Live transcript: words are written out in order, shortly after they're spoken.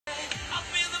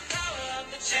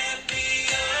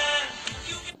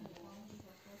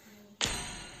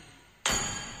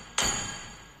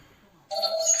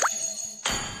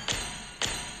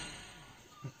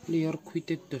Player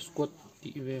quitted the squad the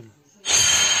event.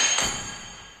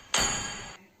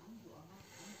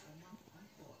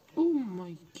 Oh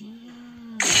my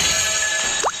god.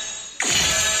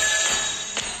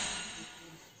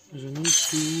 There's a need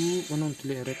to one on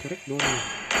player correct door.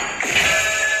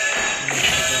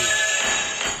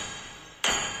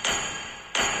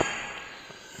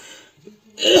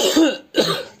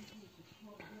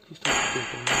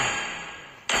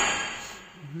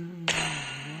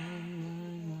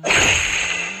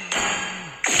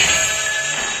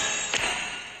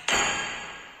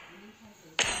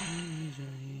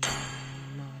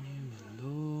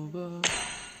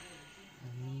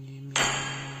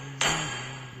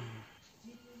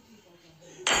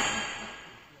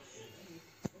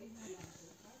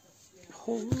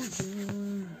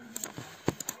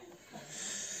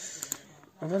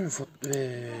 Vẫn phụt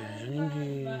về những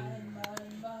gì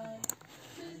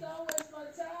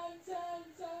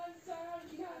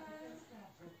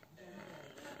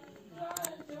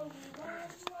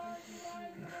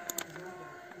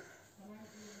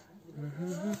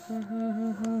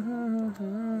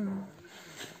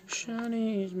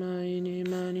Shani is my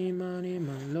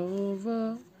my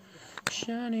lover.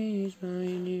 Shani is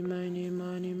my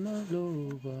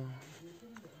lover.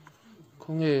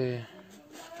 Không hề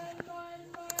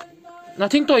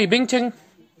Nothing to ibing cheng.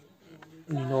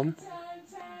 Nom.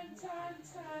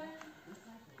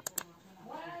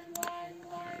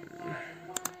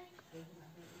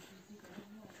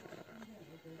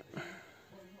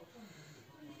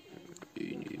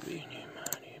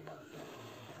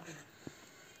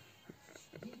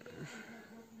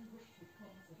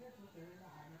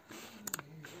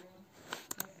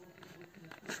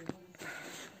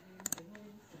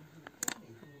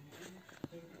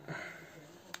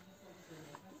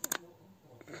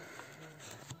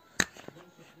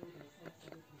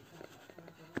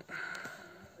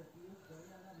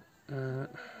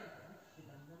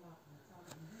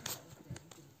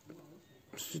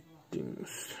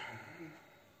 Settings.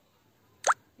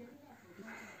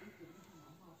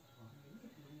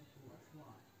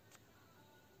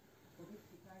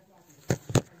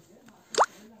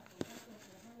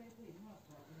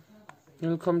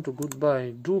 Welcome to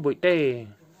goodbye. Do boy day.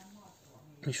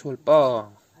 Visual pa.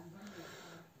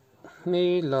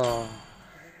 Mela.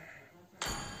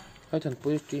 I can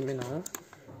put stream in now.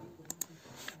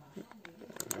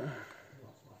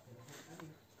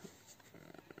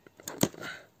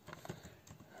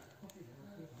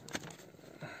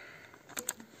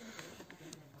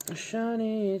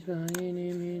 Shani is my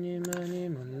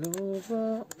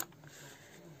lover.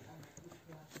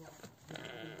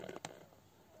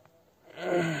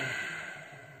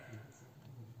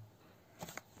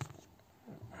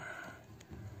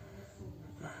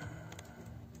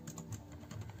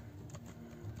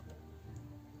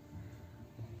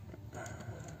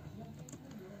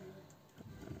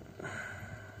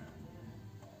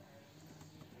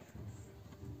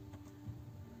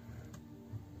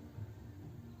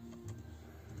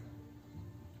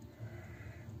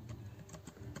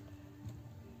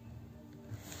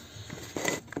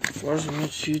 Where's the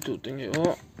cheat thing?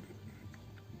 Oh,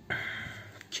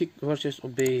 kick versus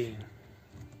obey.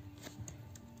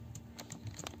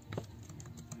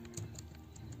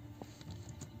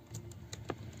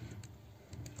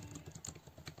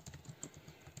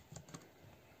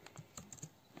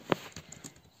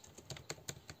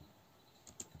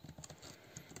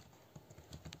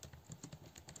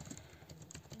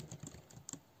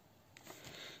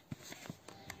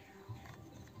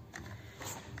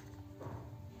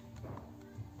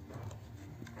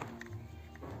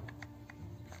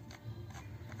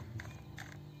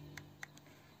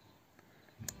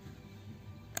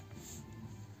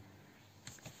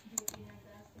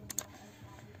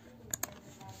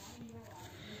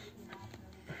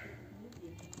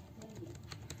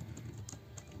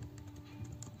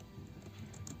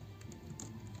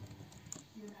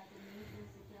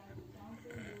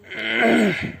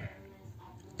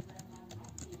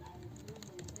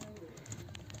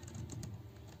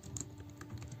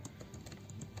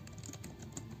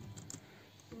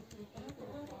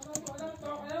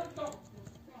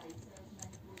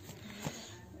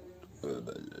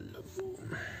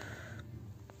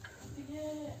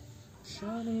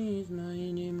 Shani is my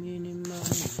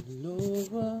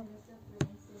lover.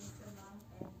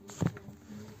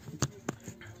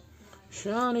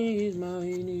 Shani is my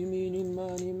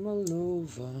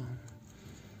lover.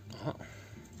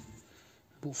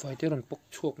 Bộ fighter on bốc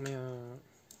chuộc mày à.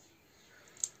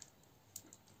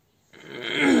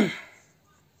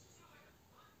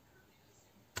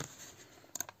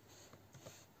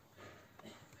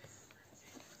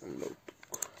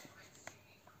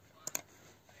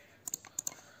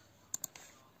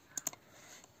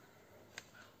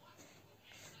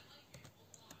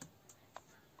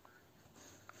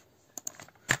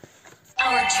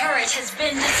 turret has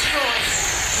been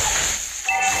destroyed.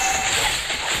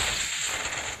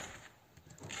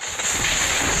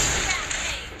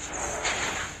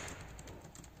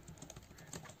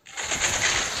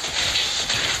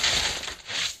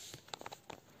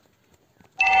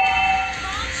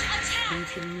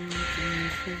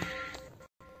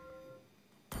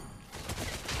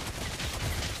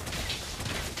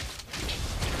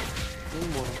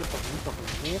 Nhưng một cái tổng tổng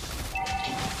nét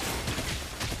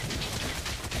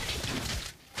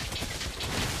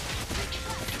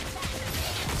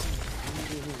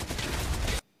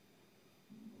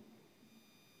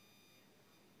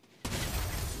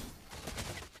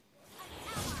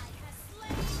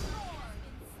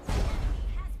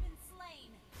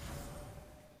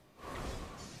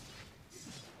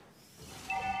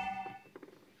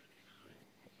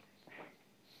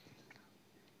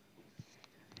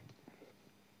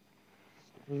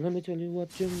Let me tell you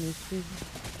what you're missing.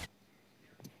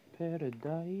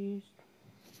 Paradise.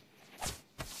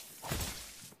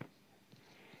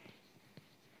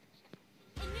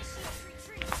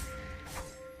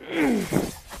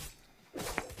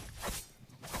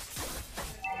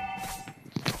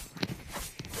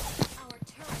 Our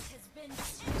turret has been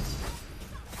destroyed.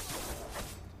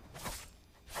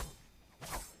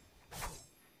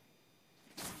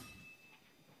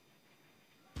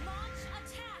 Launch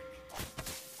attack.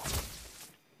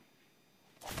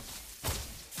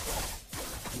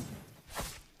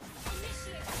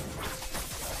 Initiate.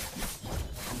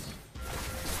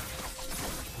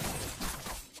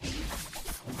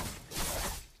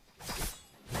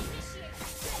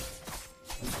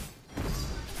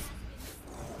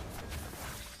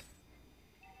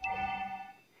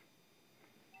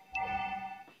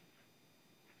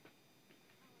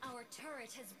 Our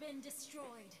turret has been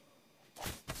destroyed.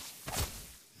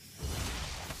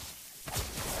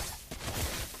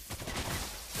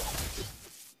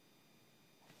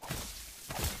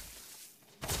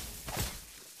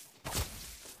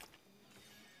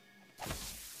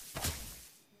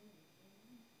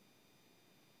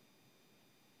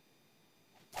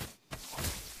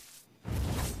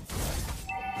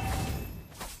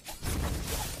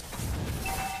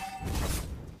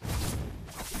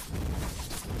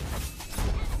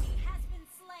 Enemy has been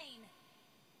slain.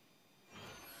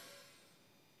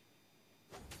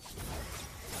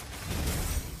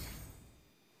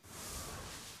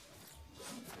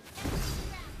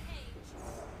 Rampage.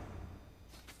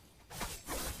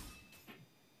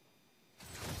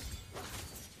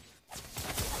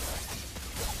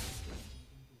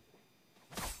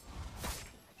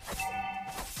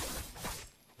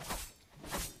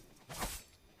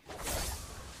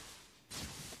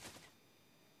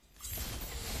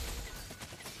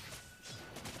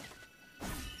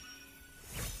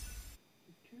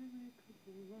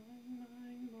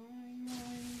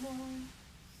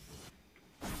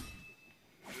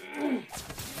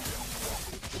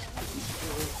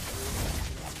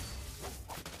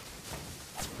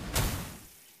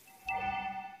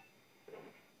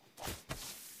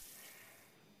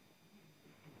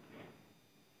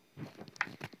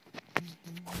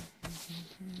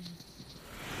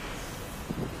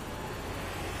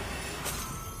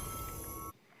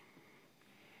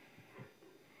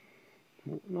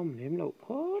 Mũ nông nếm lậu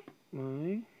phớt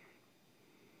đấy.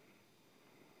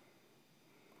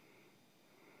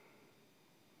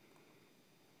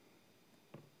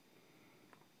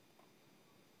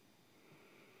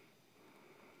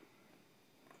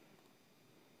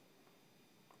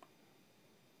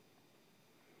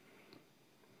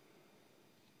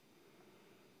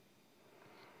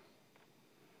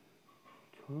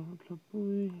 Thật là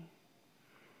vui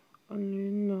anh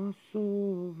lên nó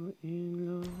xô và yên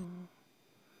lo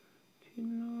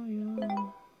thiên lo ya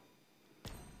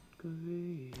cà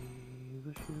phê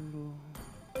và xin lo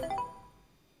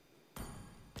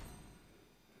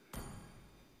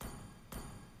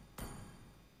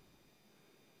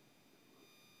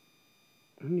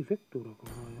un effetto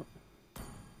come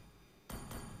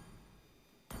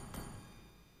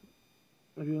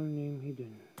real name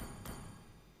hidden.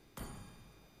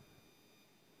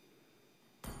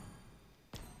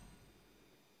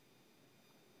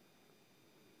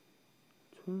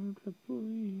 Thật là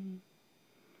vui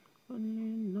anh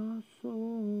lên nó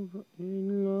xô và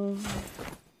yên lo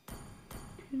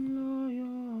thiên lo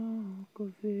ya cà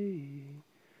phê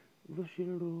và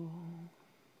xin lo.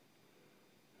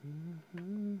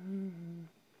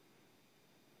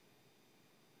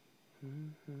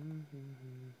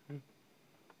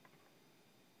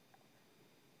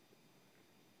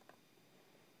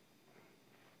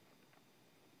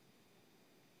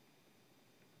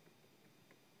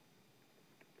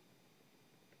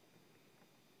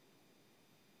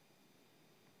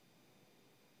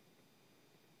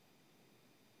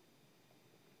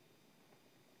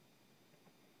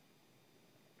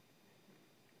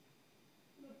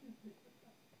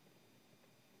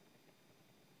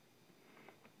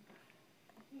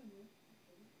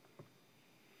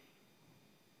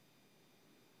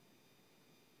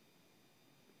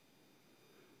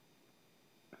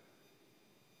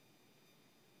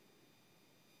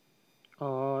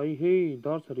 Ai hei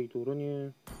dar sari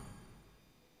turanya.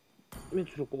 Mình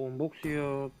sẽ có unbox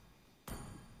ya.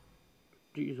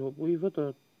 Chỉ số vui vất à.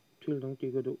 Thil thằng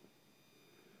tì cái độ.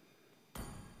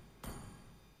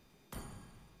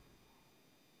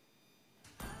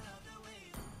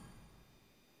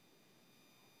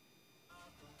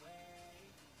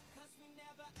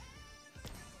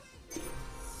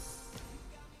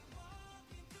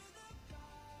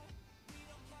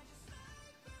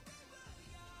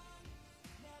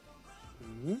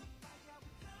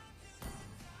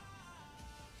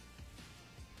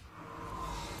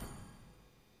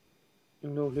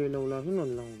 Nhưng đâu lê lâu là cái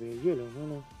nón lòng về dễ là nó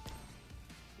nè.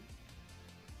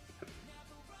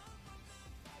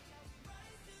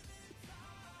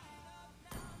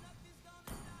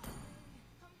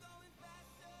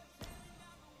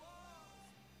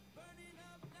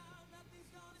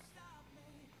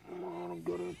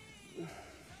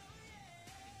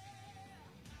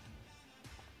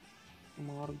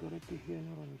 Margaret here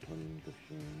on turning the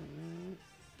shame.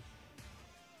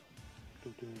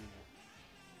 Today.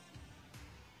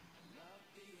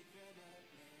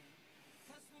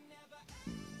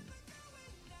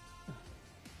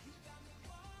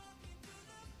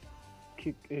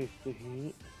 Kick ass the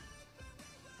heat.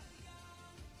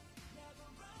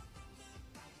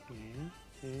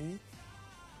 Yeah.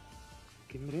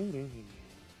 Kim ring.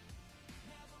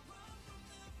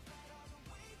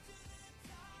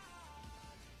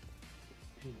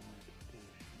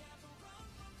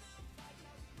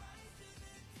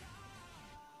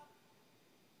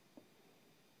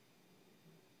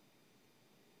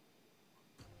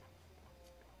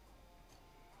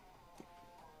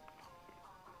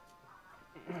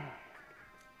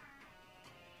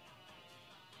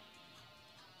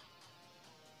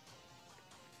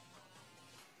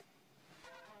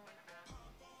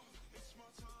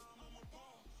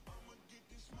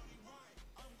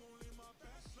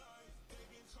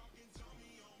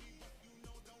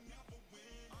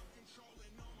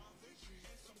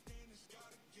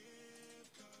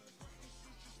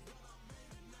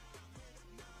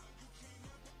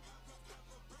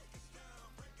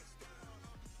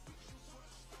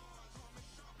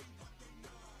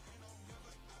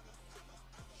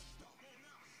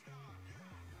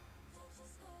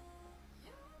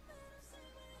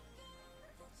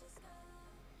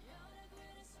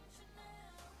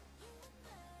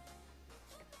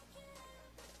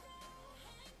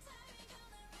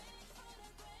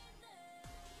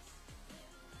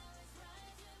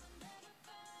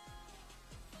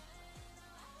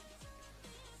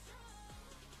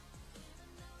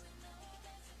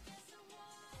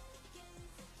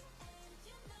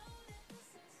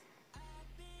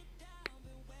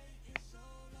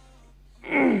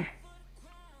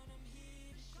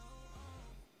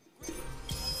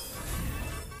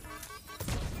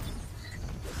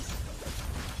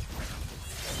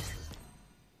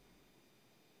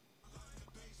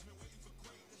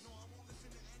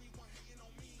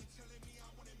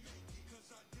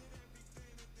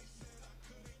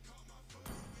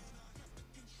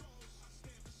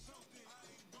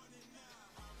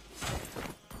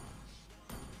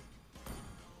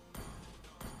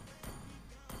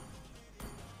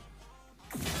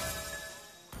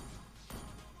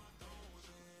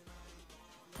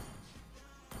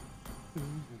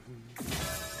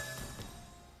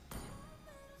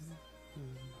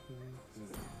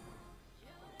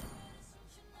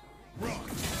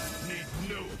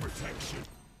 Protection.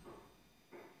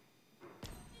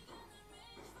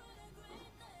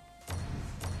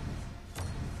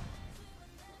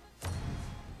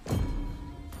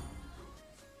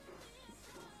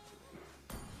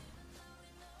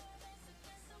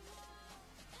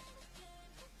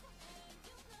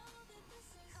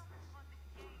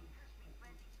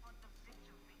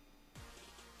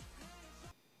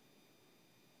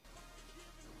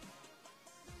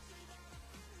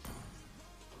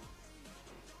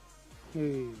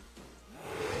 Hey.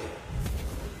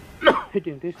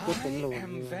 Hitting this button low.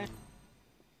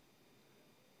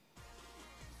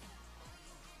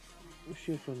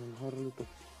 Shit on him, hard to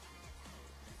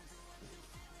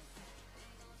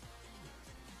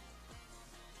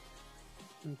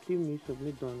team me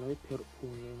submit down like her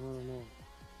phone.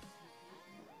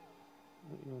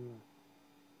 No.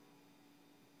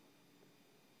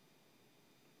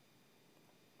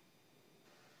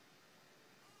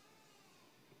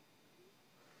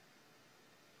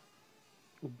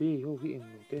 Obey ho game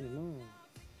no ten ma.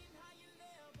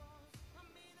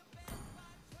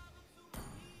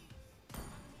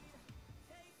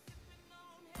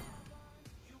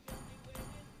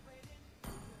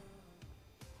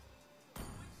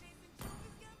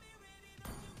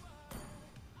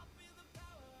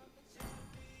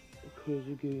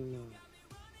 crazy gamer.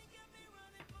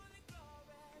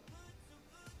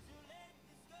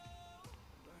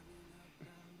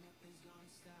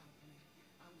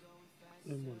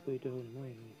 Em muốn bây giờ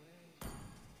này.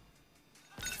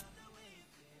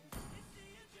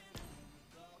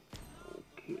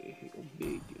 Okay,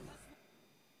 obedient.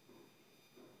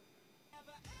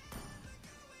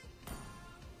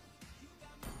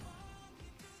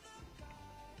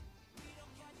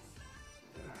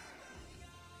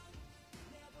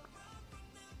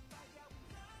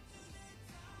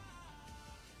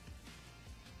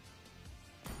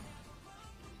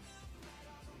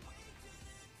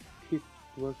 Kick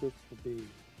versus obey.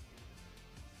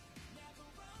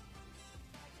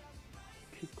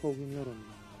 Kick 거긴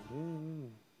열었나.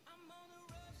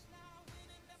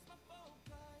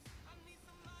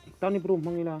 Tani bro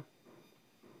mangina.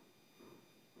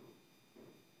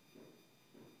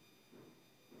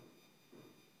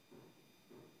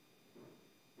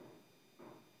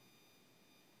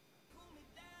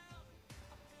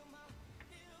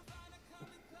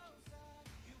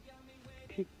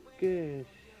 Kick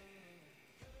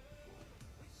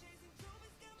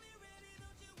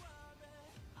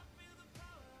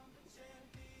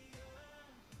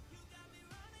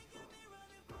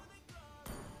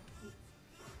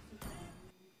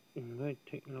right,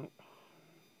 take now.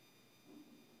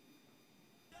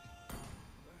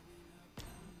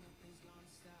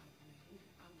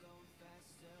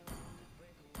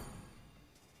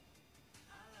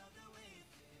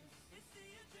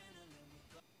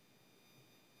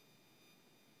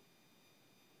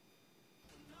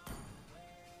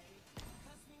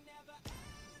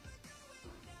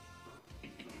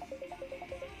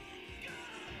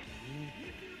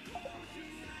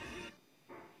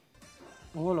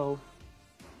 Oh, hello.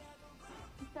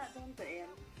 Start them to em.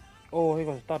 Oh, he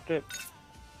got started.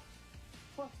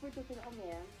 What's with the ông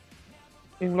em?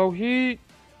 In lâu hi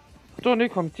cho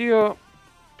nên không chia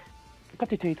các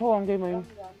thị thị thôi cái mình.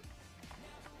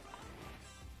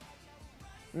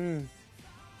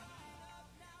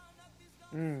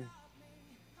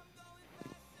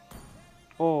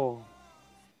 Oh.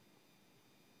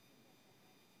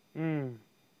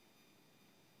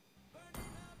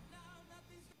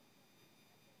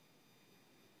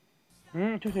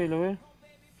 Chú thấy rồi.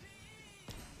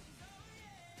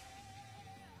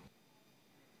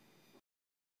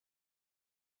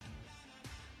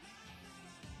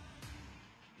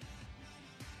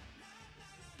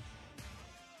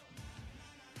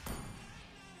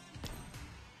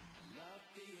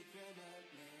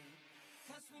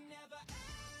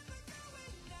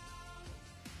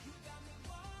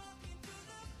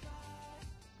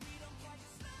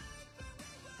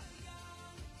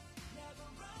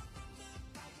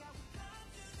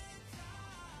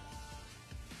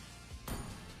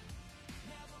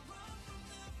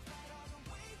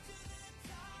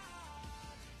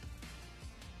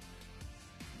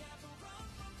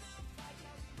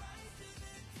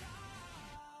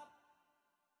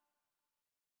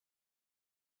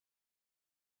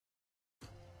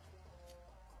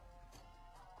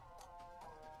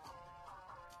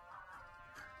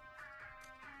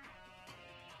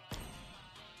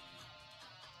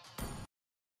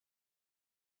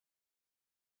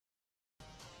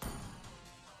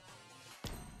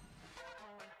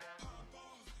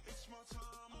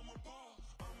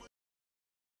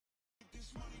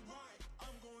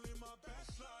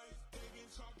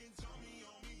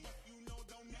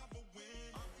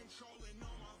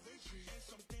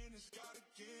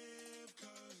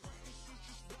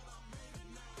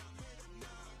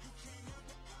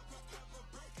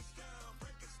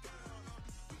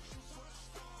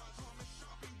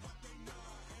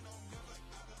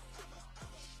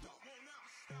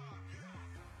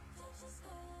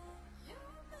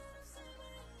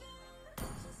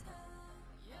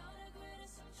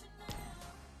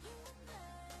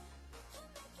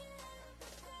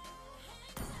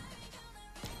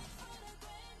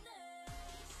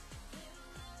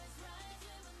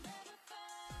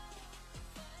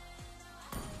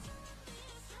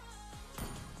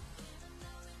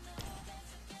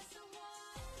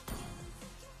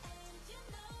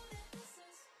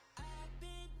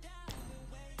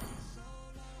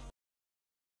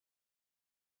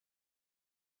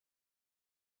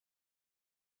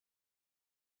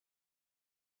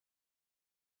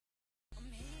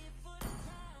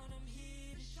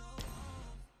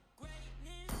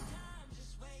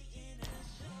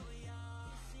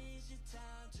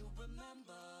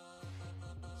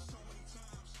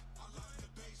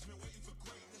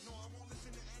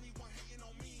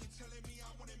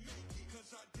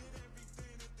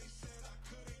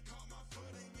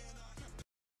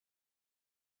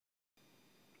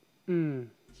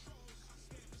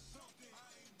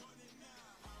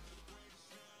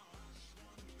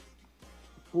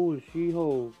 pool she ho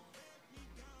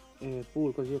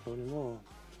pool có gì thôi nữa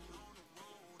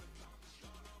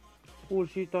pool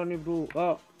she tao ni bro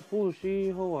pool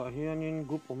she ho hian in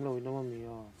group om lo na mi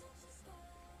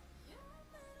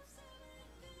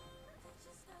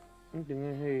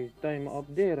tiếng hey time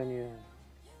update ra ni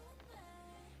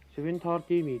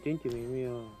 7:30 meeting ti mi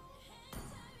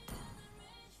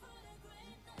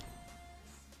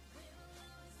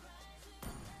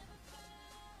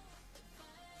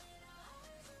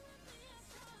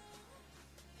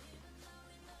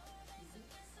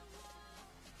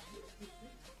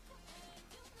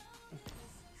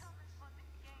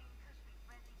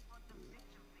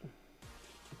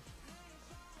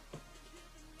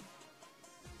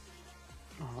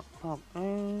fuck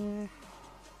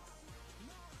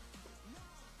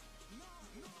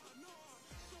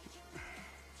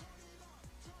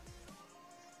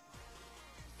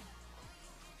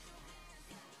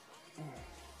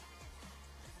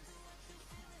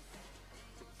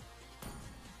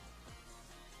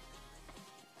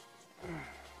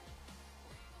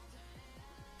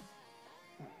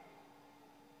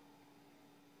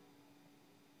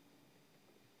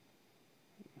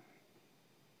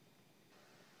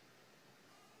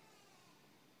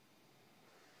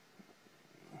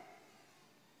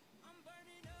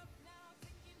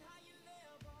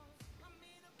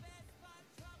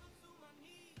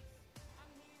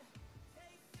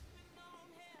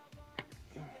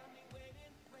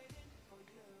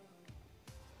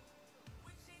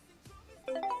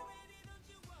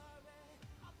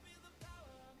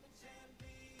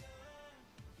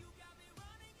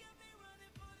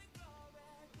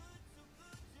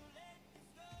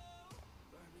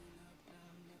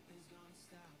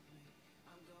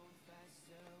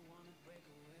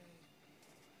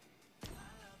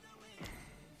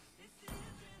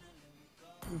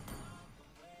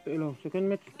hello second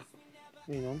match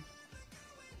you know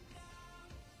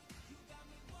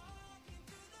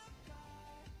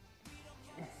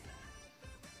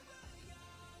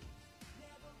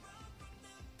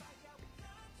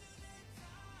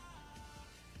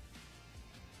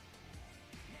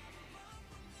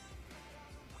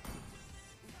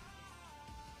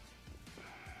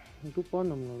chút bó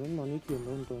nằm rồi đến mà ní chuyện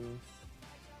luôn rồi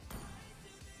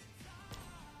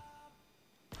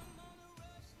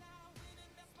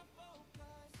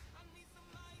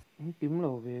tím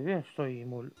lẩu về với xoay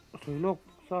một xoay lốc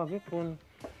xa với con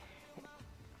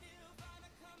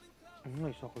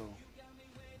này sọc lẩu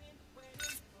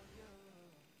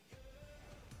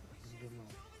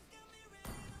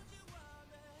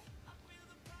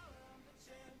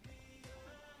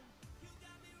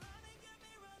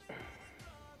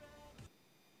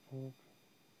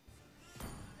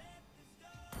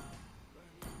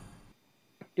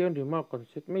tiền thì mà còn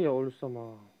xếp mấy giờ sao mà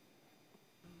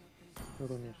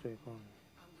rồi này xoay con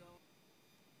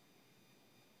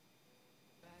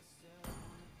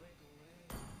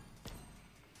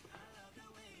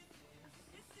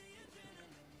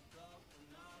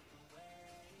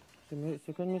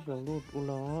second match là lút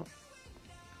ula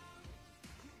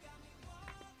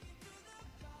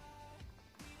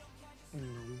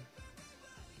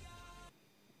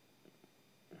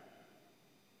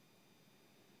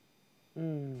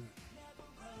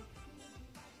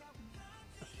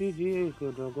CGA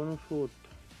ke dragon fruit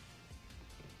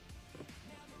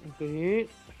cái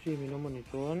gì mình nó mình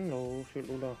chọn nó sẽ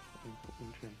ula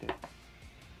chuyển thế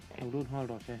nó lút hai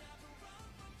đó xem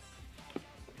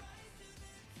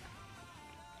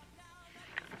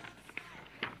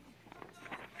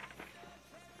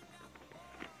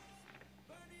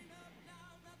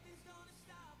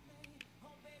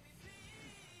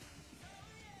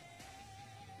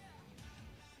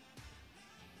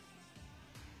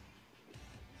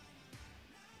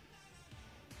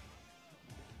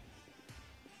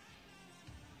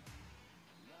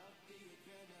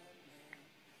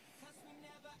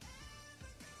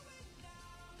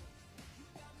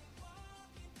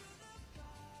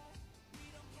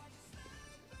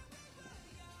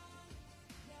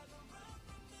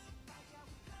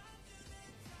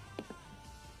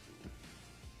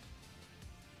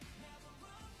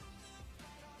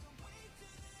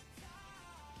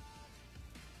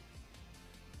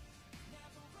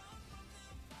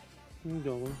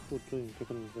dragon fruit rồi cái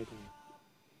con vậy thôi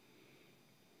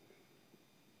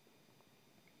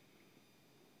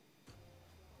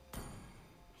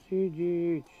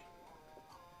CGH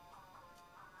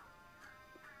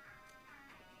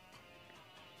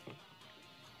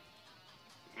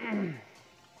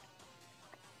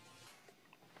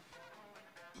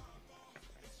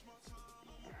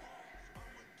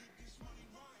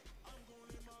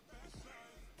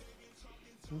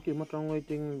Chỉ một trong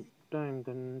waiting time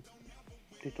cần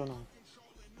thì cho nào.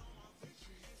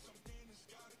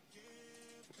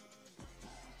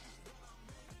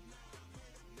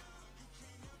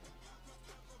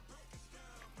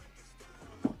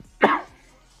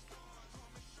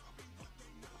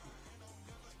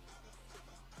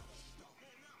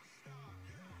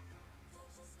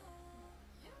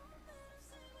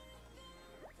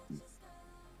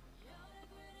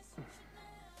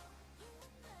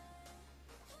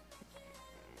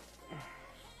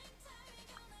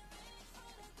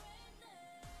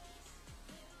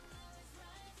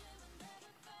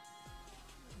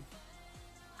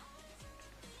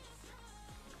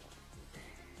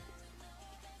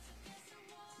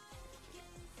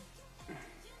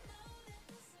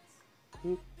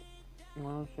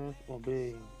 Nó sẽ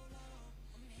obey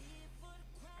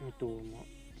itu mo.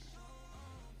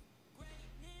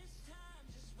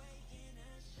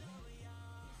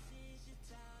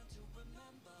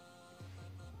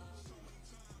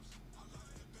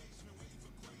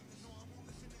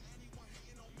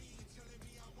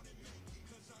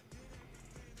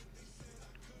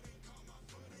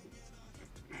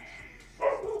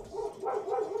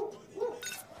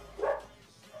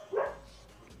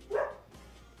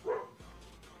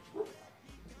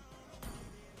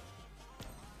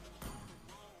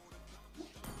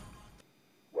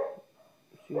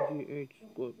 CGH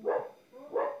good.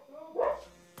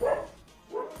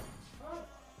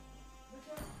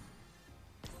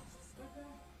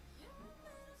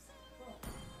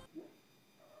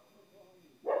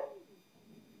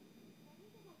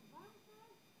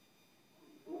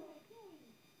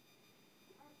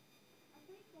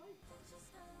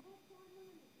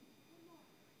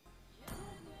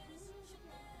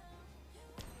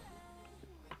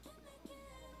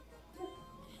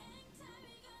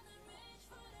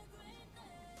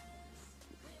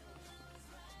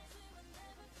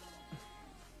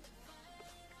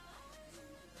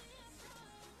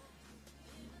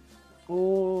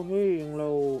 Oh hey, yang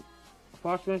lo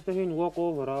fast match tahin walk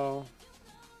over ah.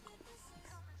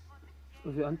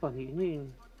 Usi an pan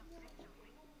ini.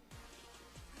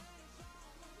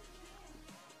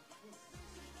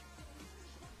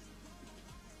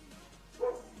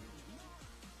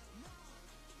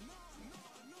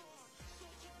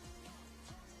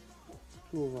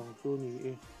 Chua vàng chua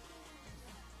nhỉ.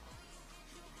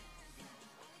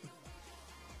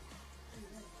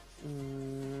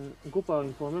 Có pa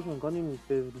information kan ni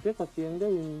pe de ka tiang de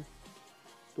in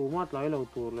tu mat lai lo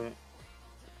tur le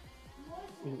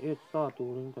in et sa tu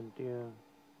rin kan tia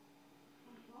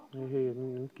he he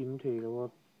in kim the lo wa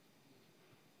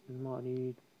ma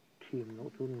ni thim lo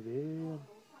chu ni ve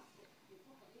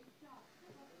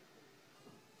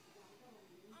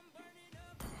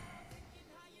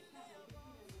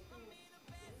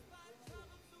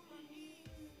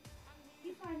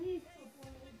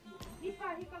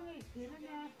Hi ka ngai thina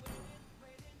na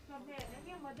sa me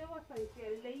nge ma de wa sai se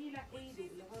lei la ei du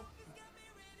la ha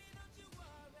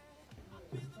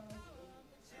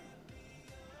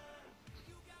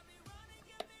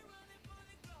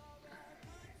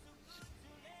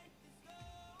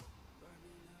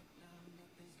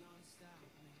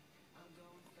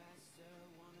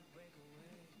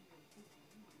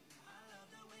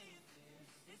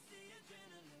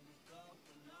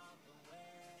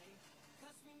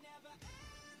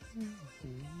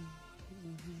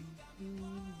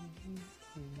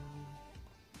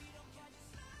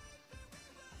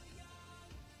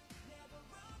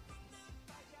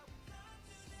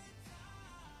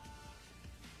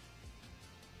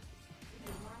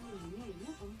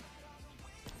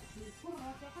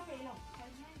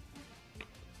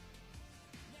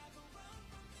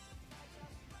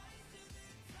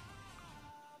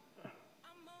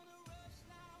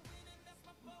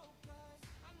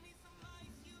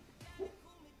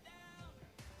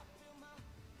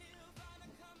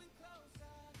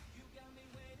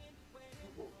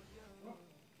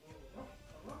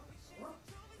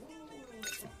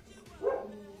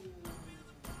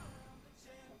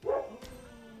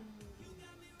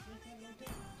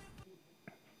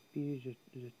just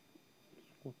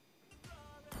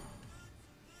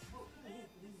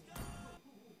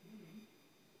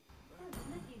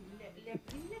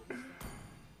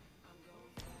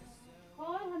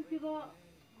squat.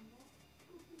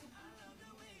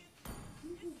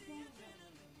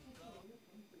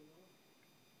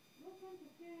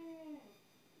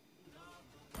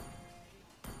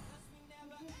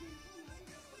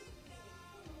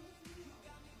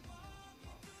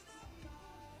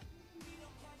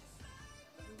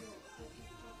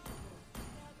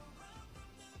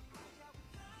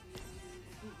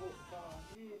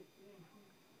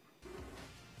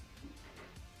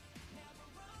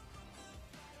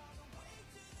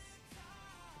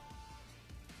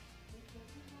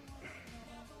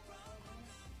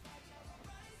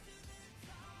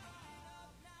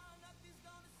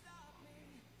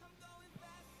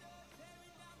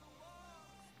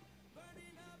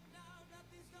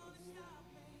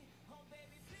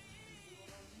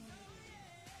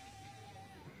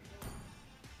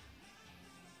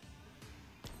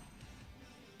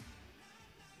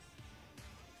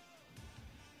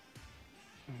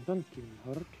 Don't kill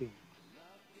hurricane.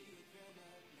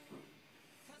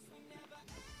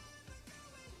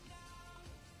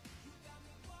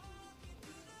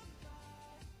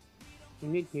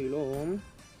 Need nhiều lắm.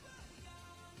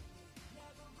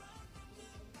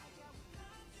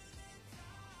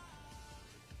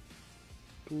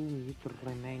 2 minutes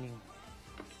remaining.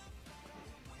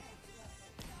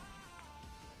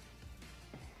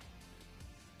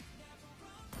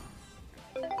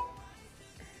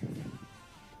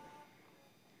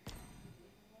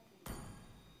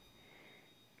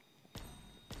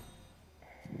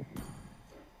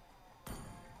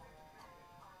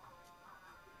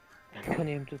 Kan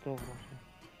em to talk about it.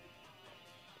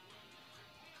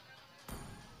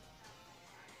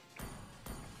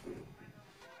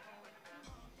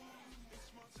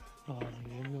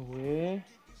 Anyway.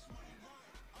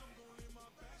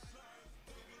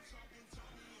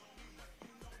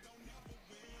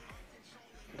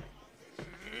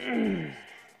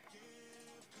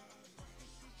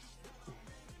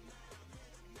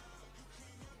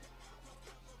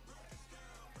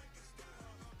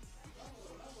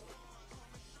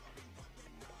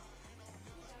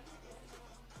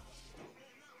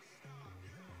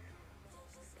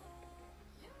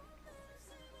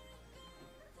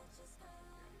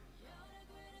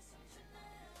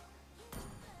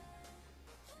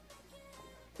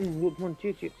 Lụt một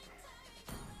chiếc chị.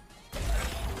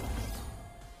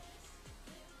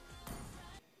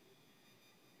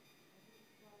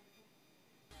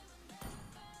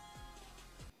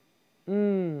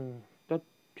 Tất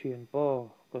chuyển bò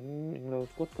cấn anh lâu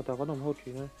quất cả ta có đồng hốt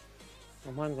chỉ này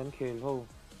đồng han cấn khề lâu.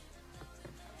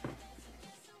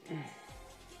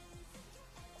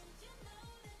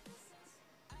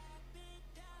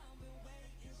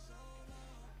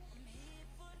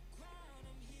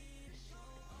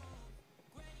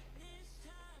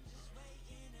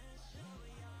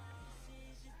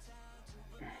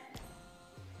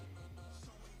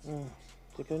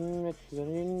 Second match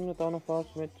ganin tao na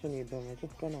first match ni ba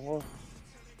match ka na ko.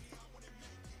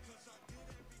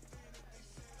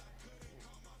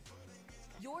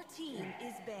 Your team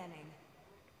is banning.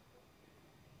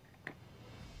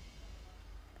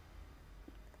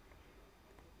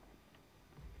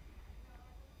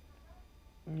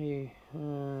 Ni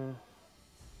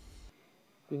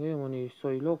cái mà ni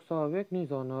soi lok sa vek ni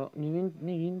zona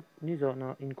ni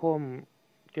zona income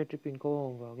get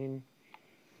income và cái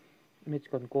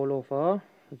match kan call off á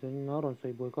then nó ron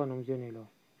soi boy ka nom je ni lo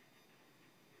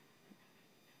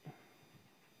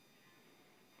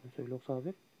soi lok sa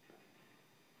vek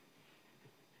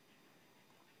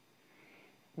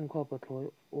không có bắt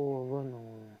thôi over nó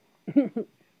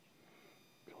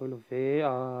thôi lo về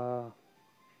à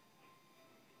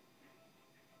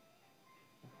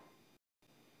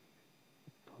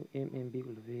thôi em biết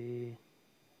lo về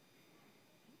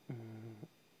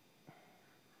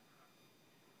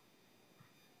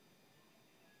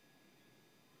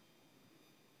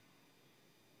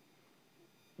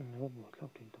nó buộc lọc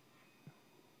tiền tập.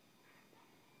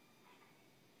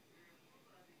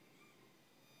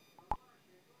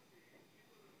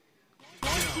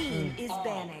 Team is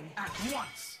banning. At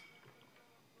once.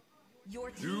 Your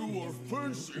You team were is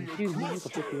first in the Chứ không có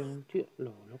cluster. cái tiền chứ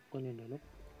lỗ lốc con nên là lốc.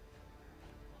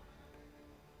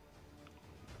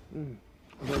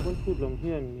 Rồi con phút lòng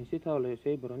hiền mình sẽ thao lại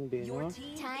sẽ bắn bể nó. Your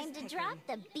team Time is to picking. drop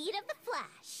the beat of the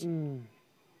flash.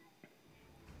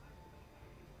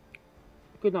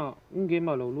 Cái nào game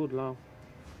mà lỗ lụt lao.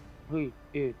 Hơi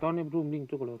tao em room link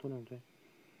cho cái lỗ thôi nào chơi.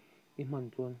 Im hẳn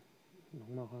chuan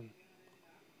nóng nào hơn.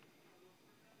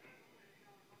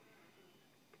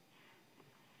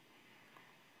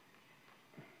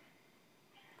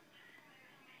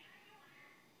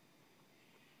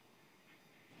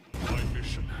 My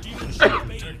mission. Demons shall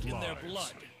bathe in their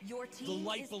blood. Your The team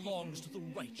light is belongs to the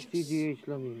righteous. CGH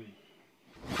là mình.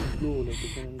 Lưu lại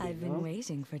cái này I've been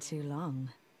waiting for too long.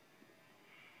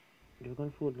 Để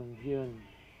con phút lòng hiền.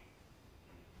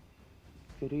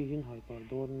 Cái đi hin hải cả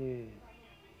đồn nè.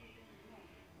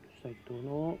 Sạch tố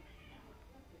nó.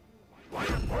 By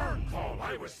a bird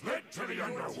call, I was led to the Your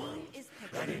underworld. team is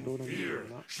picking. And in Đồn fear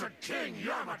nó. should King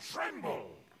Yama tremble.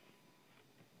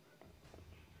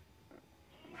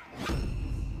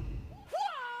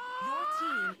 Your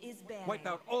team is banning. Wipe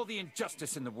out all the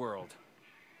injustice in the world.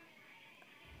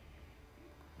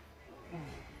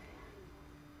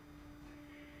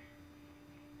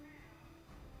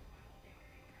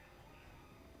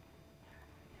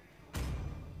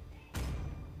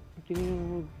 Chính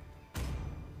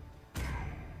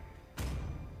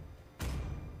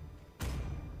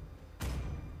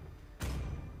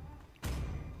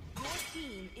Your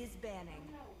team is banning.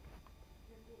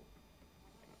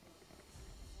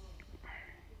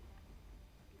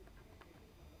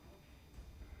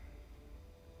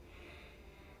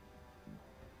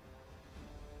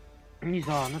 Ni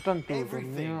giờ nó trăn tù rồi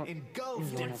Everything nè, engulfed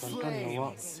giờ in nó còn trăn nữa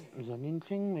ạ, flames. giờ nín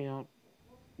chinh mẹ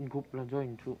gục là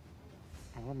join trụ,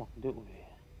 nó mặc điệu về,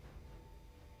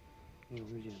 nhiều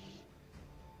cái gì,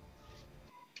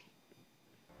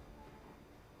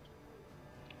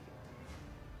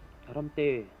 ram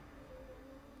tê,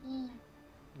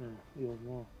 nhiều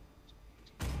mà,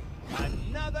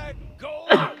 Another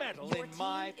gold medal Your in my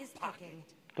team is pocket. picking.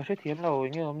 tôi sẽ thiến lâu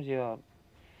như ông gì à,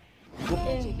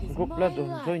 Magic is gục là my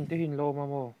join life. tê hình lâu mà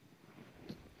mò,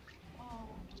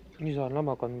 như giờ nó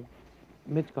mà còn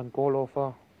mít còn cô lô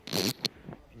pha,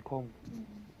 không,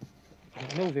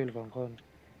 nếu về là còn,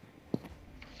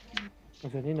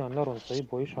 giờ ní nó rồi tới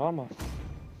buổi sáng mà,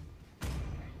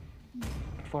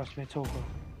 first match over.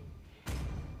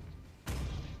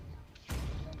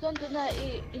 Con tụi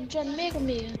này in chân mê của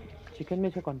mình. Chicken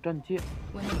meat còn trân chiết.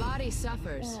 When the body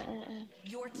suffers,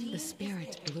 Your team the is spirit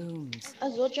picking. blooms. À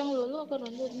rồi trong lúa lúa con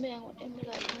lúa mẹ của em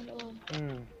lại con lúa.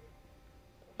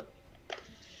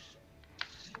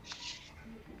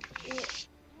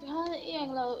 Hai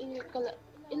em là cái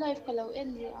life cái là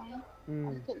em gì ăn.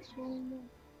 Ăn cận xuôi luôn.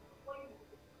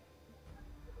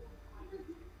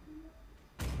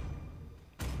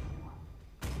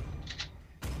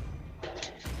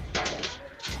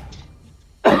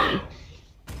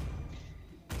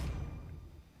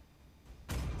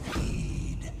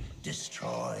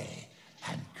 Destroy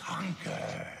and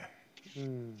conquer.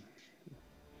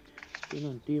 Cái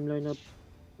này team lineup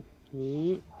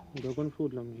ní đó con food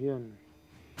làm hiền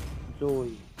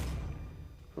rồi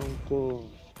Franco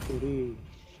Suri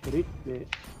Rit để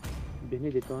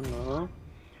Benedetton nữa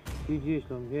CG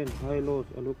làm hiền Hylos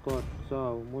Alucard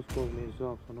Sao Moscow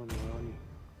Mezak sanon yani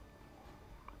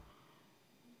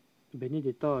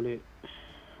Benedetton le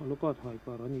Alucard hai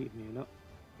parani nela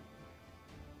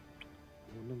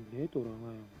Onam le to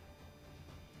ranga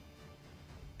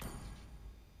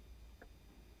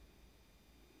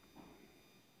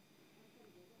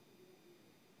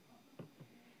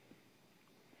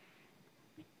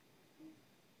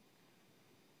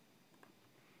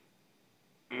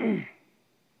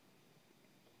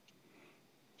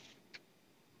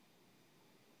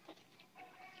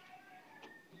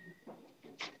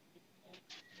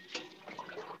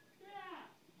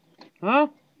hả?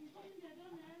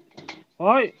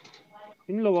 Ôi,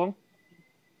 in lâu không?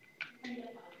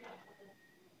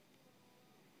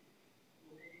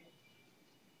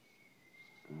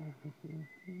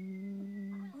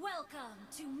 Welcome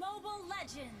to Mobile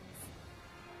Legends.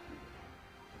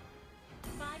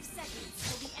 5 seconds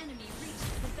till the enemy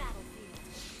reaches the battlefield.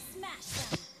 Smash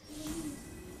them.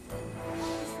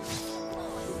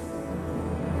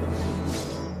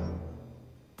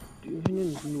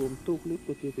 Ini belum tahu klip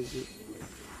betul tu.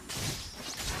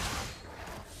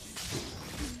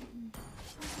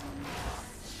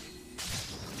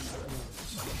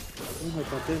 Ini hai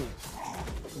paten.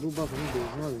 Lupa kami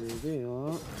dengar je ya.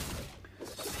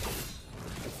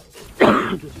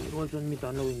 Tôi chân mi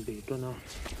tan lâu in bị cho nó.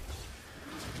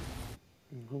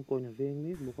 Không coi nhà viên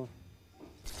biết bộ con.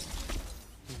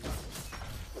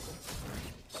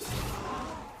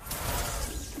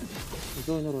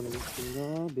 Rồi nó rồi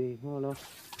nó bị hoa lo.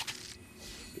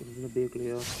 Nó bị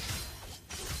clear.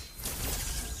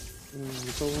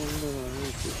 Câu nó là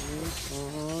như thế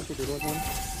này. Cái đó thôi.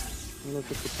 Nó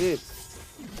sẽ tiếp.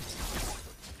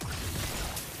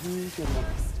 Cái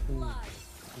mặt.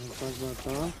 Pas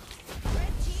bata.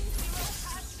 Red team's hero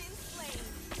has been slain.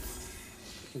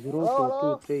 0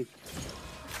 4 2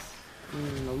 3.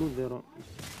 Nó luôn zero.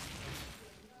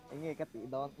 Anh nghe cái tỷ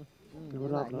đón.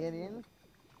 Lại nghe đến.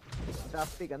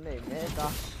 Traffic cái này nghe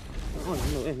ta. Ôi,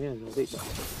 nó em nghe rồi vậy.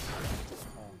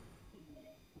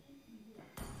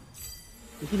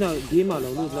 Khi nào game mà nó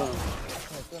luôn là.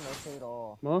 Cho nó chơi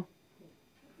rồi. Mà?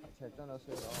 Cho nó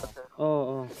chơi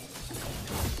rồi.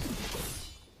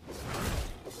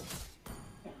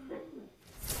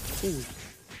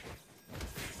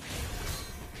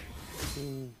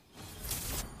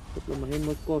 Bot lamahin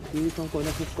mo coffee, không có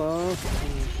na suka.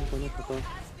 Không có na suka.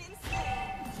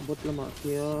 Bot lama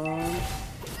kian.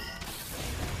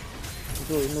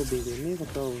 Rồi nó bị cái này bắt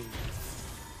đầu.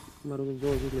 Mà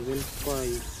rồi level 5,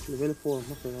 level 4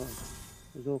 mất rồi.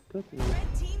 Rồi kết.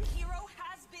 Red team hero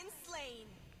has been slain.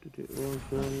 Tụi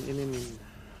one enemy.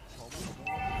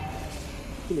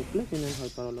 Cái lực lắc nên hỏi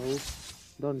para lâu.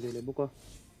 Đòn về lại buka.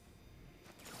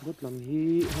 Bot làm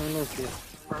hi hai lo kìa.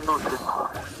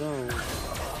 Sao?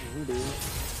 Không đi.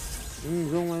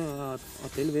 Rong à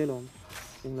tel về luôn.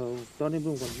 Nhưng là cho nên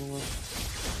không còn không à.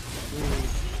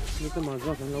 Nếu cái mà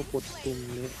do thằng lâu cột cùng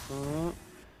đấy.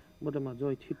 Bắt đầu mà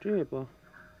rồi thịt rếp à.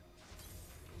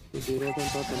 Thì ra con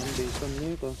ta cần để cân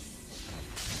nhé cơ.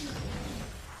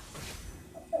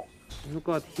 nó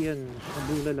có thiên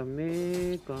bù lại là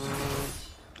mê cả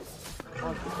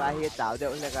ba hi tạo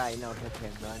được là cái nào thực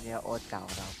hiện đó nha ô tạo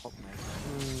đó không này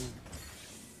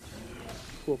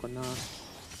của cả na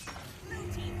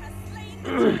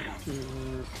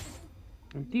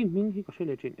team mình thì có sẽ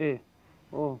lệ chuyện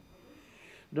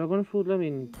Dragon fruit là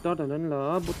mình ta đã lên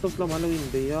là bottom là mình lên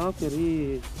bây giờ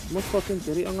kiri most person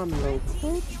kiri angam lâu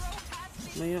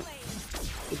mày á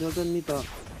cái đó ni ta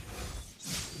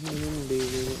mình bây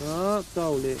giờ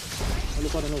tao lệ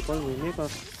lúc đó nó có người mấy cái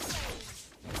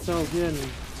tao hiền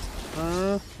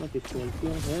nó chỉ còn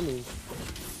tiếng thế này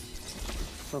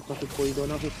tao có thể coi đó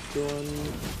nó phải chọn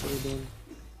coi đó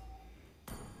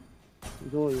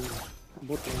rồi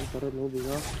bot này ta rất lâu bây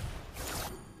giờ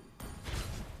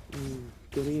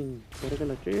Kirin, kaya ka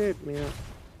la trip, may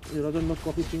nilagyan mas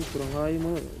coffee pink kurangay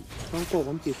mo, sangko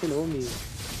kung pisa lo mi,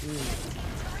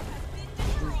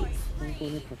 sangko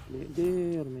na pasli,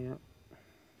 der may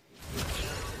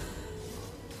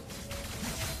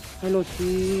hello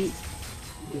si,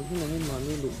 yung hinangin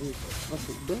mami lubi,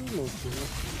 masuk dong mo siya,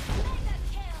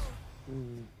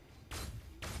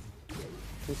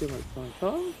 kasi may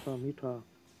panta, sa mitra.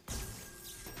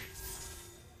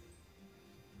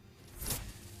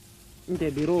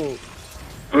 Inte biro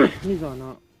ni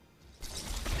zana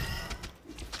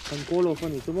kan kolo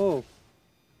fan itu mo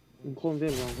in kon ve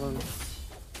wang fan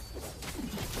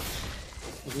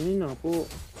ini na po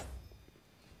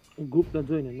group da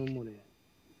join no mo le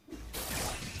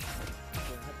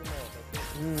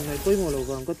nai koi mo lo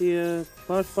wang ka ti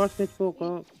first match po ka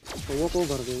walk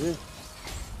over de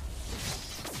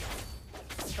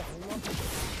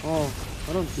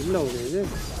aron kill lo de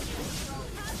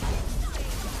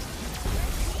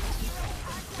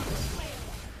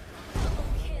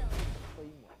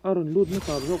Aron loot na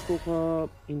sabzo ko ka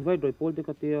invite rồi Paul de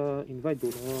ka tia invite do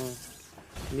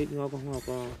nit nga ka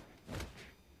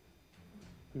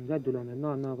invite do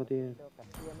na ka tia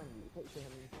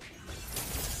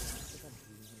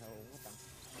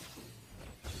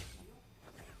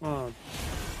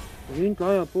rin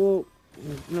kaya po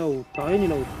no tayo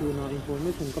nila usko na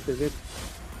information ka pe vet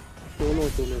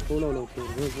solo lo po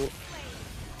po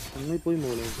ano po mo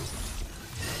lo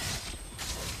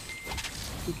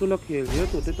Itu lah kaya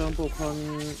tu kita tampuk kan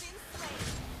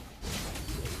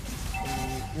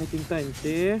meeting time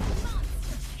se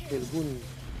telhun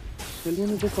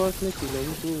itu first ni sila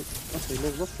itu asal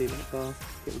log waktu ni ta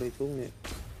kaya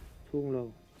tung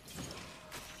lo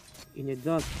ini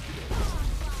just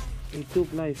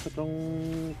YouTube live katong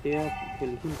tiap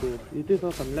telhun tu itu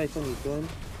kan live kan itu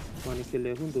mana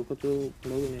telhun tu kau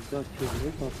lo ini just sini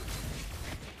tak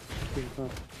tingkat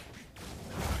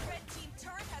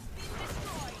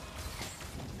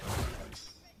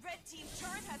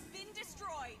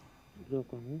Rồi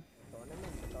còn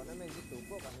Tối nay cái tủ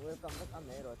của bạn welcome tất cả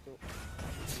mấy rồi chú.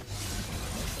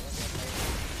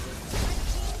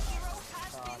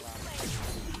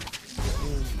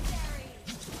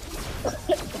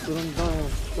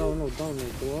 Tôi đau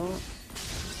này quá.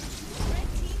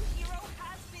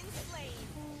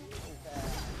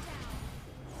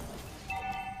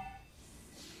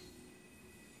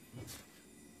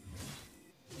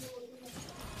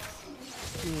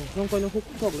 Không có nó hút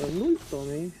hoặc là núi rồi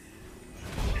này.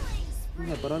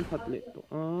 Này baran thật lệ to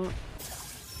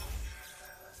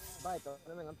Bài tối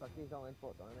nay mình ăn practice xong anh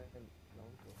phụ tối nay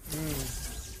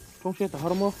không xe tao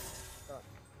không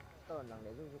tao làm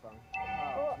để giúp con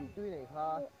bị chui này kha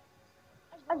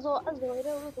ăn rồi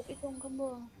đâu tụi cái không không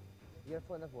mưa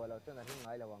earphone nó vừa là chân là tiếng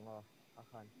ngay là hoàng ngò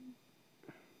khan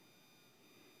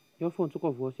earphone chú có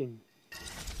vừa xin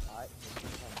đấy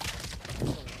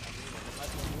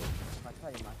mà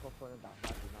thay microphone nó đảo ra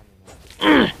thì nó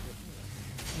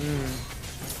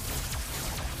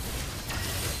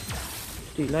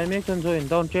chỉ lại mấy chân rồi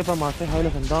down chơi pa mà sẽ hay là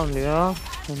phần down liền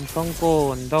phần phong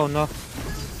cô down nó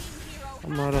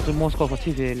mà là tôi Moscow phải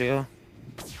thi về liền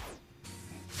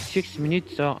 6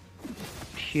 minutes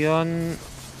hiện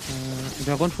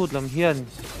Dragon Fruit làm hiện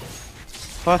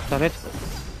fast direct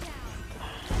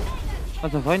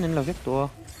giờ phải nên là vector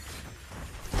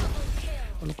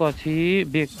nó có thì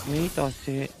big mấy tao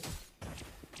sẽ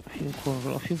phim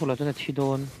của là真的气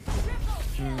đồn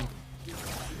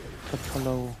thật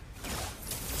lâu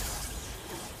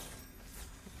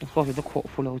có cái khổ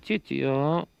phụ lâu chết chị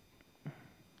á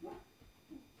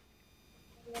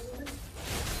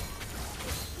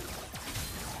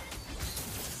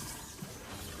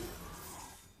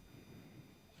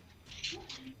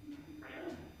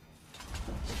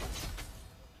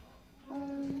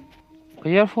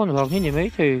cái earphone vào như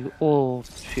mấy thì ô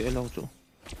chuyện lâu chỗ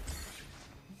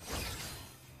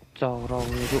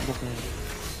Chawhchawrawih dụng bậc này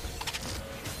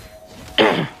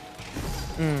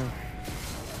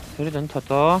thế đến thật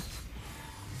đó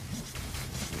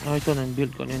ai cho nên biết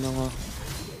cái này nó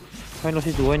hay nó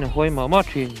sẽ đuổi nó quay mở mắt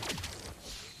thì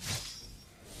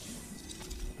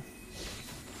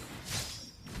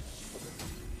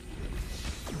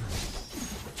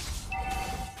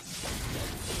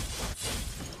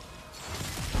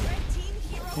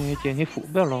chuyện như phụ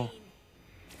béo rồi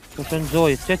cho nên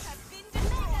rồi chết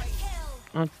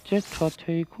chết cho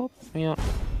thấy khóc mẹ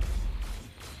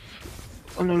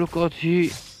anh lúc đó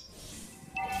thì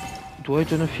đuổi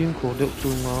cho nó phim khổ đậu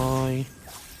từ ngoài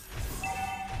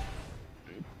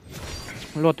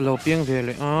lót lầu piêng về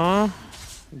lại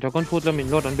giờ con phút là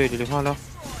mình lót ăn bể để được hoa đâu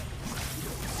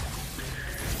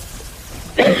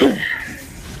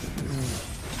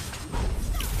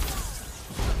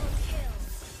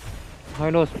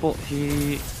hai lót bộ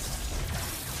thì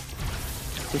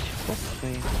cái khóc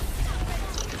này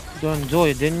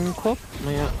rồi đến khóc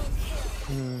mày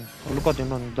lúc đó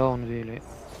nó down về lại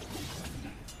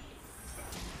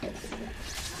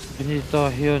bây giờ ta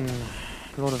hiện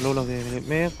lâu là về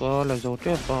mẹ có là dấu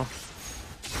chết à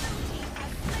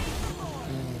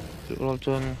rồi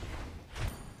chân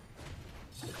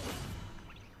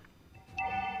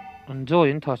anh rồi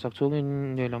anh thả sạc xuống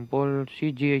anh để làm ball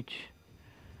CGH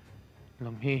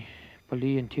làm hi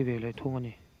pali anh thi về lại thung anh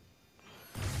này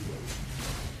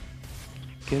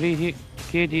cái gì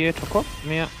cái gì thắc mắc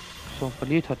mẹ xong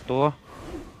pali thật to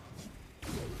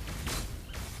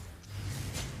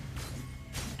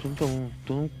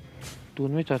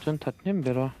tuần mấy chân thật nhém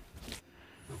bера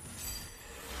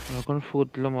con food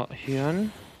làm hiền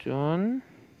chọn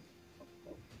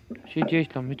CJ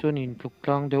làm cho nhìn lục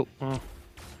lang đều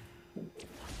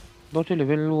đó chỉ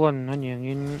level luôn anh nhàng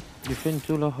in defense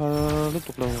chú là hơi lúc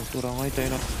tục đầu tụiเราngay tay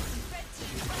đó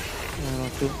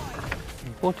tụi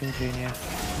có tiếng gì nhỉ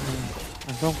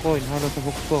anh không coi hai đứa sẽ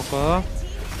phục có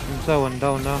sao anh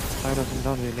down na hai đứa sẽ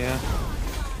down về liền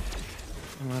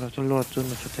màเราจะรอดจน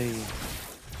มันจะตี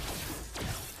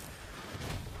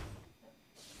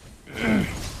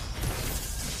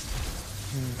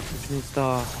ดูต่อ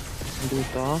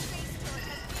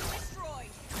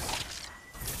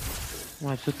ม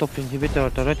าสต็อปอินฮิบิเตอ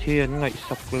ร์แต่ละทีอันไง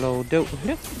สักเราเดี๋ยวเ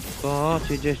ล็กก็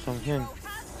ชี้เจสองเห็น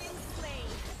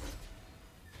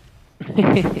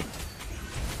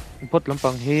พดลำ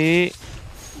ปังฮี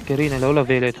เกรี่ในเราละเ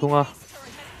วเลยทุ่ง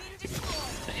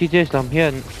ชี้เจสลำเห็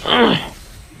น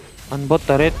อันบดต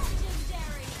าเร็ด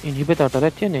อินฮิบิเตอร์ตาเร็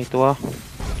ดที่ไหนตัว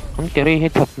อันเกรี่ให้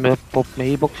ทับแบบปบใน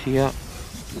บ็อกซี่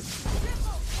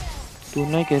ตัว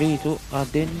นั้นเกรี่ตัว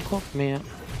เด่นครบเมีย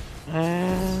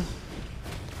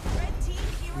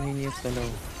นี่เนี่ยสโล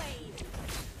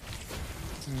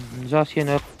จ้าเชีย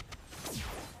นร์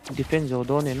ดิเฟนส์โ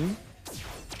ดนเอง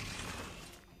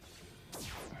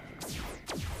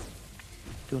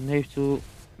ตัวนี้ตัว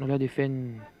นั่นแหละดิเฟนส์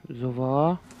โซวา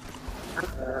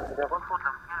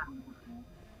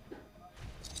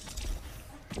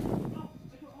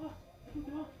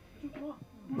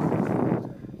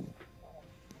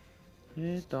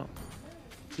ต่อ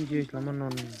ที่จะทำมันนอ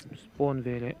นสปอนเว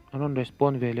ลเลยนอนรีสปอ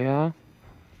นเวลเลยฮะ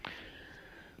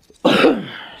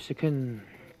second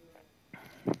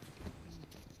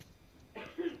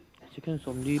ส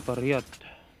มดีปริยัติ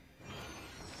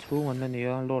ช่วงนั้นเนี่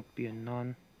ยรถเปลี่ยนนาน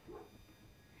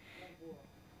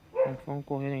ฟัง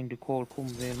ก็เห็นอินดิโคลคุม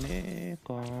เวลเนี่ย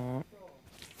ก็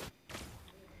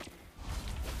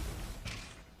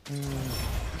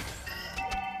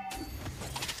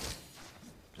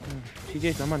ที่เจ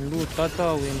สามันลูตาตา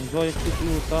เวนจอยติด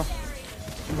ลูตา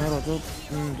ไม่รู้จุด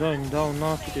จอยดาวน่า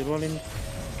ที่โรลิน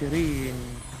เกรีน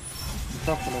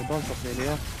ตักเราโดนสับเลย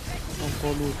อ่ะต้องโค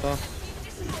ลูตา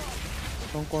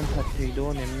ต้องคนถัดที่โด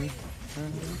นเนี่ย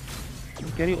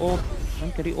เกรี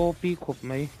โอปีขบไห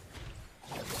ม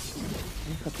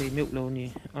ถัดที่มิวเรานี่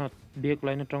เบียกไร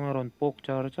นะจังรอนปกจ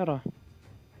าระจ้าระ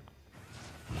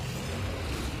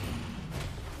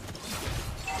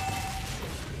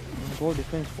Goal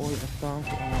defense boy down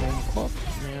to online cop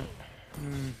เนี่ย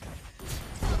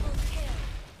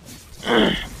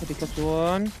ketika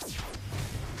tuan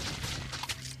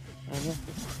apa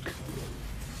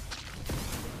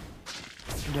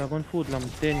Dragon Food ล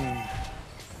ำเต้น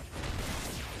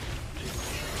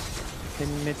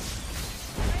10 เม็ด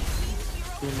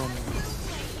ตัวนม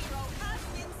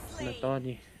แล้วตอน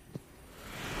นี้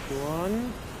ส่วน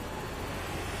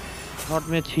ทอด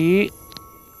เม็ดชี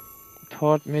ท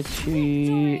อดเม็ดชี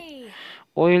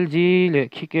ออยล์จีเละ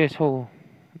คิกเกสโฮ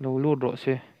เราลูดรอเซ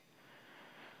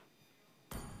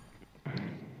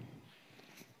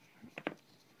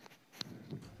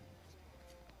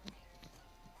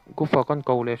กูฝากกันเ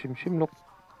ก่าเลยชิมๆลูก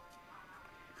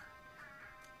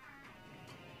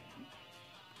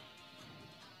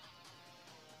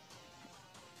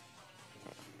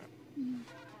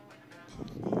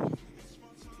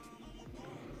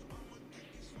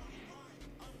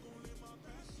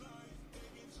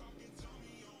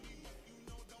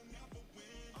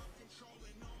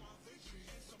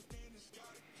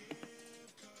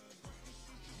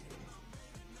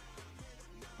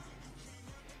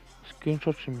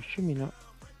screenshot shimina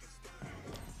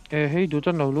hey du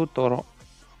chan lo lu toro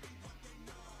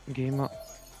game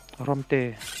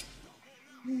ramte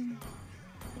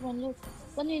còn lúc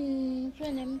có nên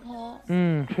chuyên em thở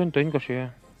chuyên tính có xe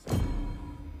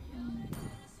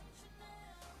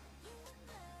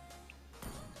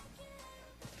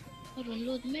rồi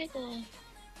lụt mẹ rồi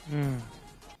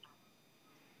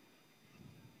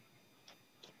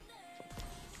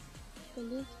cái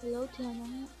lúc lâu thì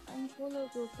anh follow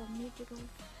được tầm như thế thôi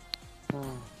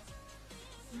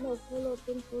một follow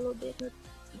tên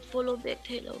follow back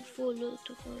thì là follow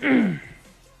tụi con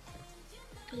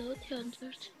cái lâu thì anh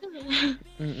search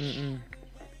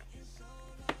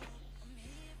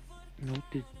nó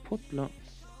thì phốt là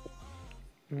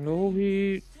nó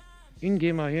hi in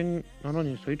game mà hiện nó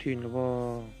nói sấy thìn là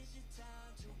vào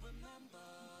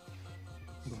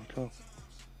bỏ thôi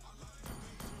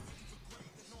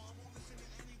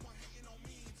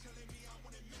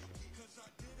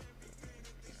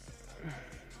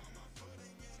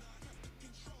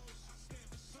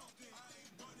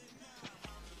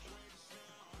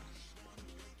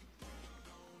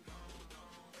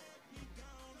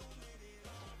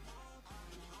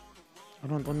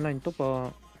Around online top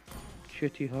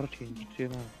shitty hurting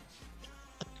chema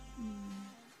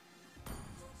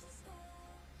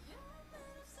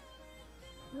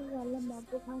nó là mà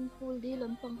cái thằng full đi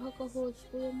làm bằng hơi có hồi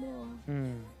xưa mà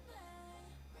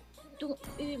tụi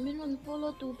mình còn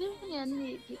follow tụi biết cái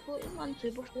này thì có mình chỉ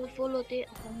có follow để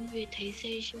anh về thấy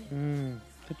xây chứ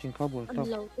tất nhiên khó bỏ anh tao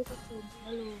lâu tôi có phần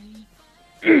hello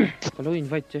có lối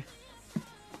invite chứ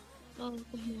không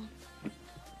mua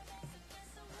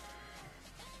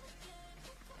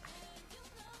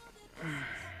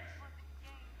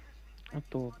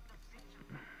atau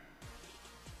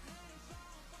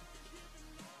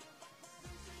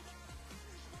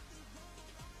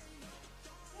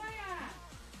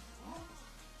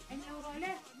anh yêu rồi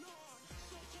lên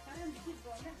anh chịu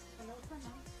rồi lên lâu sao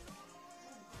nó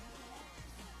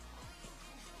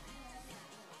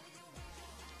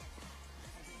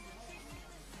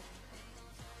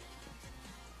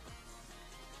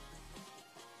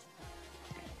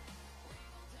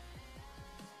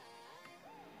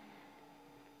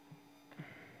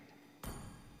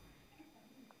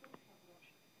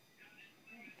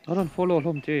around follow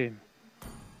home chứ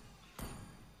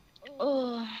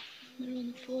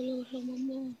mình follow không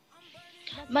mua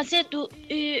mà sẽ tụi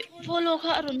follow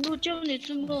khác rồi nuôi trâu này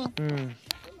chung rồi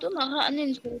tụi mà khác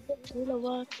nên số tất số là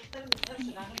vào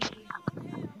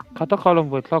khát khao lòng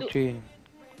với clock chứ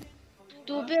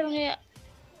tụi biết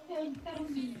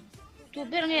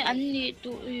nghe anh đi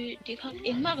tụi thì khác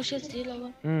em mà có sẽ xí là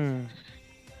vào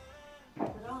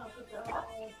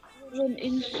rồi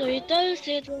in soi tal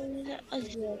sẽ rồi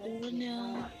azia rồi nè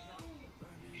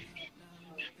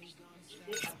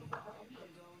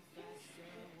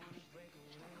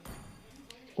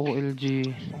OLG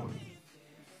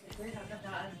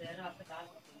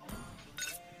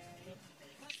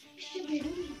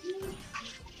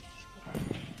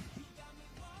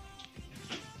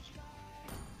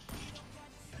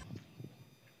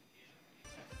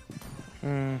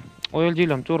OLG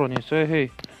làm chỗ rồi nhỉ sao hey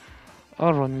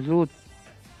Aaron Lut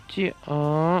chị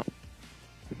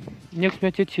next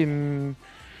match Chhim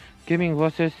Gaming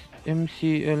vs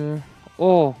MCL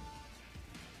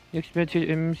next match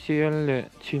MCL là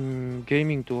Chhim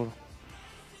Gaming tour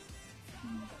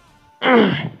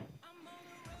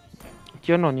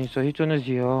chứ nó nhỉ sao hết nó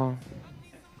gì à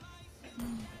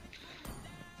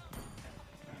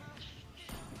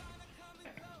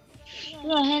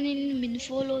là hai nên mình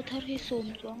follow thar hi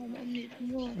som cho không ông này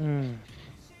đúng không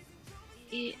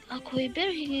khôi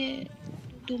bé thì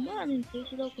tụi mà anh thấy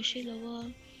đâu có xe là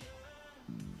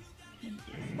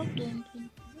bắt đơn thôi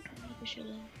có xe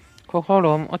là khó khó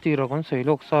lắm ở chỉ là con sấy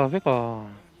lộc sao với cả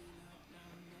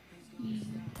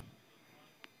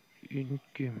in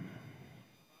game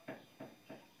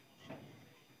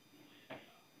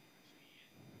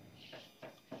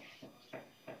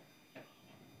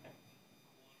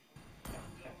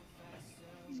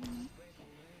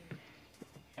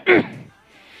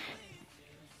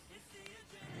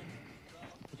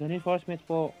Johnny first match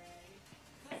for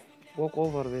walk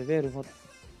over về về rồi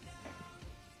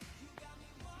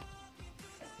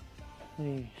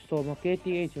này so mà cái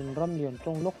tia chuyện ram liền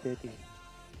trong lốc thế thì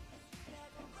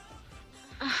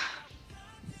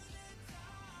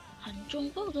hắn Trung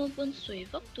Quốc rồi vẫn suy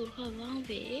vấp tụt khỏi vang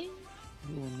về yêu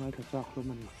ngay thật sắc luôn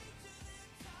mình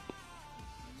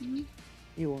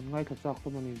yêu ngay thật sắc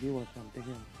luôn mình yêu làm thế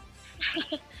nhá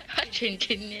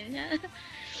chuyện này nhá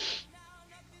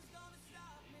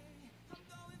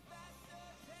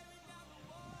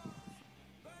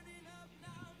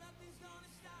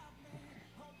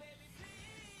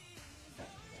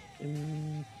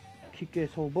kick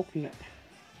so bốc thì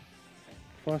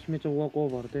first match walk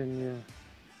over then nha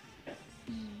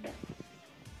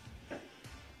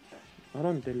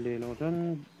aron telle lo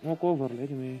dan walk over le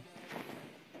me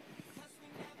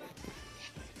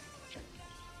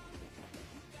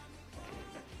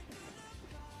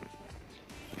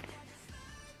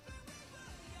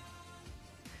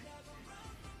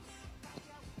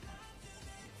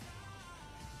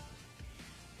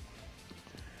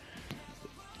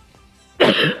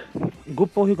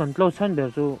Gupo hi kan close hand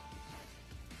ber chu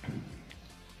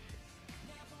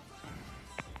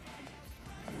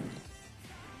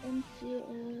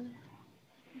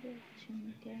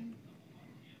Chhim Gaming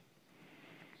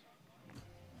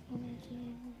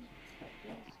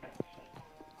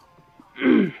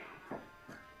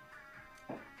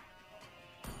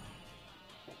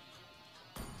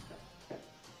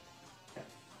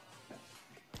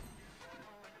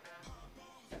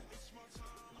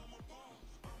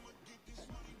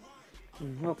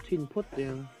ngọc chin phút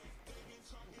tiền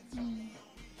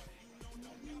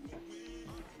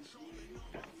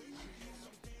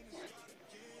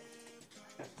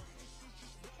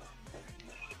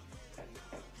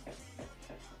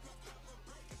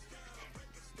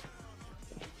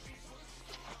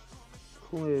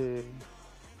không hề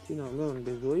khi nào nó còn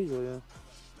bị dối rồi à.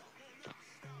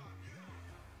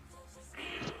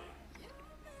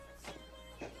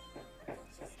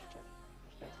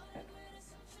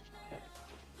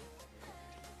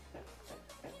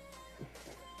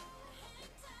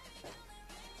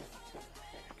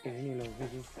 Cái này là cái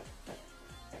gì?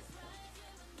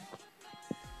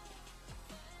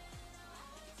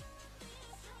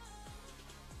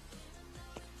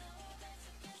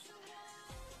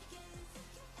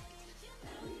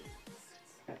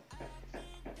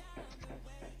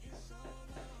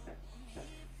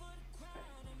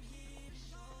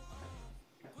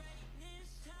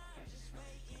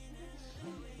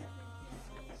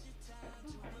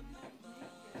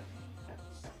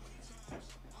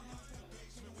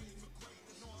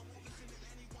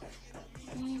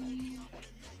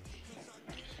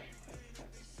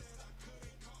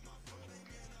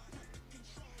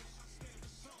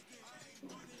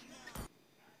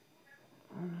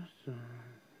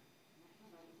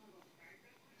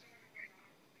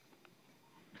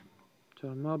 Chả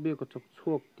mà biết có chọc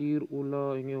chuộc tir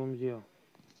ula anh em gì à?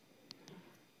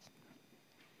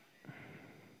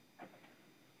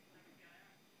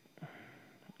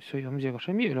 Sao em gì có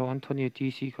sao biết là Anthony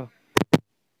TC cả?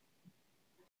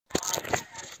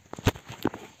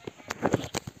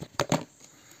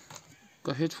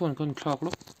 Cái headphone con clock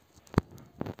lúc.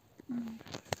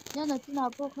 Nên là tí nào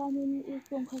bố con nên yêu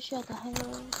cùng khai share cả hai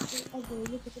ở dưới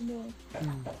lúc cái nơi.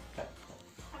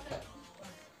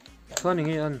 Con này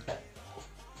nghe ăn.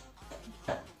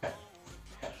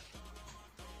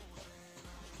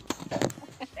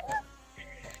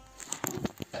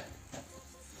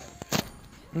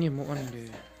 Nghe một ăn để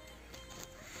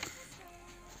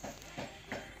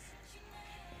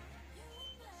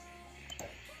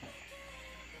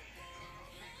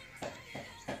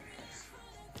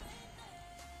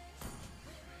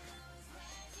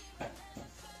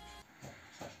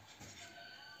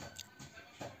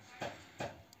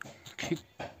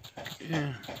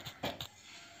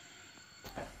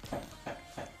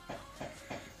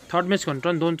third match còn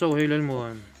trăn đôn châu hay lên mùa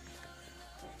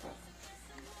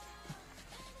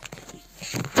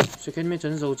second match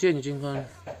chân dầu chiên chính hơn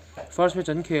first match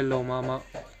chân khel lâu mà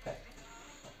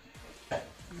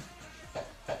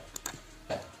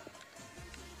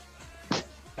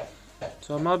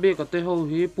sao mà biết cái tay hậu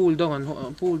hi pool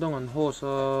đông ăn ho sa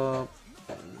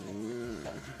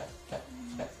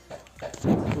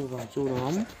chu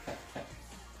lắm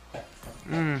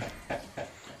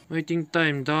waiting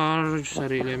time dar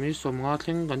sari le mi som nga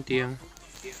thleng kan tiang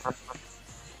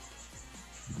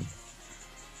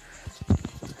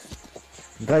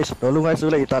guys tolu ngai chu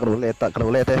lei tak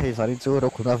ro le te hei sari chu ro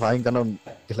khuna vaing kanon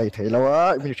lei thei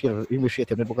lawa mi shi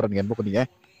them ne bokran ngen bokoni e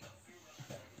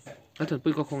anh thần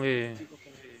pui có không e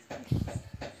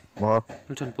mo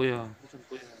anh thần pui à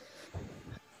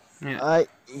ai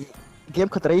game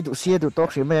khatrai du sia du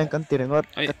tok shi me kan tirengot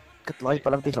kat loi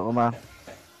palang ti lo ma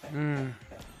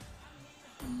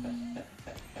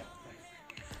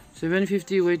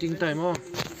 750 waiting time oh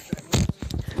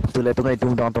tu le tu ngai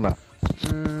tung dang tu na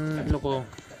loko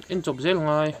in chop zel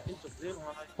ngai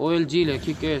OLG le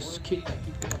kick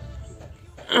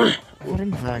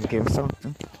oren vang game so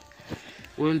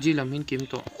OLG làm hin kiếm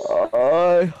to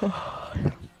ai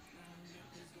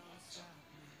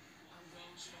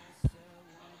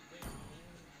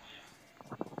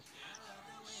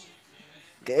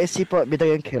cái si pot bị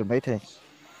tay khel mấy thế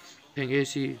Peng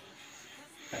AC.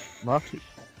 Mà.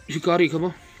 Hikari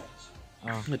không?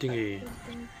 Tôi nghĩ.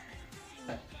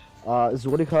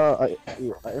 Dù đi khá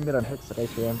em biết rằng hết sẽ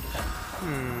xem.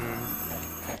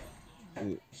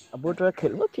 Bố ra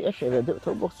khel mất thì sẽ về được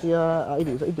thôi bốc xia ai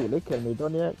đủ lấy khel này đó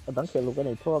nhé đang khel lúc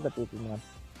này thôi cái gì mà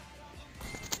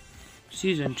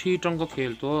Season 3 trong cái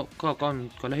khel đó con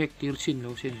có lẽ hết tiêu xin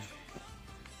lâu xin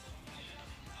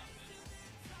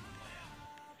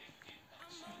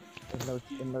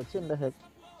em lâu xin là hết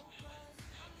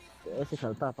cái sự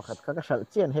khảo ta phát các sự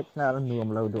chiến hết na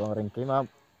nuông lâu đường rèn cái mà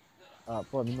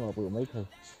bọn nuông bự mấy thôi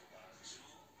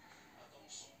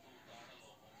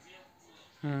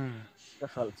cái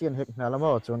sự chiến hết na lắm mà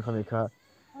chọn không được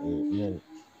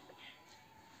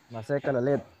mà sẽ cái là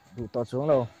lên đủ to xuống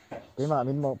đâu cái mà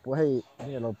mình một bữa hay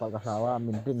như là bạc cái sao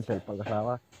mình tin sẽ bạc cái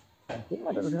sao cái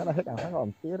mà đó là hết hàng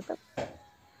hàng kia đó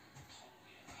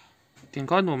tiền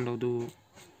có nuông lâu đủ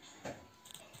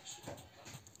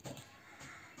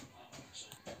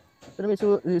cho nên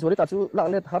số đi tahu lạc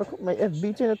lên harus mấy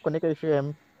FB chứ còn cái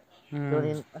xem cho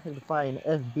nên hay find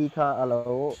FB ka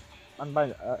alo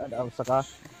anbay ang saka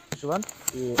cuman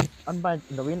anbay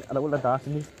nawin alo la da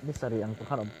ni sari ang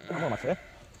khanom mo ma se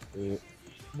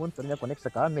mun tunya connect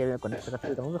saka mail connect saka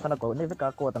tu tong khana ko ni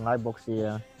ka ko tangai box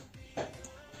ya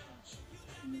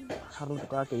harus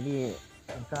ka cái ni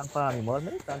ang kan pa ni mo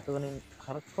mấy kan tu ni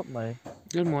harus khop mai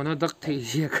cái món nó đắt thì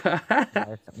gì cả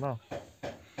no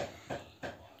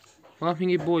mà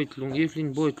mình boy lung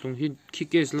Evelyn boy lung hit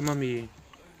kickes lắm mà mi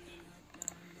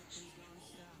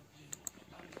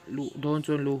lu don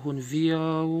chọn lu hun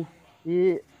viau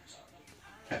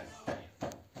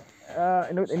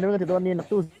nó thì don ni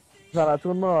tu zara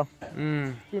chun mo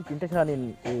tin te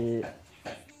khanin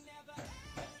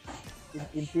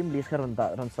in team list kharon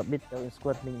da ron submit in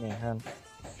squad ning này han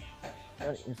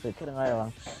insert cái ngay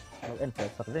rồi nó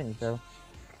enter sắp lên sao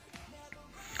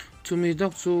chúng mình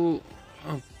đọc số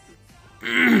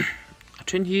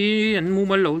trên hi anh mua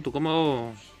mal lâu tụi con mà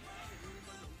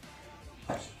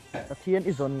thiên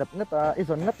izon ngất ta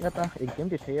izon ngất ta ý kiếm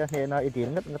thì thấy hè na ý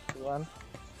tiền ngất tuan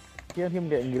thiên him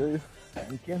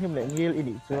lệ ngil ý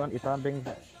đi tuan ý tan beng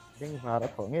vào đã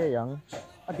thổi nghe yang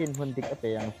adin hun dik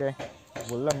ate yang che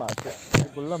bulla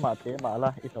ma te ma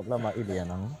la ý top la ma ý liền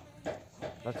nắng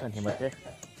bác chân thì mà che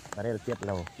barel tiệt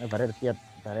lâu barel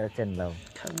chen lâu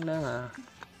thằng đang à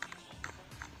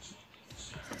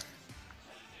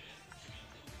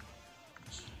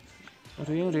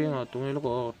riêng à tụi nó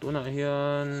có tụi này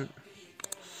hiện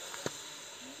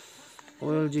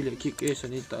OLG lại kick cái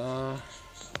sân ta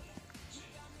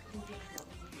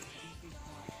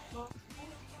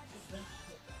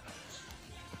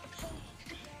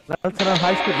Lalhmangaihsanga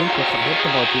high school din ko sabot ko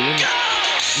ba tin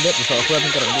net so ko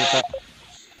ang karon dito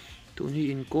tụi ni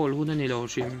in call hun ni lo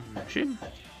sim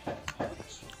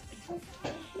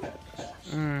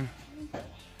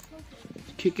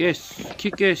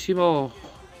kick es hibo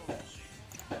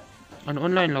an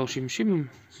online lo sim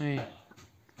hey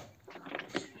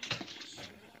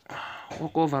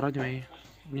walk over ra mày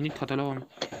minute thật lâu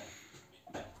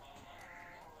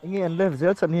nghe anh level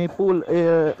rất sẵn pool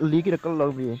league cái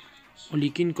lâu vì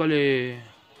likin có lẽ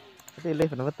cái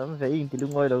level nó tấm về in thì lúc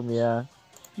ngồi đâu mía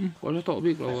có lẽ tao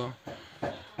biết rồi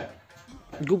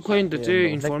group coin tự chế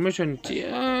information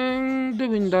chiang để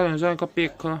mình đa ra cái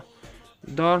pek ha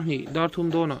dar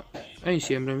thum đó nè anh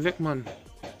xem rồi vec man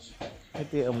cái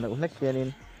gì ông lại next gen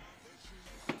in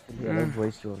cái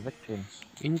voice rồi vec gen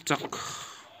in chắc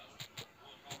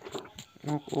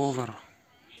walk over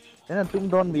cái này tung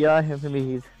don mía hem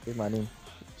mi cái mà nên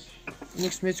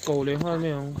next match cầu lên ha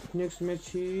nè next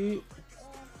match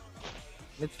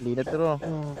next leader đó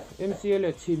MCL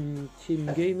là Chhim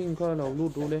Gaming coi nào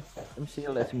lút đủ lên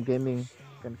MCL là Chhim Gaming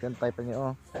cần tay bằng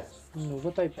nhau nó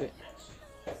có tay bệ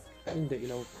in để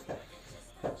lâu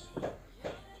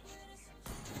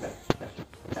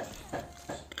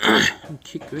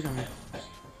kick với thằng này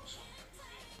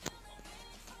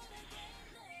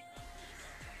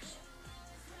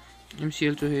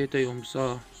MCL cho hết tay ôm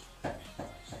sao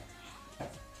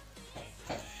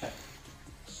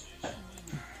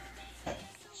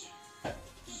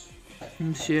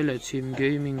MCL là Chhim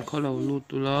Gaming có lâu lút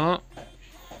đủ lá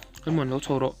cái món nó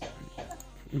choro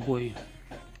boy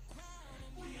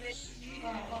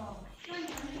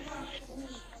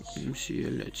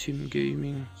MCL là Chhim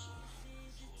Gaming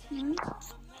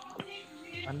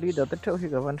anh đi đâu tất cả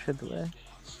các bạn sẽ tụi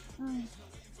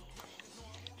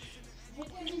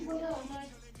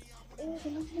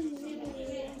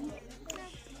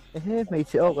mày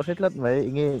sẽ có rất lắm vậy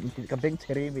nghe cầm tiếng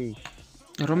cherry vì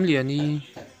ram liền đi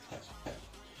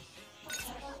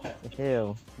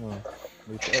heo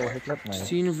mày sẽ hết lắm mày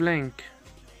scene blank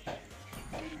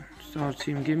sao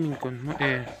Chhim Gaming còn mất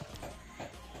cái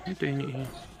tên này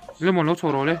lấy một lỗ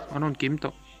sổ rồi đấy anh còn kiếm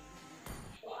tộc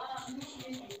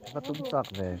nó tung sạc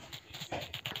về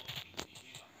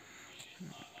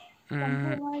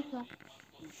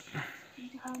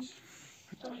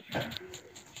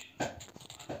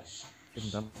Chhim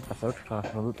đâm ta sốt pha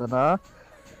nó tao đó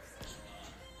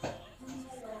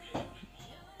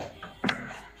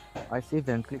I see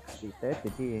them click speed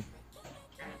thì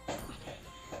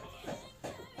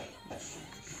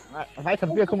hai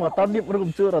thằng kia không mà tao điệp nó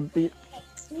cũng chưa đòn tí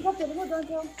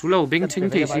chú lâu bên chính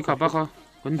thể sĩ cả bác ha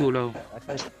vẫn đủ lâu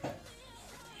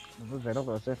về đâu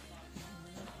rồi xem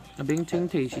bên chính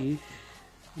thể sĩ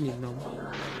nhìn nóng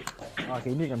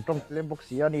cái này còn trong lên box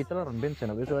xí anh đi tức là bên sẽ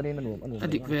là cái giờ đi nó nuông anh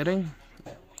định về đấy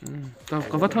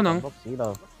có vắt thon không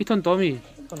ít thon to mi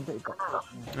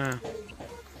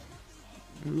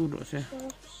luôn rồi xem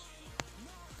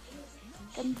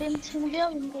cần bên chính kia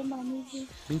mình có mà gì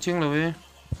bên chính là về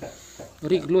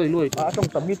đi lùi trong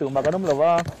tầm như tưởng mà cái nấm là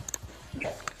va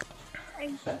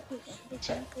anh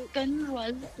cân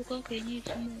rồi có cái gì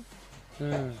không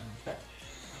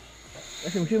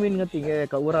em chưa mình ngerti kayak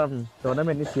kauran soalnya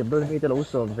main siap dulu ini terlalu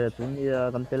usah về chúng đi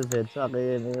cầm tel về sao cái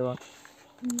này mà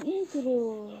itu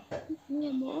loh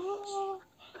ini mau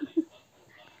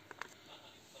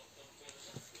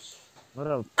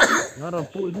ngara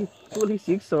puli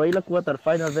six soalnya lah quarter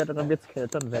final về dengan bet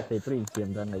skeleton về thì prin siap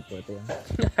dan này của tiền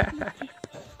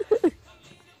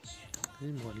cái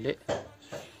món lệ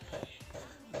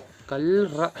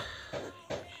kalra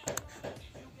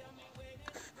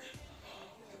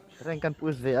kan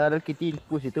push về ada kita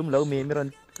push itu melau memeran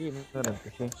tim memeran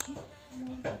sih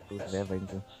push về vậy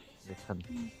tu desan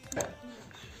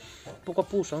pokok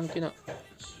pusang kena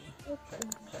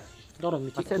đó là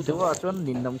mình chỉ tôiว่าชวน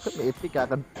นินนำขึ้นเอพิกา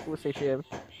กันพูดเสีย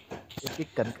เอพิ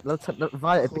กันแล้วว่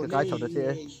าเอพิกาชอบเสีย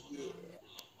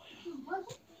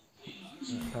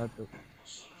satu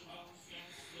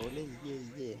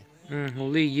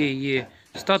holy yeah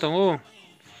start oh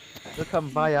itu kan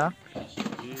ya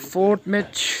fourth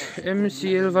match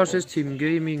MCL versus Chhim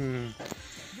Gaming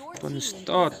còn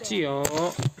start chiều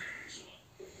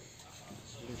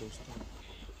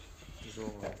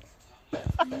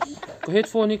có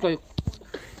headphone đi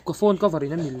có phone cover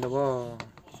nó mình là bao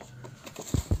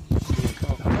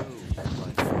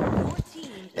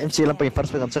MC lampang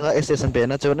first pegang sanga SSN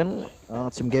na chonen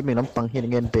Chhim Gaming lampang hin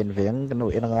ngen pen veng kanu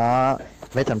enanga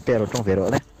vai tan pero tong vero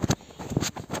ne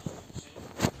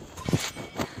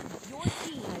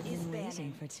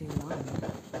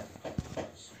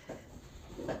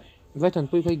vai tan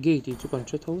pui khai gay thì chú còn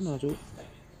chơi thấu nào chú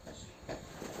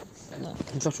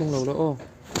sao xuống lầu đó ô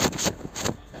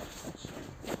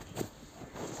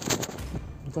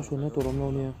sao xuống nó tổ đồng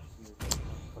lâu nè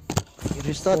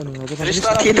restart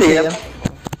kita ya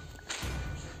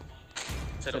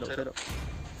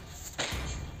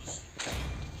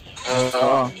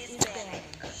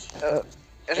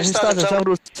restart sang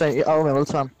rules sai au me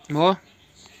walsam mo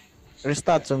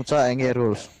restart sang cha enge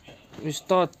rules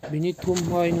restart minute thum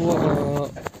hai nu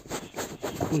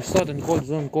restart and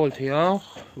call thea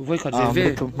voi khat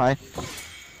ve thum hai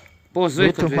pause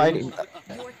ve thum hai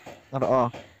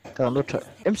kan lut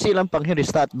MC lampang hin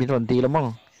restart binon ti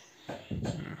lamang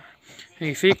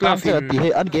hey fake la fin ti he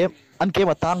an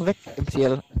game atang vek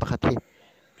MCL pakhathi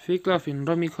fake la fin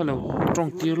rami khalo trong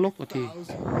tir lok athi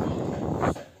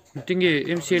tinge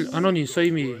MCL anoni sai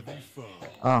mi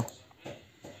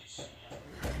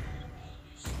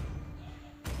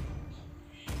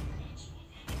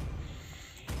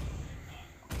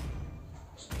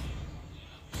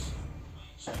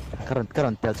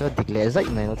karan tel cho tikle zai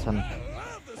này nó san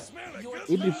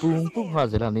ibi pung ha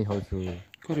zela ni ho chu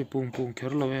kari pung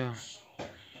kher lo ya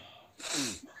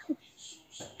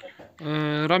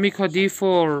Ramikha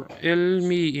D4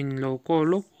 Elmi in loco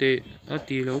lok te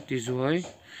ati lo ti zuai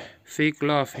fake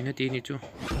laugh in ati ni chu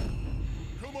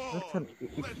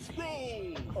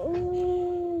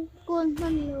con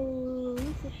man lo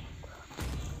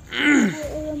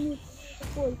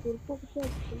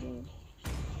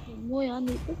mua ăn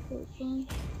đi tất cả con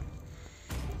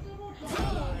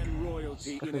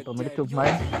cái tụi mình chụp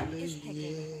máy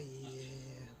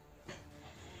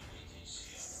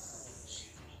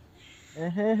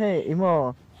hey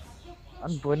imo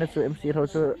anh vừa nói chuyện MC thôi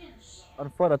chứ anh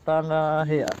phải là tang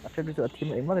hey anh đi chơi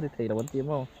team em mà cái thầy là vấn team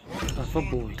không phải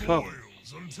bùi không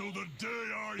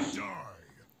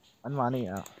anh mà này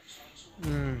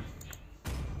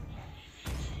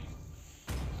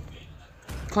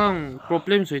khang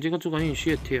problem sai chứ có chú cái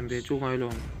shit thiềm về chú ngay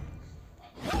luôn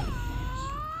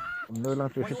nơi lang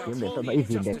chơi team để tao nói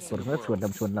viên đẹp còn nó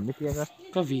chuồn làm cái tiếng á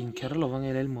cái viên khéo là vang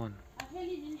nghe lên mòn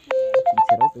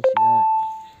sẽ rất cái gì này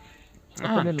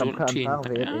à nên làm chuyện khăn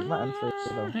về để mà ăn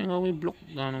xây đâu hay ngồi block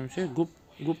là nó sẽ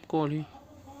group call đi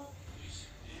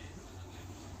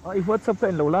ai WhatsApp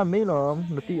cái lâu làm mấy rồi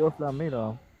nó ti off làm mấy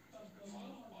rồi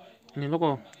nên nó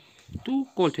có tu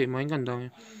call thì mấy gần đâu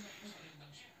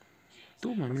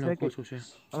tu mà mình làm call số xe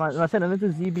mà sẽ là nó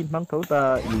GB mang thấu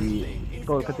ta ý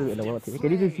call cái thứ đâu thì cái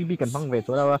đi GB cần phăng về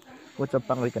số đâu WhatsApp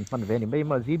phăng cần phăng về thì bây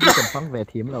mà GB cần phăng về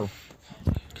thím đâu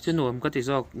cái nồi có thể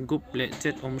do group lệ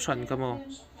chết ông sẵn cơ mà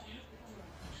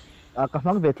cần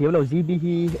phăng về thím đâu GB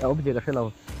hi ông gì cái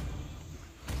đâu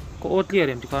có ốt liệt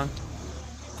em thì con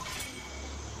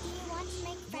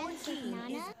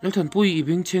nó thần bùi ý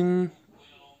bình chừng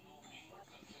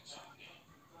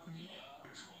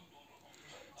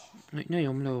này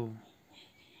ông lâu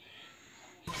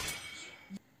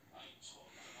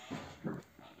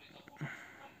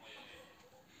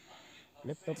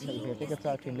laptop này về cái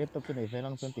sao trên laptop này về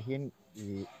năng lượng thì hiện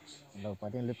เราประ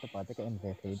เด็น laptop อาจจะก็ NV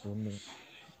ที่ตัวนี้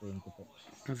เป็นตัว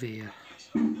về à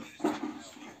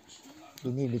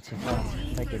ini dicetak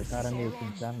saya kira sekarang ini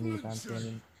kencang di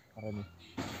kantin karena ini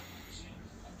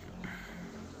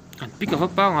anh biết cả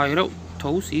ba ngày đâu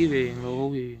thấu xí về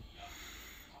rồi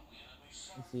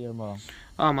sih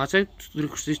mà mà sẽ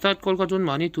restart call ka John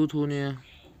mani thu nè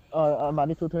mà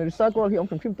đi thu restart call thì ông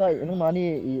chụp phim tay nó mà đi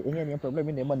anh em problem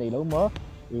ini mà này lâu mà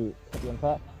yang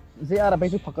kha ZR bây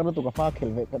giờ phát cái tụ cái pha khel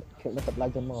nó tập lại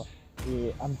cho mà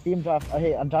anh team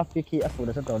draft anh draft pick khi anh phụ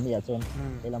được này chọn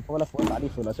làm phô là phô tadi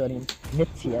phụ là chọn net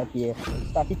chia thì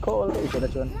static call itu là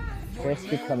chọn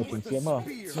first pick kami chọn chia mà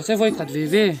sẽ voi khát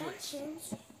về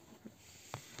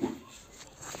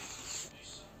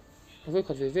voi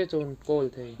khát về chọn call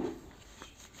thì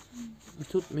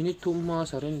chút minute thum mà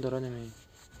surrender này mày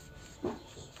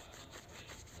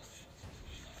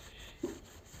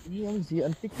ini yang gì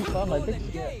anh pick pha lại pick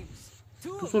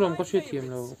tu số làm có chuyện thiềm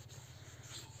đâu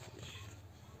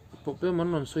bộ bé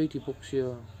món non xoay thì bốc xìa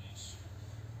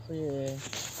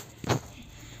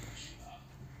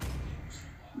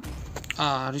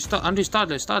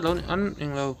restart lâu anh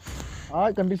lâu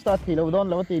cần restart thì lâu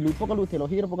đó thì lút có lút thì lâu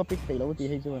hit có pick thì lâu thì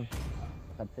hay chưa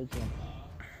thật thấy chưa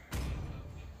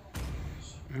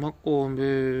mắc ôm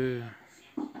về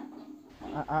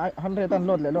 100 tan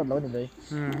load lại lâu này đấy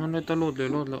 100 tan load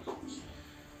lại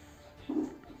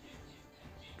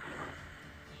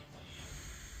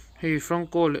hey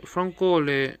Franco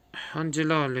le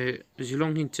Angela le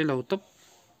Zilong hin che lo top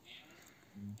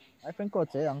ai Franco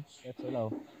che ang che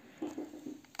lo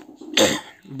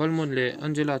Balmon le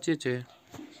Angela che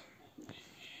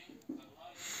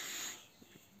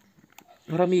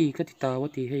Rami katita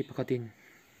wati hey pakatin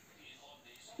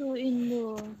so in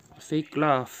the fake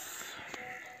laugh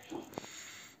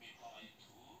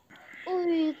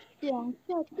ôi tiếng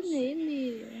chợt cái này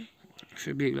mi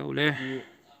sẽ bị lâu le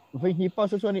vậy hi pa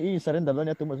so ni surrender lo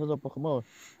nya tu ma so Pokemon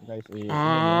guys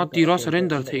tiro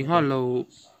surrender thing ha lo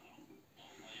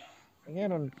nghe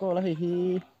non ko la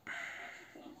hi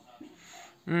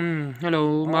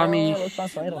hello mami sa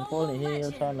sai ron ko ni hi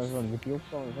sa na ron video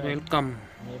ko welcome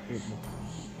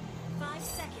 5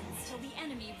 seconds till the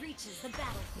enemy reaches the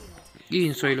battlefield.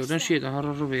 in soi lo dan shit ha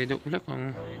ro ve do la kang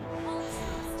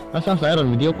sa sai ron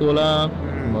video ko la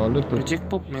mo lu tu project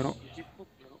pop mero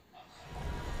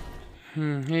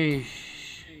hey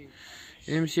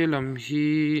MC làm hi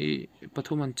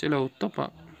pathuman chelo topa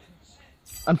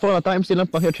an phone ata MC lam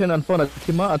pahya then an phone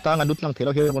athima ata nga dut lang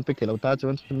thelo he mon pick thelo ta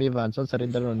chon mi van son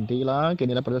surrender on di la ke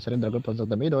ni la par surrender ko pon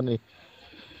da mi don ni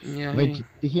vai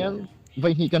ti hian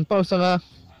vai hi kan pau sanga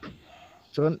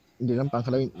chon di lam pang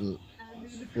khalai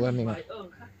warning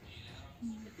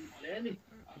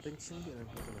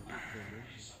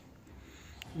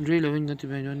rồi là mình ti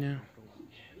ben nha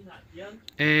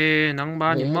nắng ba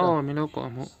ni mo mi lo ko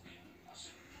mo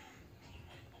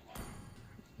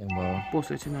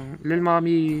post trên nắng lên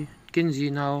mami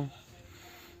Kenji nào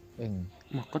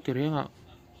mà có thể riêng ạ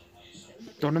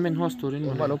tournament host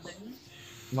turin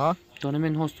mà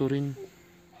tournament host turin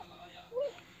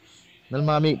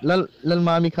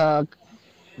Lalmami kha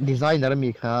designer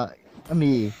mi kha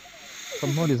ami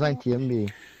somehow design team mi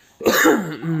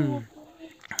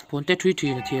bốn tết truy thì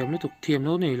là thiềm nó tục thiềm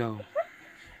nó này là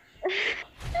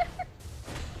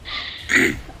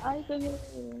ai có biết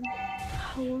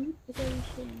không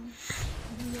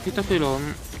khi ta phải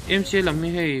làm em sẽ làm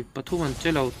như hay bắt thu mình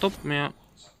chơi lầu top mẹ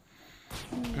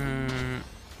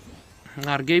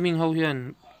ngar gaming hậu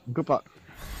hiền group bạn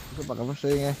có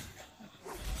chơi nghe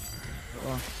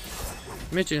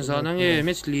mấy chuyện sao nó nghe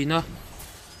mấy lina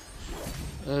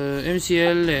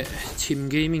MCL Chhim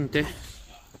Gaming te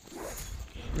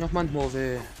nhóc man mò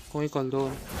về coi còn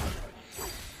đồn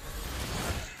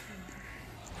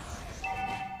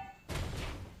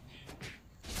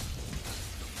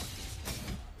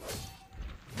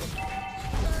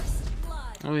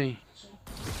ôi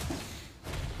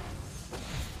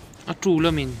à trụ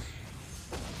là mình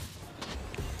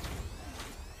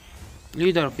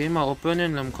leader cái mà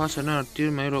opponent làm khó sẽ là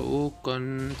tiêu mấy rồi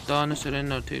còn ta nó sẽ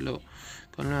là thế lộ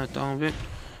còn là tao biết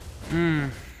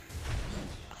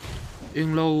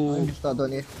in lâu start đó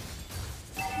nè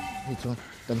đi cho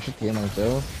tâm sức thiệt mà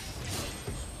cháu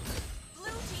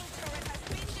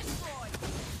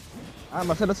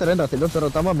mà sẽ surrender thì lúc sau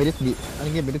tao mà minute đi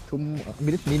anh nghe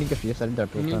minute ní cái phía surrender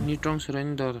thôi ni trong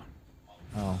surrender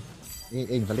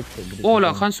invalid ô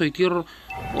là khăn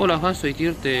soi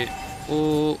tir te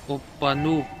ô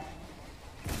panu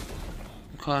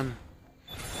khăn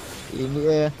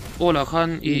ô là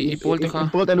khăn i pol te kha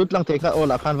pol te lut lang te kha ô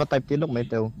là khăn và type ti lúc mấy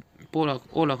teu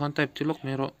ô là khăn type ti lúc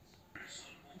mấy rồi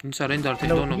in surrender te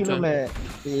don option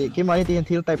cái máy thì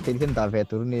thiếu type ti hiện tại về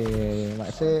tụi này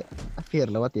mà sẽ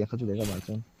fear là what tiền không chịu để các bạn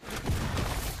xem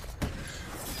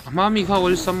mà mi kha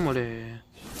ol sam mà le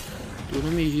tụi nó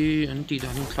mi hi anh ti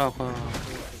đàn kha kha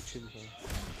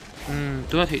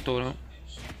tụi thấy to đó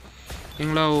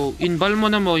in lâu in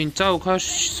balmona mo in chau kha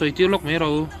soi tir lúc mấy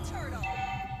rồi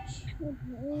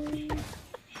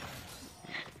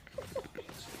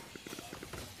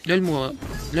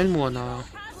lên mùa nào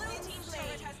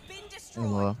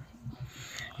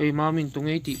hey mà mình tung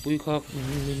ấy thì bui khác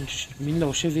mình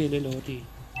lâu sẽ về lên lâu thì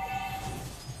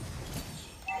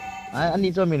anh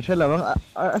đi cho mình sẽ là vâng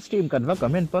stream cần vâng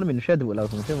comment mình sẽ đủ lâu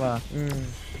không chứ mà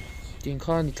tiếng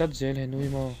khan thì cắt dễ lên nuôi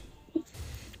mà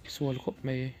xuôi khóc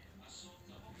mày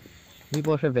mi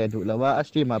po sẽ về đủ lâu và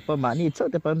stream mà po mà ni cho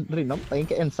thì po rin nóng tay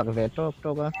cái em sạc về cho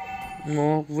cái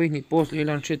ngô với ni post lên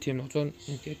lan chuyện nó cho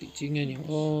cái tỷ chính nghe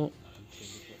những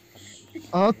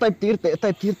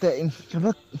type tier te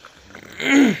vâng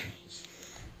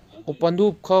open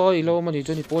du khai lâu mà thì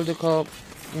cho ni post được khai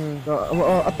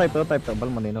type bal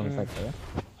mà nên nó type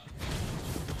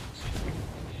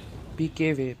PK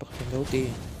về bắt đầu thì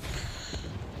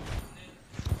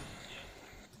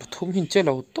thùng hình chơi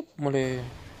lâu top mà le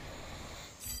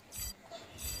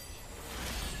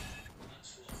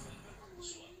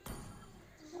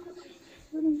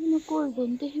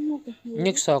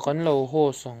nhắc sao cắn lâu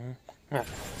hồ sòng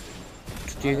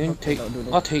chỉ nên thấy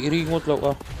thấy ri ngót lâu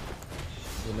à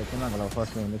để cái nào lâu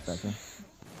first name next second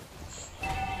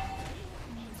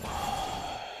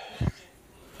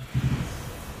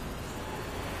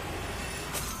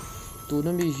tụi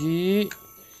nó bị gì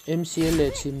MCL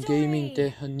Chhim Gaming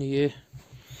te anh nhỉ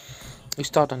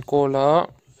start and call á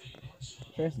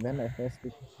first then I first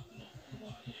pick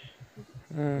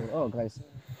guys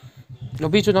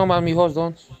lobby chu nang ma mi host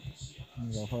don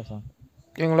lâu host à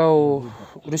anh lâu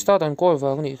restart and call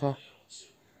vào cái này kha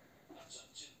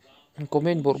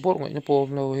comment bor ngay nó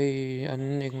pom lâu hay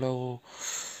anh lâu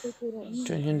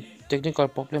cho nên technical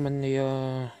problem anh này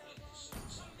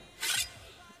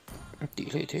tỷ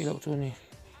lệ thế lâu cho này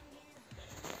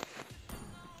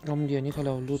ngâm điện như cái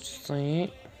lâu lút say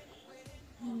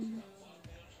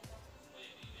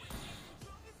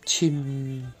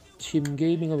Chhim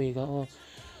Gaming cái gì cả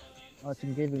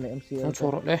Chhim Gaming là MC nó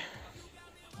cho rồi đấy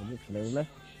lấy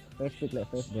first pick lại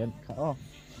first then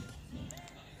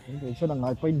thì số đằng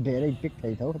nào point về đây pick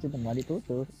thầy thấu chứ đằng nào đi tốt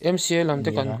rồi MCL làm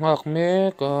thế cần hoặc mẹ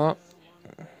cả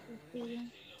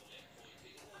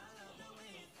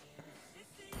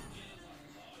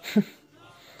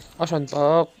asan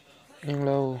pak yang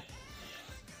lâu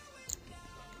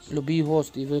lobby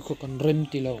host thì với cần rem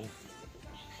thì lâu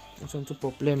xong chút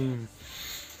problem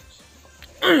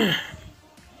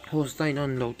host tay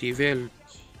non lâu thì về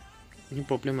những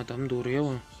problem mà tạm đủ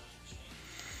rồi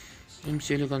em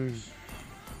sẽ cần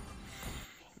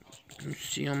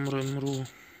siam rem ru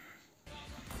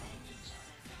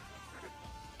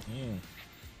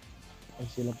em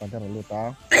sẽ làm pada lalu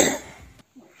ta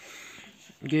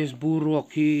gas buruk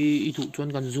khi itu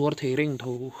cuan kan zuar thering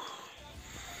thau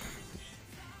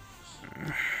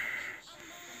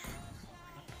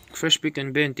fresh pick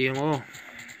and ban tiang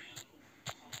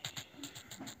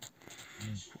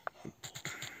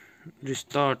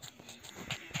restart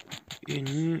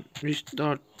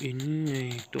in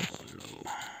này to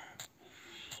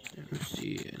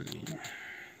MCL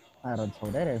Iron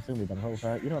sau đấy là sư bị tầm hậu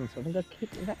sao Iron sau nó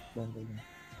kick rắc rồi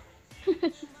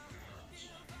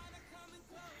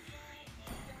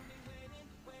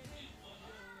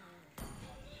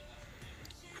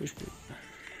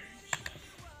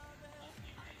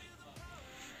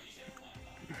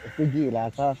cái gì là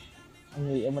sao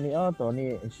anh nghĩ em nghĩตัวนี้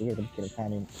สิเป็นเกี่ยวกับ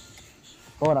นี่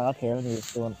ก็เราแค่นี้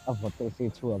ตัวอัพวัตถุสิ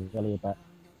ชัวร์ก็เลยแต่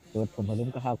ตัวผมพอลุ้ม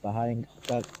ก็หาก็หา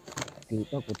ก็ตี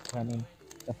ก็กดแค่นี้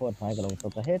ก็โฟร์ไฟก็ลงตัว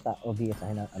ก็เฮต้า obvious ใ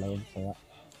ห้นะอะไรใช่ไหม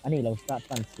อันนี้เรา start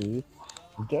ตั้งสี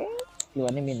เก๋ Lu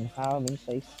ni min how min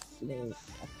size le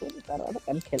aku taruh ada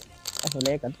kan kel aku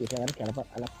le kan tidak kan kel apa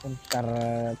alat pun tar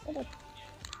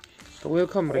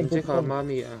welcome ring che kha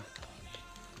mami a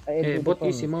bot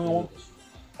isi mau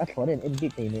aku den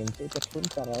edit ni itu pun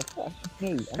tar apa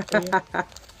ni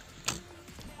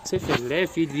sẽ phải lẽ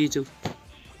feed video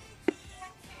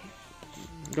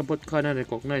cái bot khana này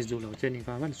recognize dù là trên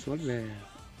cái văn số về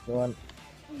rồi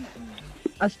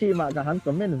asli mà cả hắn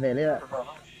comment vềเลย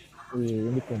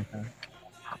đi cùng ta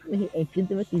anh kiến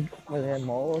thức gì mà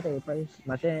mỏ thì phải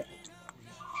mà sẽ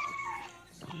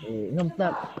ngâm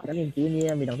tập cái niềm tin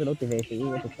như mình đóng cái đấu từ về thì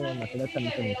tôi mà tôi đã tâm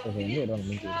tình từ về nhiều rồi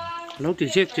mình chỉ lâu thì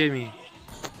chết Jamie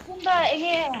không đợi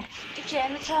nghe cái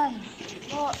chuyện nó chân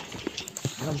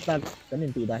ngâm tập cái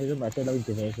niềm tin đấy mà tôi đâu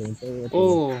từ về thì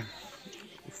tôi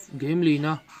game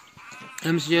lina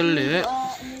MCL lệ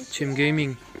Chhim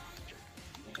Gaming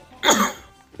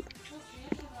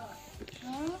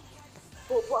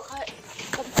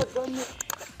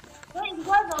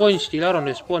points thì là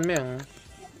rồi spawn mấy anh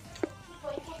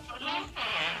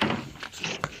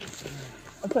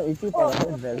apa itu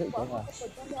pada value itu mah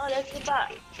oleh kita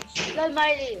dan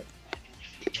mai đi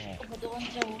kebetulan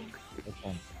jauh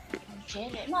chế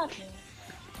lẽ mà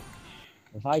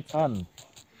vai con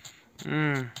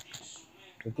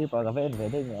itu pada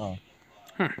value nữa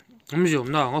không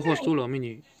dùng nào có host tool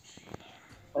mini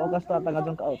oh kasta tengah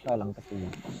jong kau talang kasi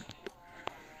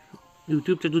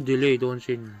YouTube cho tôi delay don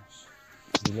xin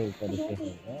delay tadi sih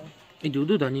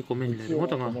itu dani comment le mo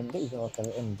tanga đấy rồi cái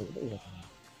em đấy rồi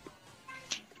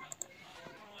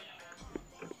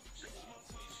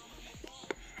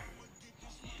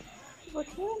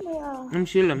em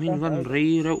xin làm hình văn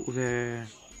rây rậu về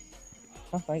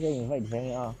phải cái gì vậy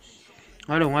thế à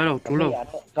ngay đầu chú lâu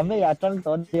cầm bây giờ chân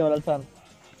tốn điều là sao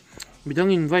bị đang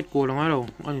invite cô là ngay đầu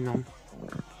anh nóng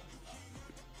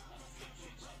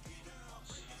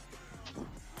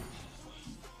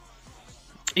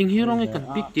anh hiểu không cái cần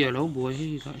pick tiền lâu buổi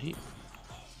hay vậy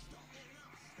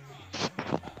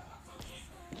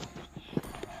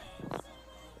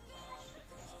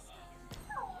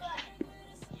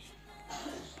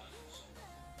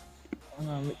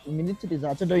minit itu bisa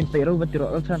aja doin pero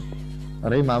betul kan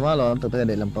hari mama lo tetap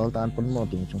dalam pol tahan pun mau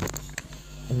tinggal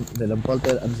dalam pol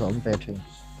ter an som petri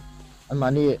an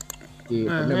mani di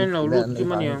nên lâu lúc chứ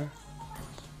mà nhiều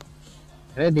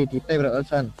ready di tay betul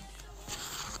kan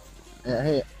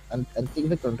hey an ting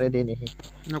với còn ready nih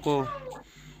nó cô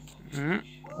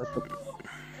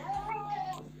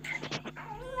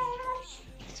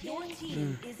Your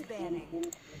team is banning.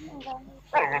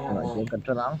 Dia kan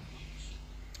terang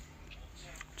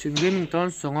Chhim Gaming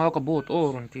tan sanga ka bot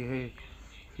ron ti he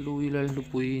lui lal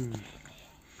lupuin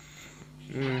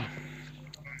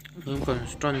kan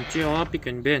stun chia pick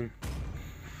and ban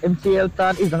MCL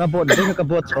tan is nga bot ding ka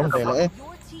bot song tele Your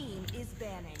team is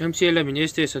banning. MCL la min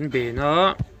station be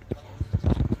na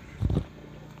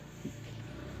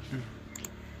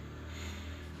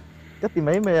cái tí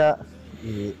mấy mà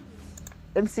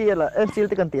MCL là MCL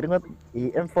thì cần tí nữa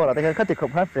M4 là cái khách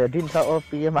không hát về din sao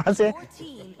OP mà sẽ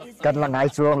cần là ngày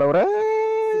xuống lâu đấy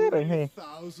đấy hay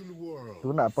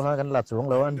tú nạp bao cần là xuống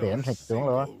lâu anh để anh thạch xuống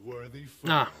lâu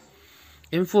à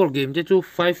M4 game chứ chú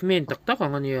 5 man tak tak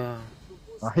ang ania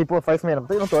hay po 5 man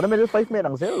tôi nó tuổi nó mới 5 man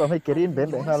đằng dưới rồi hay kirin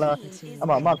bên đấy là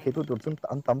mà khi tôi tụt xuống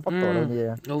anh tắm bắt tuổi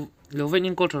rồi lâu vậy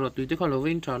nhưng cô trả lời tùy tới lâu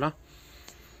vậy trả lá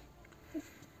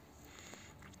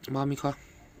mami kha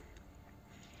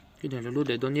cái này là lúc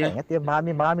để đón nhé nghe tiếng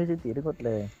mami chứ tí đấy có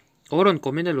lẽ orang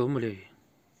comment là luôn mà lệ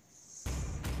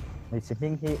mình sẽ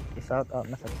minh khi sao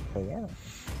nó sẽ thấy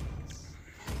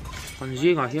còn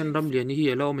gì ngả hiền đâm liền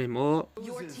như lâu mềm ô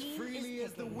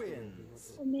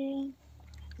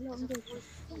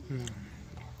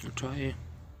try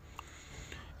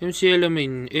em xem là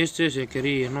mình STS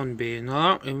carry non ben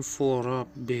ha M4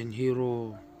 ben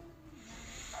hero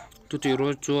tụi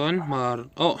rồi chuan mar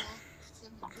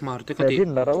te cái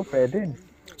là đâu Fredin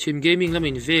Chhim Gaming là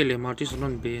mình vềเลยmar te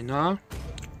non ben ha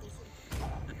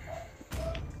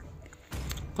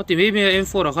có tìm mấy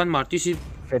M4 là khăn mar te si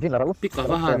Fredin là đâu pick cả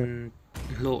han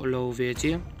lộ về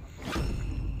chứ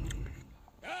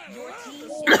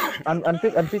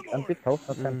anh pick thấu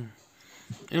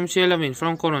em xem là mình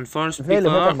from con first pick về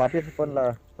là mà pick con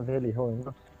là về lì thôi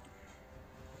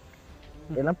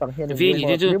để làm bằng hiền về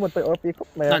lì chứ một tay OP cúp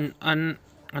mẹ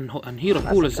anh hero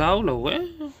cool là sao lâu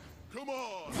ấy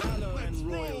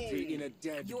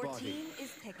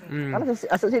anh sẽ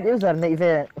user này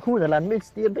về khu là làm mix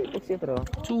tiền đấy bốc xếp rồi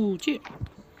chú chứ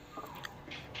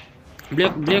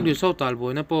black được sau tal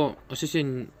boy na po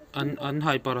assassin an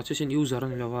high para assassin user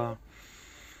an lawa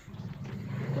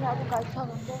Kaya ako kahit sa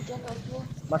kang dyan ako.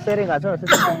 Masering nga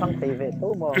sa pang TV to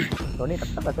mo. To ni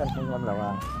tak tak sa ngon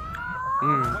lawa.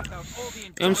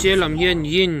 MCL làm hiền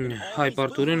yin hyper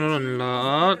turin ron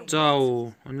la chao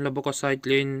an la boka side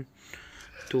lane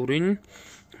turin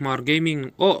mar gaming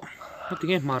có tiếng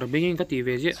nghe mar gaming cái TV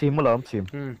chứ Chim mo lom chim.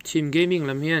 Chhim Gaming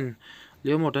làm hiền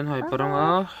liều một anh hyper rong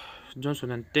á Johnson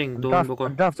an teng don boka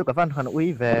Draft chu ka fan han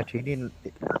ui ve thinin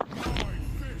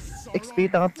XP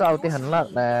ta chao te han lak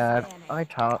la ai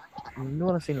tha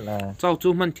nu la sin la. chao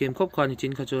chu man thiam khop khan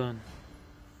chin kha chuan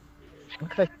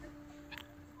Okay.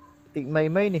 Tịnh mày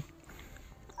mây nè.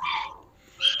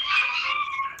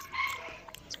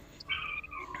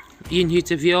 in hi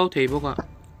che viau thei boka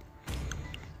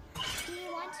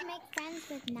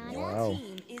Wow.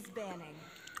 Team is banning.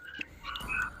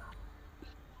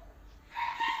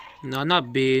 nana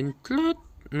ben tlat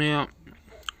mẹ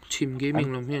Chhim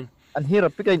Gaming làm hiền Anh hi rồi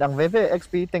cái đằng về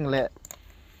XP teng lệ.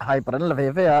 Hai phần là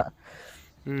về à.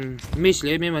 miss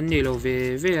le me man ni lo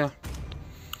ve à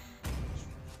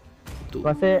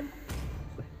Và sẽ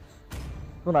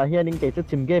nó là hiện cái chút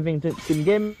Chhim Gaming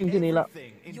chứ này là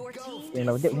Your team để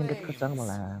nó điệu những cái sáng mà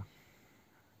là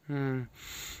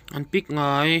an pick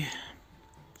ngai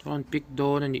an pick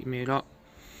don ani me la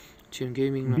Chhim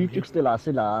Gaming làm hiền Beatrix de la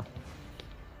sila.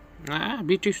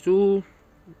 Beatrix tu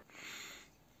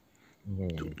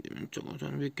Yeah. cho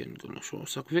chọn weekend ko la so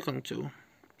sak ve kang chau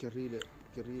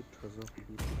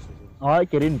Ôi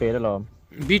cái rin về rồi.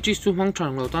 Beatrix tu mang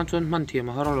thang lo tan chuan man thiam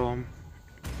a har lom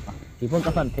Thì phong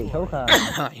cái phần thị thấu kha.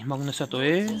 ai mang na sa to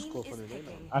e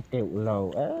À tiểu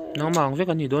lầu nó mang ve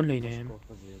kan ni don le ne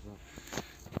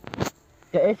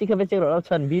cái ấy thì cái việc rồi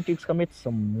chân Beatrix commit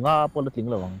sum nga politic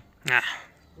lầu.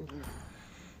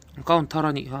 counter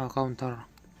ani ha counter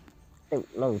Tiểu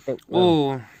lầu.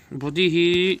 body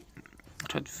hi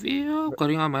that view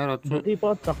karinga mai ra chu Thì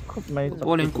bao chắc khóc mày.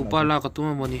 bolen kupa la ka tu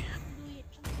moni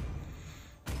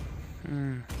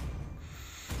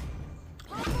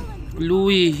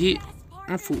Louis hi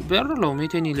phụ ber lo me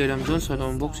theni le lam Johnson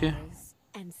on box ya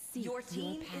And see your your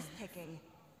team is path. picking.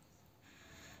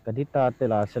 Kadita te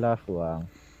la sila fuang.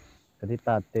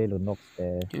 Kadita te lunok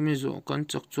te. mi zo kan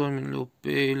chak chuan min lo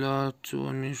pe la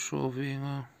chuan mi sho ve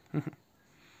nga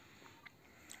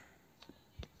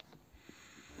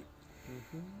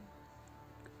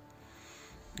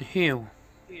heo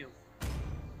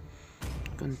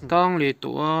kan tang le to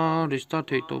a restart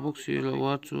thei to box si lo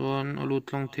wa chuan alut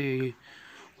lang thei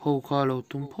ho kha lo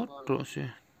tum phot ro se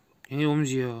ngi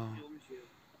zia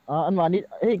Anh mani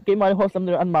cái mani host làm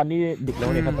được anh mani địch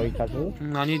lâu này phải chắc chứ.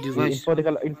 ngani device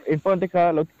Info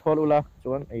cái lo thol ula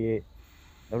chuan ai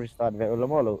lo restart về ula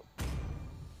mo lo.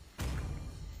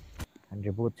 Anh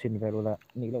reboot sin về ula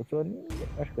ni lo chuan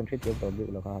as country tiêu to bị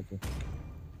lo kha chứ.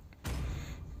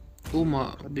 uma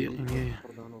be nge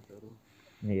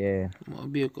Yeah. ma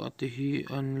be ka te hi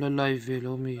an la live ve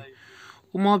lo mi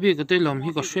uma be ka te lam hi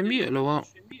ka shemi lo wa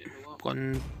kan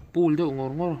pool de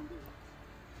ngor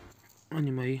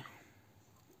ani mai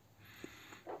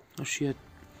a shit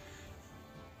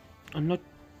an not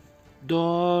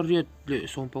dariat le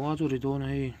som panga chu ri do na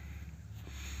hi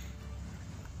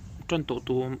tran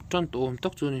to om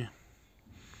tak chu ni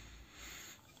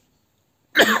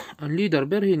an leader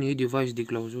ber hi ni device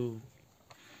dik lo chu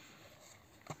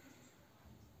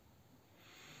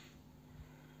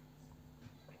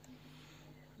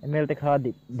ML te kha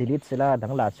delete sila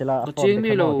dang la sila ka cheng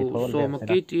mi lo so ma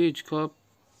KTH kha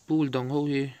pool dang ho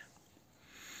hi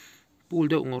pool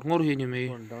de ngor hi ni mai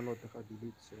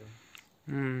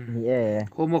yeah.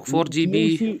 homework 4GB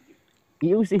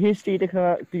UC history te kha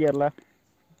clear la.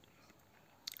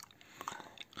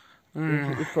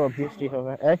 From history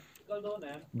howe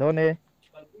done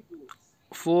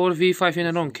 4v5 in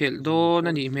a non kill do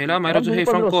nani mela mai ro chu he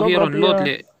franco here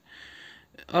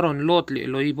on lot le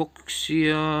loi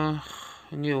boxia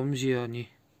nge zia ni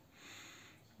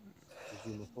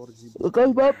cái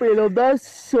ba pe lo da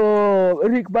so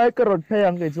rik bai karon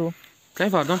phang cái chu cái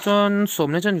vào don chon som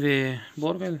ne chan ve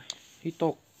bor vel hi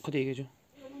tok khade ke chu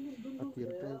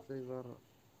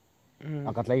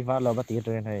akat lai va lo ba ti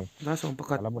tren hai da som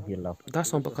pakat ala mo hil lo da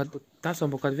som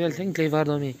pakat vel theng klei var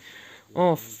do mi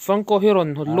franco here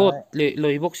on lot le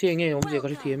loi boxia nge zia ka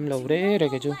thiam lo re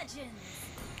ke chu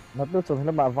nó lúc chúng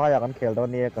nó mà vai kan khel do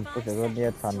ne kan push do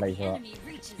ne than lai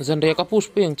so zan re ka push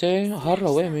peng che har lo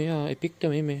me epic te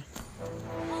me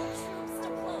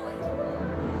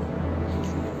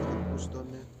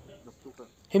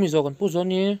hemi zo kan push do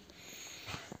ni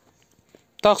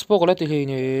tax po ko la ti he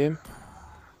ni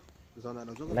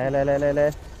le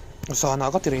sana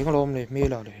ka tiri ngalom le me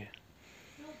la le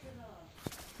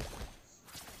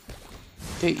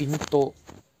te in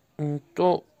to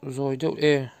rồi đâu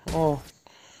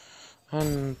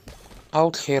anh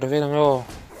out khéo về năng rồi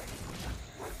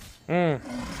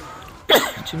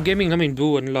Chhim Gaming là mình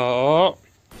buồn lỡ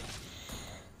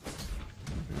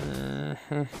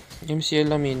MCL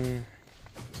là mình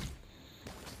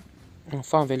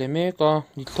farm về lấy mấy cái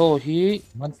đi thô hi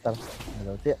monster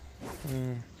đầu tiên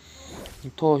đi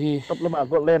thô hi top lama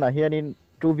gol lên là hiện in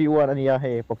 2v1 anh ya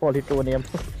hey popol hit one em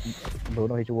đồ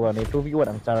nó hit one này 2v1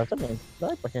 ang char rất này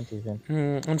đấy percentage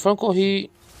anh Franco hi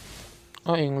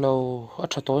anh lâu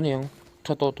chặt tổ nhỉ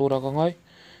chặt tổ tu ra cái ngay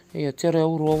cái chơi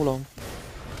rêu rô lòng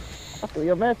tụi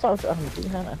em mấy sao sẽ hành chính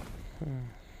ha nè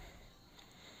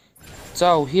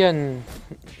cháu hiền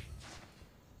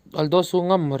Aldo su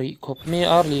ngam ri khop me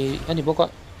arli ani boka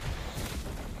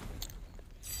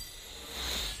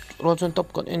Rojan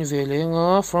top kan en vele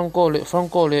nga Franco le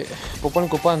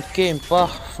kopan game pa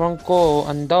Franco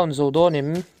and down zo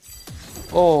donem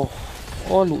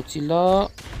lu chila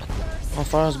a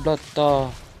first blood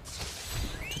ta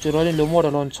tutorial lo mo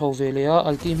lon chau vele a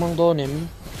alti mang donem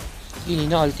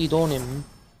inina alti donem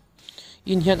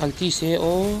in hian alti se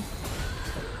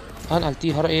an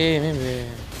alti har me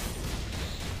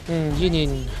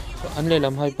yinin an le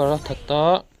lam hai para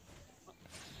thata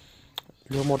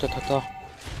lo mo ta thata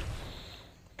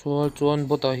chuan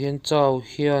bota hian chau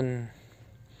hian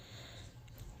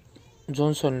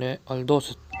Johnson le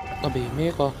Aldos a be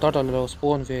me ka tata lo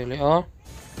spawn ve le a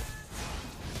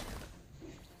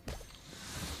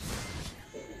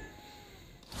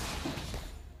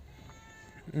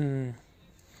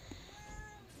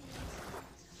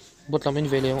bot lamin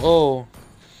ve le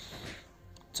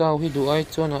chau hi du ai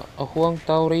chuan a huang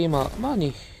tau rei ma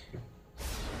mani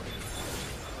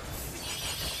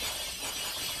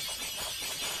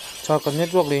cha kan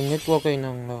network ai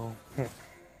nang lo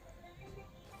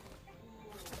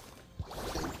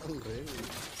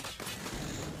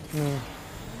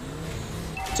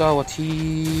chau a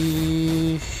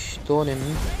thi to nem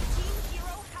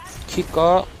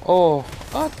kika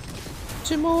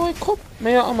chimoi khop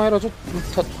me a mai ro chu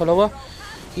that phalawa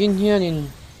in hian in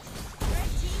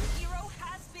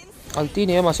alti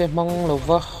ne ma se mang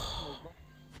lova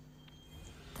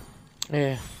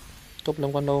top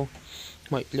lam kan đâu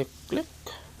mày lek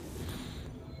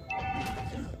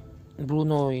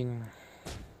Bruno in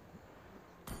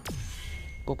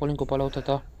Popolin ko pala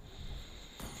tata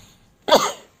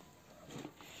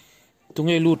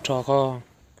tunge lut tra ka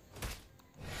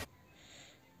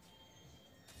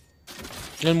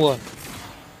nên muộn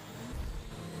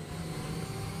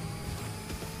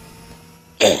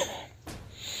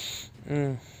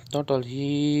total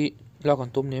hi la kan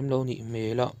tum nem lo ni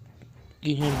me la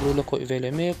in hian blue la khoi ve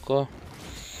le me ko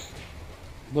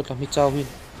bot la mi chau hin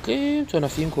ke chona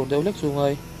phim ko deuh lek chu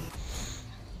ngai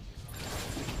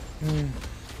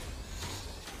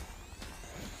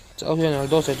chau hian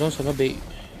Aldo se Johnson a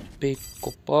be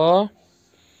kopa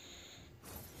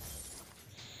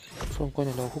from ko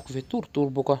na lo huk ve tur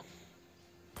boka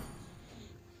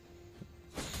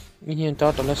in hian ta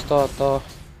la start ta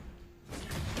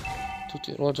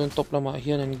tuti rojan top lama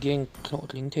hian an geng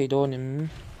tling thei don em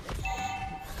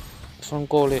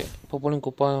Franco le Popolin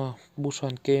ko pa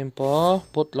bushan game pa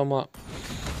pot lama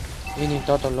in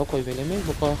ta lo koi vele me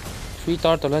boka free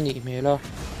tar la ni mela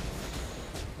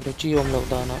ro chi om lo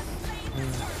dana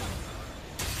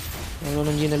lo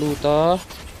nan yin lu ta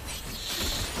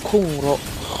khung ro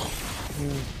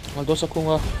aldo sa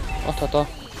khunga a thata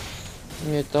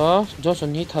ngeta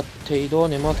Johnson ni that thei do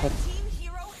ne ma that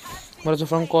mar zo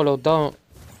Franco lo down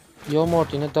yo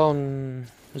mortin down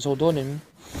zo do nem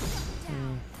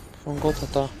Franco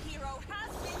thata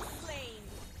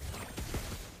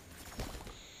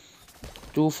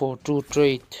 2-4-2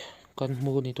 trade kan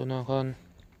mu ni to na khan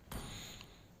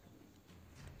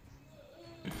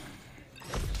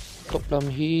top lam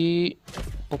hi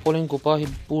Popolin ko pa hi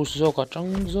boost zo ka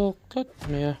tang zo kat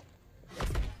me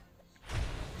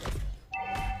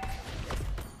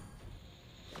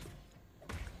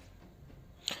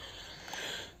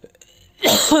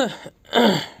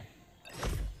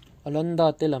Alanda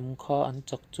te lam kha an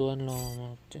chak chuan lo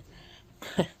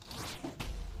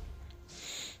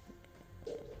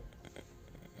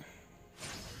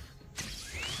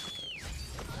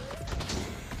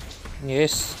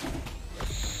yes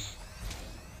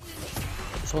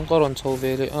Franco ron chau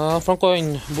vele Franco in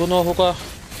Bruno hoka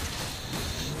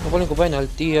Popolin ko pa in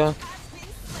altia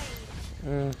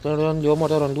ron yo mo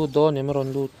ron lu do ne ron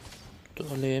lu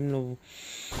lem lo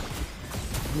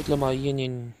mitla ma yin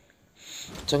in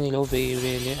changi lo ve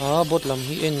le bot lam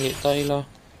hi en le tai la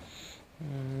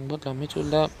bot lam hi chu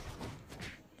la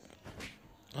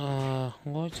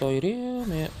ngoi choi ri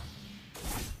me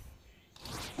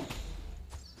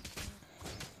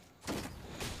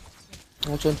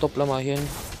nó chân top là mà hiền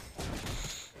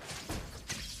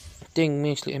tiếng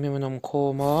mình sẽ em nằm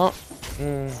khô mà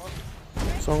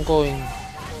xong coi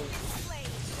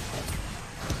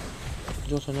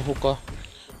cho sao nó hụt cả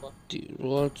thì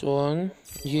rồi chọn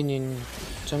nhìn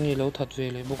chẳng như lâu thật về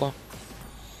lại bố con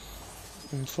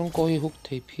xong coi hụt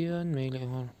thấy phiền mấy lại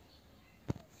hơn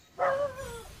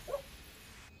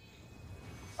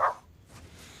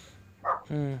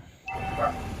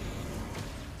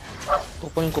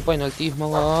Open ko penalty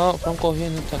mga from ko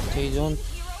hin thật thì John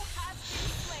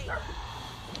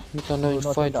mi ta nói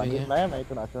fight vậy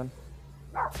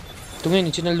tụi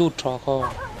mình chỉ nên loot trò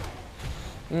kho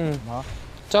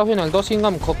cháu hiện nay đó xin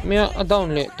ngắm khóc mẹ down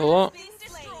lệ đó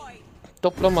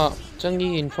top lắm mà chẳng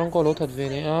nghĩ in from ko lâu thật về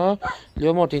này á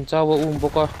liệu một tin cháu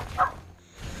bốc à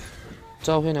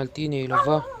cháu hiện nay tí này là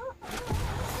va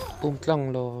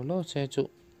lăng lo xe trụ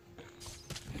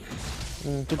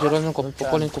tu jalan yang kau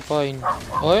paling kupain,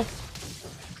 oi?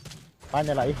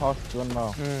 Mana lah ihos tuan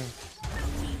mau.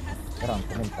 Orang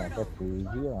komentar tu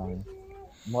yang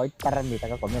moi tar minta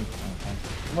kau komen,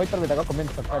 moi tar minta kau komen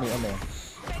sekali ni.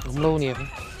 Đúng lâu nhỉ?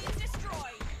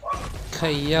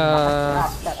 Kaya.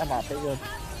 Tak ada tu.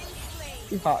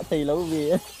 Ihos tì lâu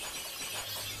vì.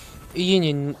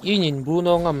 Ý nhìn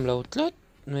Bruno ngầm lâu tết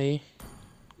này.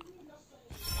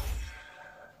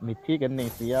 Miti kan ni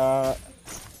sia.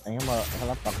 Anh em mà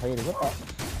làm tập hay thì rất ạ,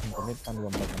 có biết ăn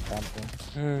luôn bằng cam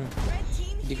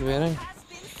đi về đây,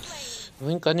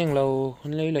 với cá nhân lầu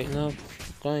lấy lại nó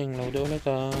cá nhân lầu đâu lấy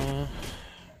cả,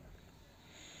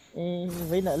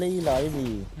 với lại lấy lại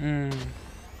gì,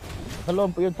 hello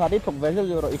bây giờ đi thuộc về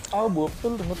rồi áo buộc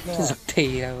tôi được nghe, giật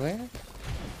thì à vậy,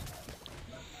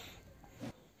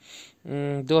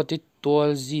 đó thì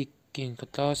toal gì kinh cái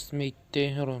task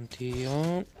mate rồi thì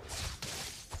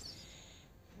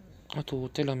thu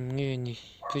tên làm nghe nhỉ,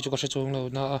 khi chúng ta sẽ trông lâu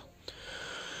na,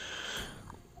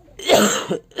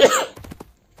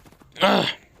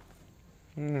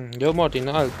 nếu mà thì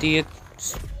nó tiết,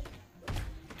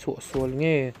 sủa xuôi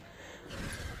nghe,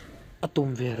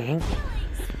 tùm về đấy,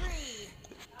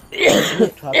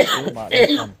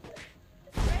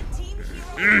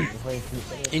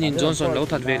 nhìn Johnson lâu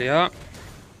thật về đấy á.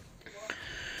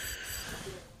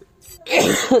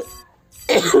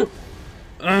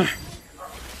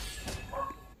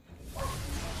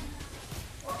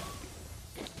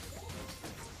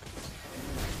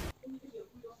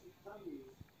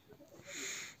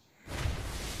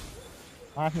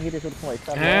 Hindi dito ko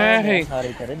ita.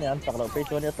 Hari kare ni antak law pe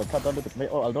chone to phat do me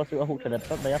o aldo su hu kare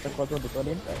ta maya ta ko to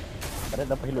din kare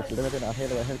da pahilo su da na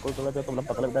ahel ko to la to lam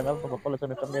pakal da ngal ko ko sa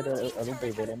me tam ne alum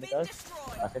pe ve ne ka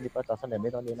ase di pa ta sa ne me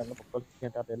don ni na ko ko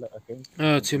ta te la ake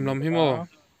chim lam hi mo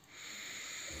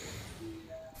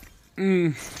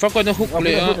fa ko na huk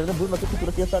le a bu ma tu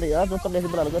tu ti sa ri a do tam ne si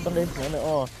bala tam ne ne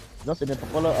o do se ne to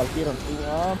ko la alki ran tu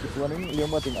a tu ni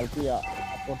lemo tin alki a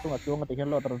Waktu ngacu ngetik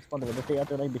lo transpon dengan dia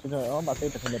atau lain bisnya masih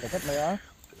terkena dekat lah ya.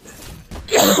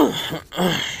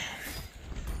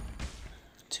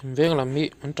 Chim veng làm mi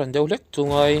anh trần dâu lết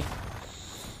chung ơi,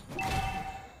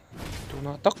 tụi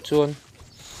nó tắc chuồn,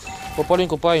 có bao nhiêu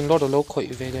có bao nhiêu lo được lâu khỏi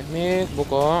về đấy mẹ bố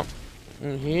có,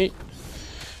 hít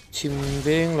chim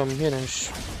veng làm hiện anh,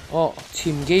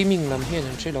 Chhim Gaming làm hiện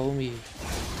anh sẽ lâu mi.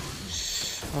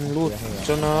 Anh lút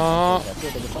cho nó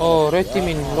red team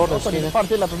mình lót được xin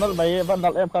phát là nó bay văn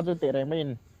đặt em cao tư tệ này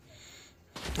mình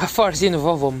phát xin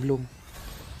vào vòng lùm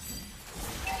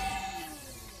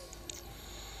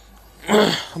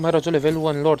mà rồi cho level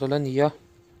 1 lót là nhỉ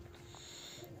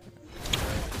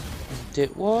thế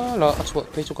quá là chuột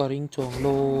phải cho cả ring chuồng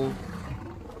lô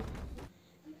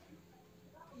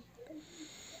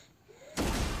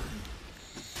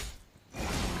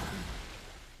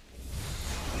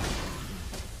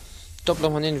top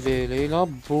làm anh về lấy nó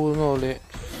Bruno lệ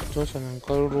cho sân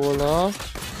cầu rùa lá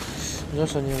cho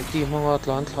sân nhiều team hàng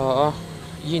Atlant thà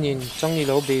nhìn chẳng như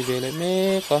lâu về lại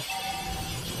mấy cả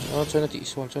cho nó tị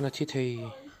xoan cho nó thi thầy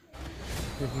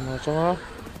mà cho nó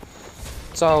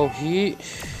chào hi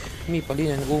mi palin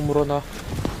anh Rona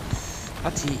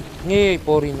thì nghe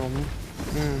porin om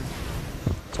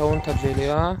chào thật về lấy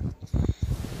á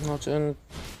nó chân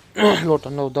lột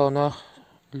anh đầu đó nó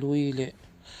lui lệ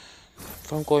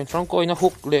Francoin na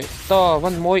hook le ta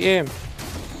van moi em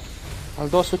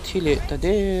aldo su thi le ta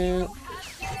de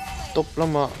top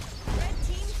lama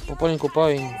open ko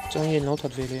pain chang yin no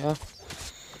that ve le a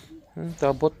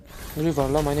ta bot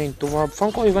river lama nei tuma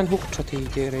Francoin van hook tha thi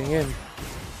de re ngem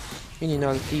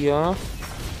ininal tia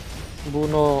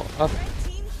Bruno at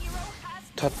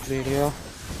that ve le a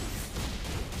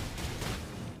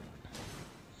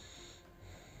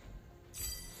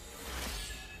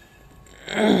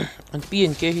anh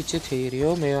pin cái hit chết thì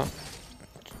riêu mẹ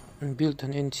build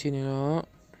an NC này nó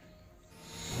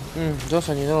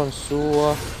Johnson nó còn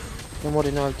xua nó một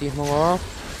đến team mà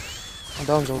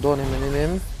down dấu đòn này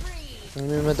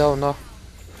mình down nó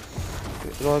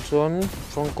rồi xuống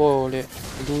Franco lệ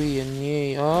Louis anh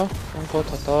nhỉ Franco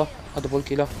thật double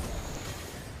kill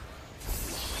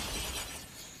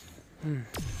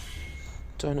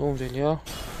cho nó về liao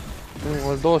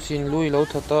although xin Louis lâu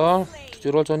thật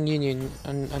chỉ rồi cho nhìn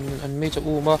anh mấy cho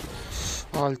mà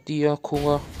altia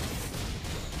khunga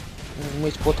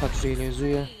mấy spot thật về lệ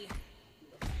rồi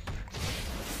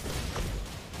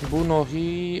Bruno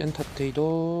hi anh thật thì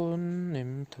đón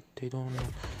em thật thì đón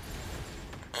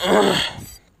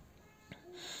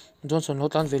Johnson lo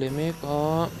tan về lệ mấy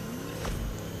cả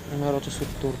mà rồi cho sụt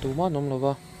tụt tụt mà nôm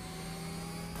lova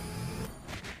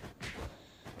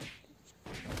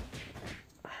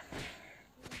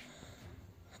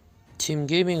Chhim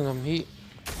Gaming làm hi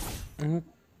anh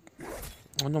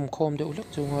nằm khom để uống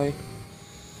chung hay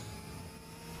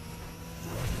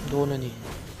đôn này nè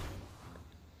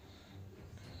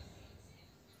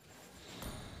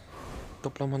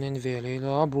top làm anh về lấy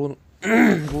đó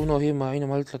Bruno hi mà anh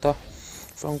mal ta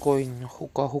Franco in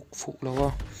huk phụ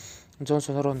lova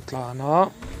Johnson ron tla na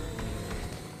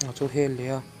cho hel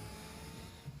le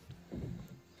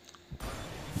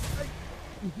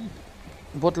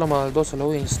bot lama do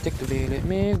salo in stick ve le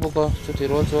me boka chuti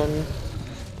ro chon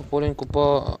polen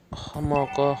kupa hama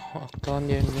ka tan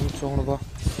yen ning chong lova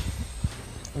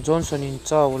Johnson in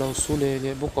chaw lo su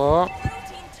le boka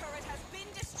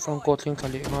Franco thling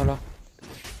thali mala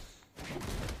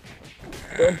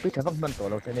biết chắc vẫn tổ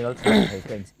đâu cho nên nó thấy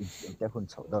cái phần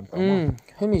sầu đòn tổ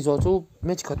hay mình giờ chú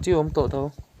match khát chiêu ông tổ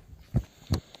đâu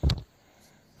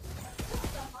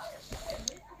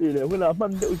thì nếu mà làm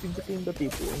mình đều chính xác nó tìm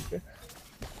được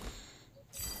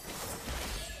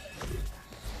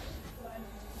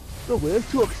có vẻ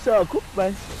chuột sờ khúc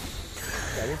vậy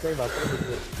cái cái vào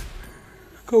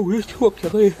có vẻ chuột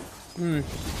thật đấy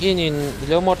nhìn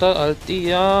nếu mà ta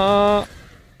altia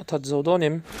thật giàu đó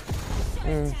nem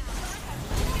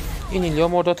nhìn liệu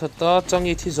một thật ta chẳng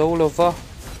ý thì giàu lova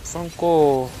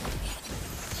Franco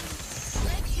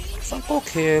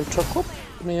kêu cho cúp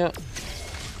nè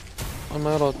anh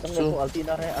mới rồi chứ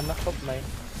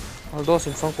Aldo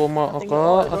xin Franco mà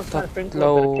có thật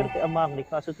lâu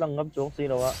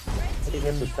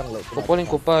có bao nhiêu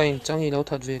cúp bay chẳng ý lâu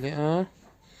thật về lẽ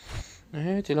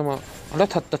đấy thì là mà nó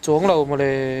thật là trốn lâu mà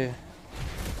lệ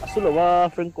Sulova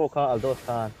Franco ka Aldo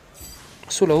kan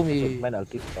Sulova mi main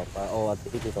alkit top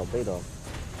alkit top bay dong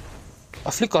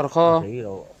Afrika ka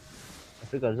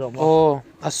Afrika zo oh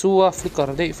Asua Afrika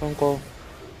đấy Franco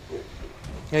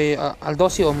ngay Aldo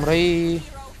si omray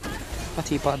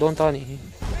thì pa don ta ni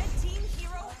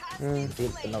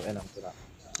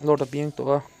Lord of Being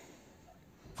to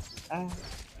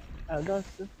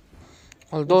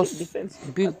Aldo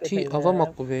build thi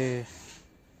avamak về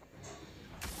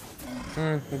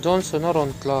Johnson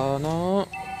aron tla na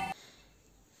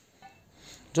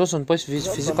Johnson pas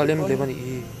physical em de mani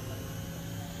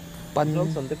pan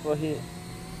Johnson te ko hi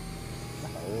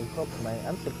ko mai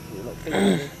an tip lo ke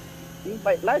ting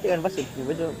bai lai de an vasit ni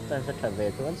vejo tan sa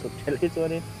thave to an sut cheli to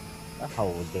ni a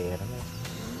hau de na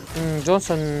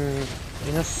Johnson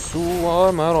ina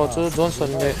suwa ma ro chu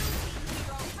Johnson le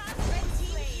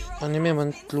anime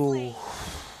man tlu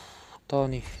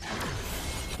tani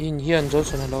in hian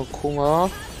Johnson lo khunga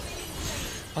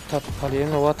athat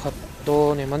phaliang lo athat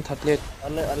do ne man that let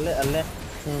alle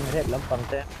red lam pang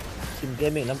te Chhim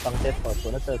Gaming lam pang te for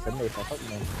to na ter san nei fa thok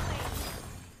ne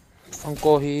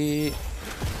Franco hi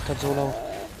thật zo lo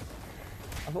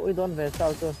oi don ve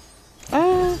sao to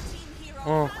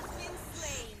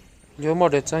yo mo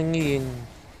de chang in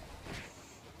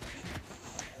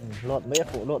lột mấy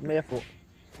phụ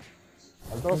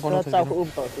Aldo sao ko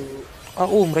to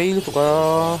tu rei lu to ka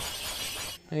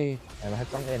ei em hay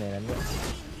trong cái này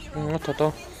là thật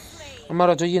to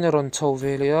amara jo yin ron chau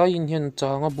ve le a in hian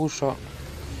changa busha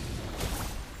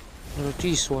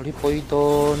ti so li poi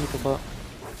don to ba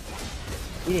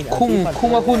khung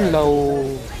hun lo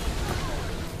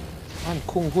an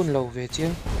khung hun lo về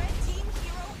chiang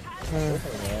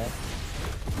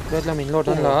rất là mình lo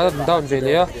đơn là down về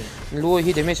le lui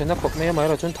hi damage na khop me mai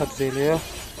ra chun that về le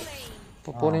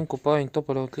po nên kupa in top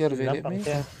lo clear về le me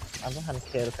anh có hành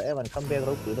kẹo phải mình không biết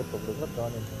rốt cuộc nó tục được đó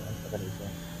nên cái này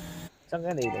chẳng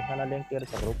cái này để hắn lên kia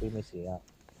chắc rốt cuộc mới xì à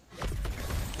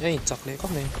ấy chặt lấy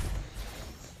các này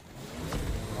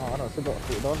nó sẽ độ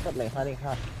tự đón cắt lại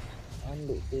 202 anh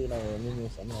đủ tư là như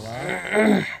sẵn rồi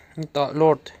quá ta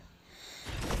lord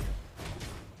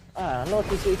lord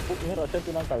thì sẽ phục hết rồi cho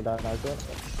tôi đang tạo đà nào chứ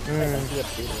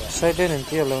sai đây nên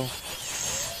kia lâu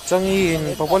chẳng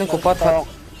in po nên kupa thật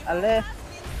Ale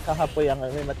kahapon yang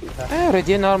may mati ka.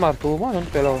 Radiant armor tu mo non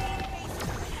pelo.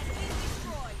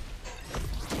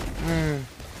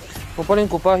 Papaling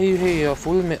ko pa hi a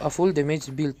full damage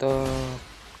build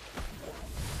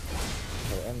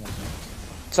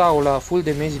Chao là full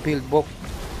damage build bok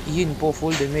yin po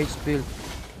full damage build.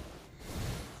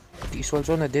 Ti sol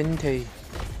cho na den thei.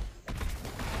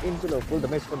 In chu full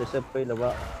damage ko de se pe la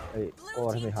wa ai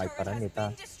ko mi hai paran ni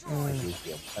ta.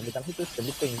 Kan di tang itu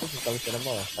sedipeng itu tahu cara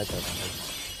mau sai ta.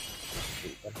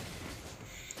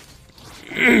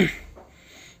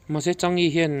 Mà sẽ chẳng ý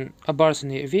hiện a bars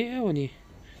này về oni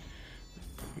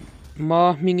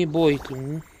mà mini boy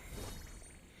cũng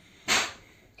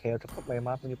Kêu cho cấp mai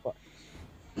map ni po.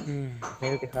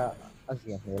 Kêu cái ha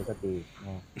asian kêu cái ti.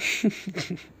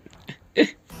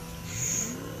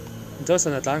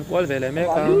 Johnson là tan qual về lại mấy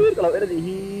cái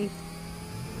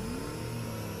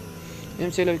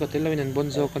em sẽ lấy cái tên là mình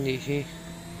bonzo con gì hi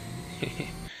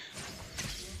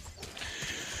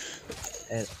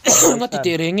nó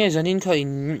thì tệ nghe cho nên khai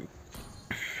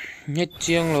nhất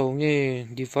chiang lâu nghe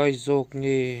device dog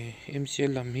nghe em sẽ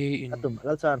làm hi in tụm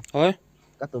cái san ơi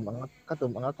các tụm ăn có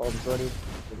tôi đi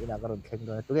là cái rồi khen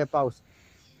rồi tôi nghe pause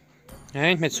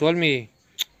này mệt xuân mi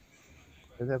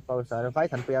tôi nghe pause rồi phải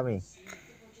thành pia mi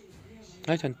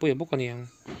ai thành pia bốc con này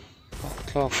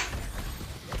clock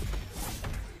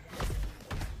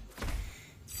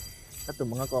các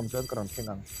tụm ăn có tôi còn khen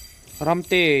rằng ram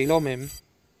tê lo mềm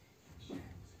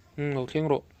khen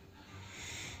rồi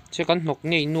sẽ cắn nọc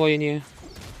nhảy nuôi nè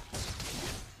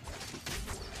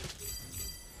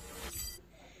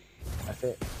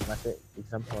masih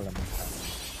example là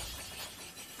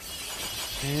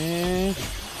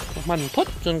mình thốt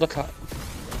chân cái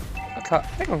thạ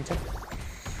cách bằng chắc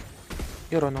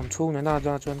giờ rồi nằm chung này na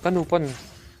ra chân cái nụ phân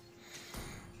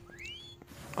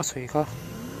sấy kha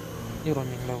giờ rồi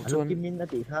mình lâu chân kim min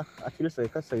nanti kha asil sấy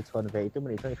ka sấy chuan về itu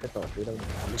mình phải tổ đi đâu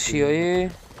chiếc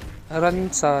rắn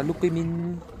sa lúc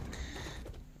min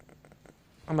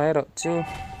mai rồi chứ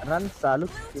rắn sa lúc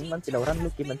kim mình chỉ đầu rắn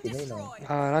lúc kim mình chỉ này nè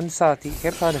rắn sa thì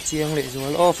hết kha là chiang lệ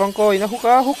rồi Franco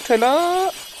nó hút thôi lá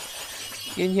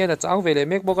yên nhiên là cháu về để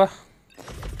make bốc à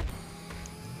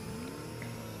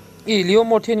liêu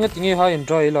một thiên cái tiếng hay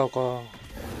enjoy là có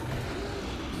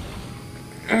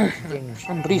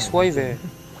anh Reese quay về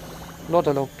lo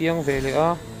là lâu piang vềเล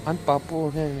ยanh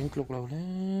papu này mình lục lâu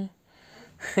đấy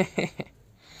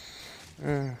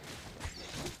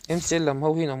em sẽ làm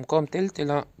hậu hin ông com tel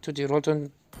là cho chị rồi chân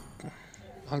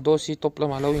Aldo si top là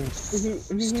mà lâu in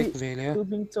stick vềเลยtôi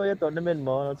mình chơi toàn là mình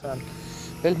mò sao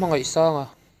Lalhmangaihsanga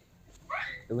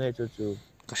đúng rồi chú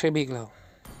cái xe big lâu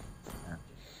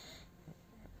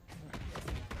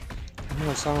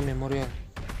Lalhmangaihsanga memorial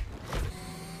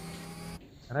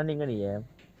running cái gì em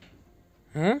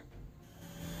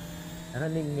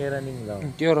running lâu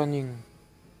chưa running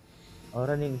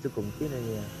running chú cũng tí này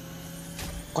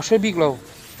có xe big lâu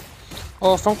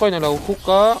Franco này lâu hút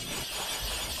cá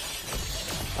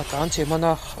anh chế mà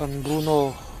na anh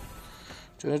Bruno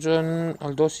cho nên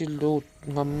Aldo Sildo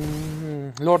ngắm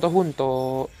Lord Hun to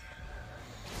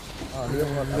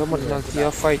nếu một lần kia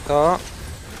fight đó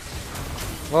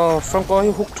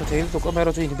Franco hút cho thế tụi có mấy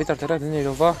rồi thì bây giờ thế này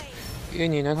rồi va cái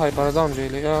nhìn nó hay paradigm rồi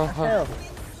lấy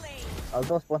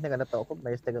Aldo spawn này cái tàu cũng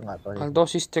mấy stick ngã rồi Aldo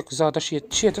stick ra ta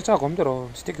shit ta cũng được rồi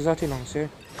stick ra thì năng sẽ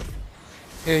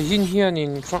yin hiền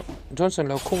in Johnson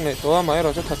là không này to mà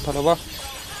rồi cho thật là va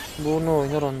Bruno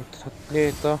nó còn thật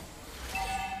lệ ta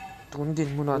tuấn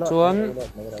đình muốn là chuan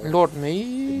lột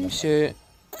mấy sẽ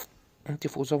thì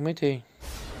phụ dòng mấy thì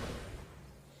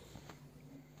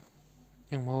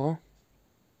nhưng mà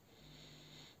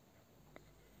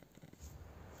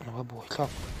nó buổi khóc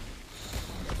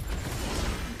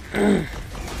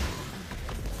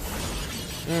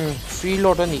free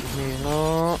lord anh này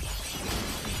nó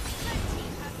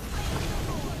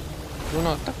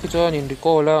tắt cái cho nhìn đi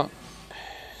cô là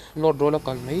lord đó là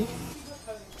cần mấy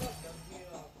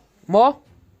mò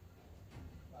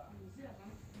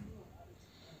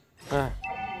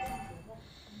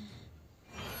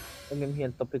em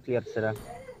hiện topic clear sera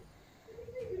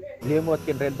liêu một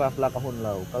trên red buff là có hồn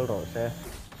lầu câu rõ xe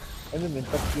em hiện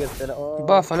topic clear sera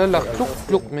buff phải là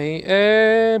lúc mấy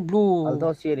blue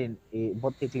Aldo xuyên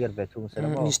bot clear về chung sera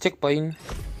mistake pain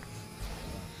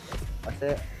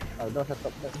sẽ Aldo sẽ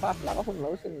top buff là có hồn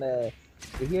lầu xin là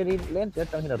thì here đi lên chơi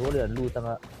trong hiện là role là lưu tăng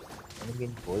ạ em hiện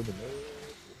phối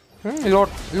mình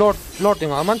lord thì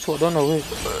ngã mắn chỗ đó nào vậy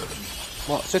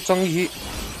mà sẽ chẳng gì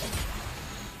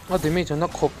thì mấy cho nó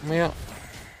khóc mấy ạ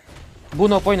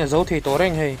Bruno point là dấu thì tổ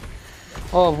rèn hay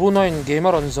Bruno in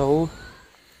game rồi dấu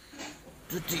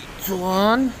tụi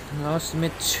chuan last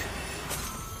match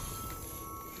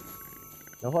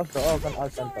nó hót rõ con ao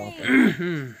chân tàu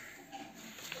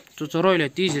Chawhchawrawih le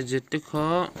TZZ te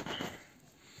kha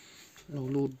lo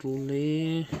lut ru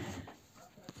le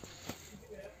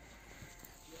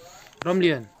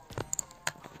Ramlian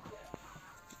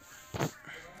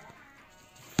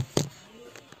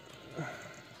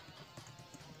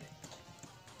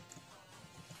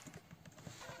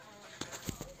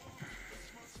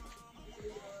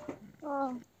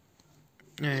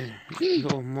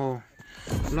lo mo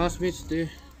last match te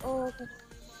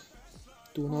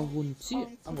tu na hun chi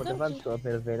một cái văn sửa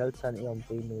về đâu chân em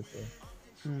pin nữa thế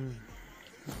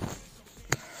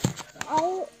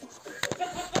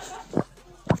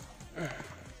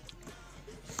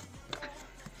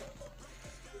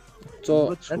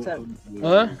cho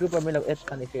group mình là S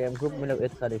kan FM group mình là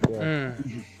S kan FM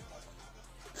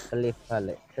clip phải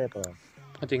thế rồi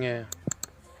anh nghe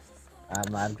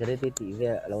mà anh cái thì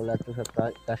về lâu là tôi sắp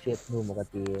ta share nu một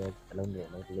cái lâu nữa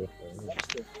nó clip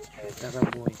ta ra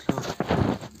boy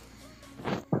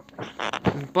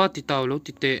pa ti tàu lo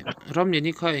ti te ram ne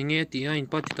ni kha enge ti a in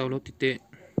pa ti tàu lo ti te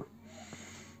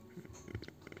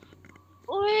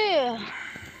ôi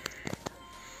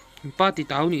pa ti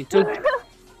tàu ni chu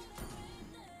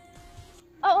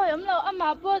ôi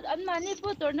anh mà đi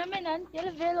bớt tournament anh chỉ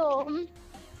là về rồi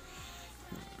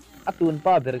atun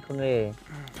pa ber không nghe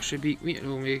sẽ bị mi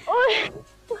lo me ôi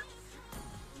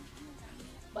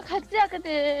mà khát cha cái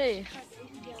gì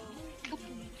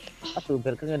atun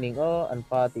ber không nghe nín có anh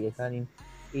pa thì khanin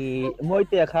i moi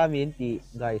te khamin ti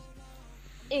guys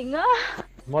ing á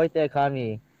moi te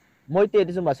khami moi te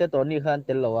thì mà sẽ tổ ni khan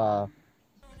tel lo à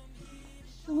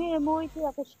nghe môi thì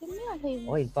cái gì này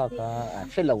ôi pa ka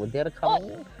sẽ lo der kham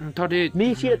thôi đi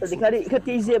mi chia to dikhari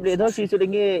khati zeb le tho si su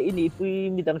nge ini pui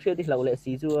mi tang she ti lo le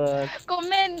si chu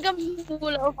comment cái mù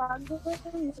lậu phán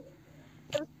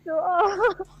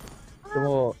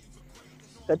mo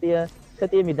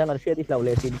khati mi tang she ti lo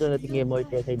le sin chu ti nge moi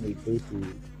te thai ni pui si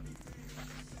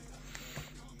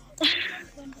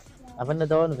apan na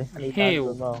don ve ani ta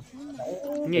chu mo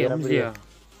nghe không gì à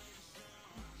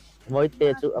moi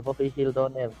te chu apa fi hil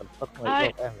don em kan pak moi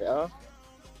tok em ve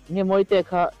nge moi te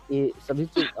kha I sabi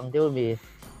chu ang deu mi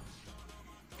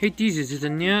hey TZZ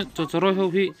nya Chawhchawrawih ho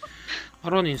hi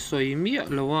aron in soi mi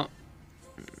lo wa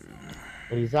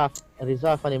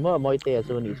reserve ani mo moi te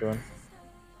chu ni chon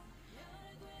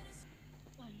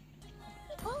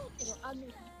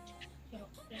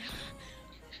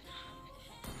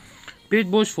Bad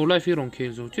Boys for Life hi rong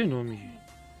khel zo che no mi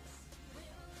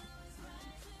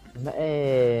na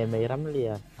mày rắm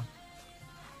liền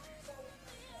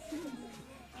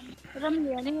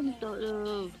này không tội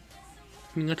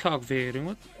mi nga thak ve ring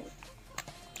wat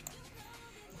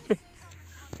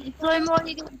tôi mua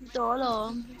đi cái đó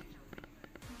rồi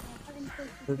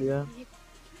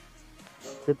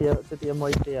Setia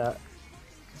moi te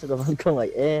suka man ko mai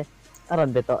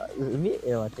aran beto mi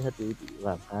mà te hati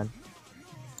wa kan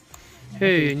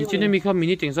hey ni chine mi kha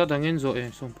mini teng za dangen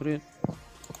zo som pre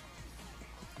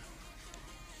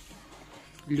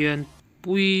lian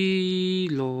pui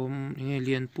lo nge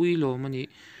lian pui lo mani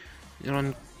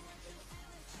ron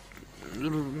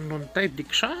type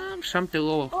dik sam te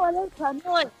lo lấy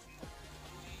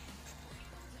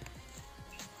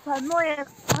phản môi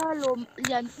lồm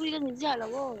liền pui cái gì là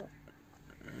vô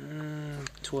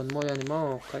chuan moi ani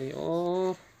mo kai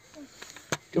o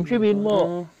chung chi bin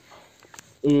mo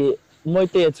moi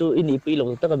te chu ini pi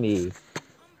lo ta ka mi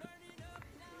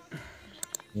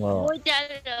môi cha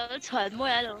là chuẩn môi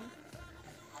rồi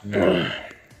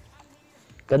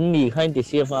kan mi khain ti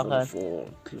sia fa khan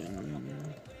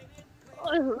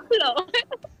ôi lỗi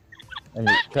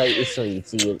ani kai isoi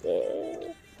chi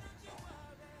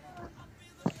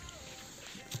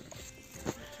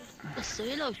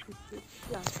sấy rồi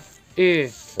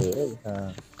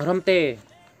ram te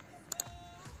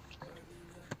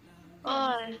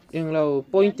ôi eng lo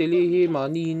point te li hi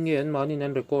mani ngen mani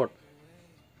nan record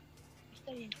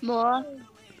mua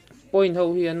point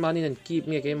ho hi an mani nan keep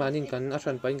nge ke mani kan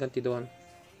asan pain kan ti don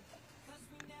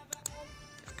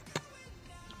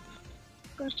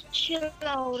có chiêu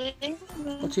đầu đấy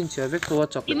có chin chia vek to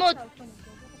chak một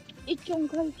ít chung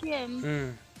khai kiếm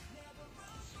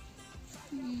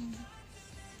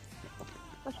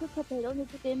có chút thật thế đó như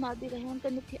cái mà đi cái hàng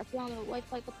tên thì áp là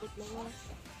wifi có tụt luôn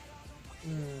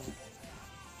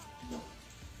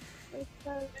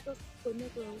wifi có tụt nữa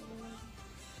rồi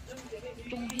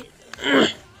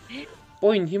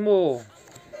point hi mo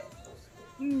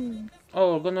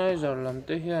organizer lam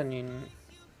te hianin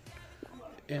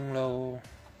eng lo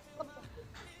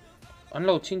an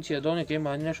lo chin chia don ke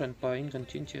man na san pa in kan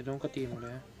chin chia don ka ti mo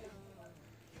le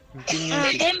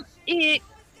em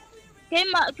cái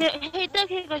hay tới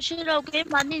khi cái xe lâu cái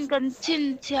mà nên cần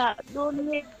xin trả đôn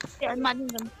cái mà nên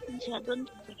cần xin trả đôn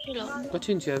xe lâu có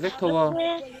chín chia vết thôi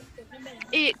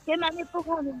ý cái mà nên bốc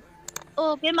hàng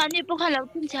cái mà nên bốc hàng lâu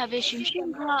xin trả về xin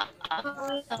xin ha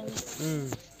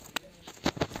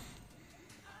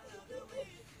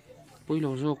bôi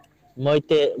lẩu rục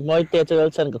mỗi tệ cho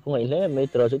chân cũng ấy lẽ mấy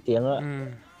trò chút tiếng á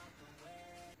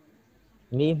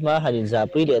mi mà hành giả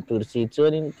bưởi để tụi sĩ cho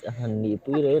nên hành nghỉ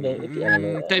bưởi đấy đấy cái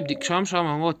này type dik sam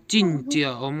mà ngó chín chia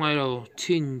ông ngay đâu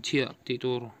chín chia thì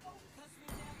tôi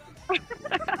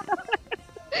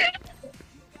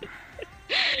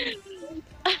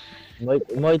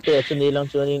mỗi tệ cho nên lòng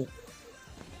cho nên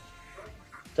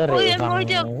ta rẻ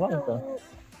vàng quá cơ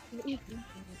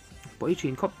bôi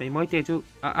chuyện khóc mấy mỗi tệ chứ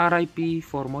RIP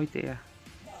for mỗi tệ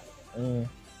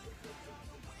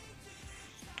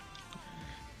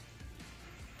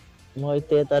mỗi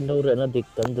tệ ta nuôi rồi nó địch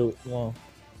tận đủ ngon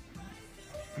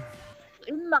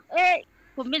mặc ấy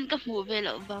của mình các mùa về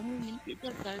lẩu vàng mình chỉ cho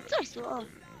cái rất số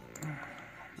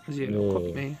gì nó khóc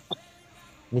mấy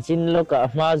mình xin lo cả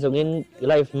mà dùng in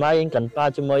life mà in cần pa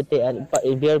cho mỗi tệ anh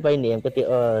biar bay niệm cái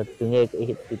từ nghe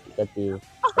cái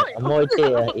mỗi tệ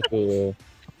thì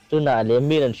tôi nói là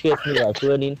mình làm chuyện như là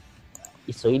tôi nên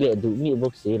sấy lệ đủ nhiều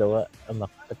bốc xí đâu á mặc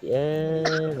cái tía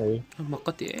này mặc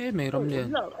cái tía mày rong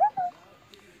liền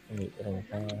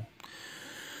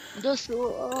đó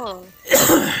số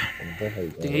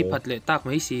tiếng ấy phật lệ tạc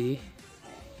mấy xí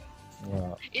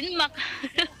in mặc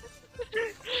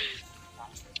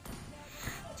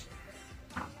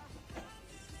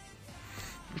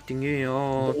tiếng ấy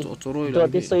chỗ rồi cho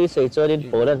tí xây cho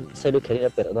đến phố lên xây được cái này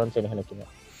là đón trên này này kia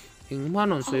hình mà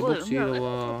nó xây bốc xí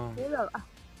đâu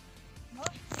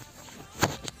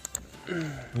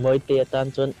mỗi tia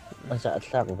tan chun anh sẽ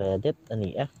sạc về đứt anh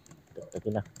nhỉ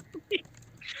cái nào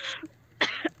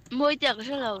mỗi tiệc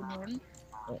sẽ lâu nữa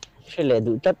sẽ là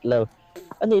đủ chất lâu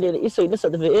anh đi đây ít xây nó sợ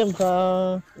về em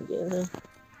không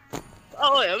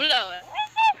ôi em lâu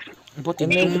bớt tiếng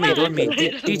tung mày rồi mày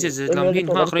TZZ làm hình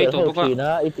hoa khơi tổ bốc à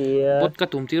bớt cái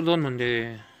tung tiếng luôn mình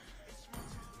để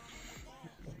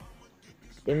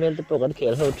em tiếp tục ăn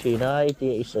kẹo hậu trì na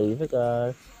ít xây với cả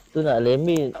tôi nói lấy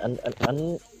mi anh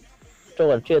cho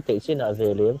anh chưa thể xin lại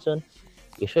về lấy chân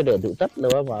chỉ sẽ để đủ chất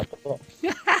lâu mà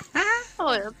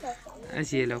ôi anh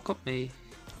gì là cốc này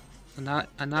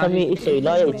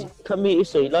kami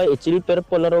isoi lai chil per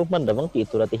polaro man da bang ti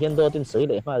tura ti hian do tin soi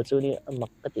le mal chu ni mak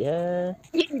ka ti ha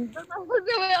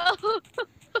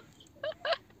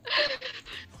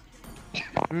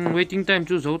waiting time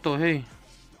chu zo to hey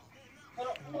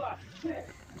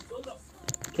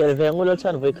kel ve ngul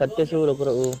chan voi khat te chu lo ko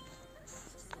u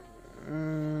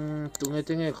tụi nghe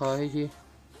tiếng nghe khó hay chi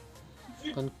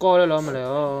còn coi đó mà lại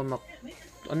mặc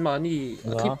anh mà đi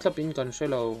clip thấp in cần sẽ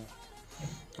lâu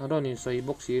ở đó thì xây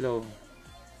bốc xí lâu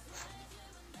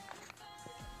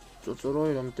chỗ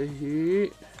rồi làm tới hí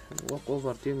quá có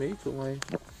vật tiếng mấy tụi ngay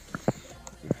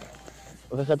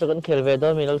ve khat kan khel ve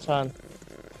do mi lo chan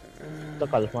to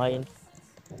kal mai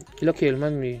khi là khel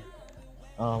man mi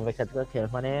ve khat ka khel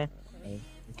ma ne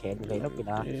khel ve nó kì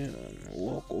da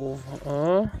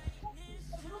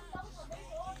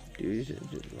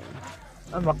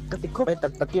quá mặc cái khúc này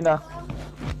tật kia nào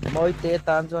mỗi tê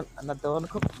tan cho anh đó nó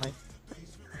khúc này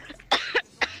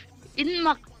in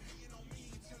mặc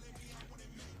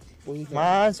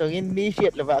mà rồi in mi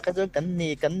việt là vợ cái chỗ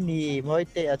cắn nì mỗi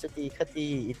tê ở chỗ tí khát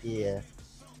tí thì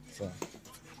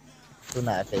tôi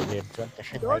nãy phải về cho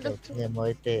cái này đâu nghe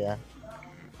mỗi tê à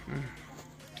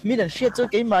mi lần shit cho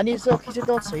cái mà ni sau khi cho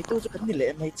tôi sấy tôi cho cắn nì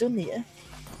lệ mày chỗ nì á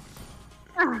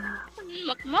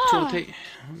mặc mà chưa thấy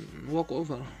quá có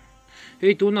vật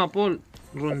hey tu na Paul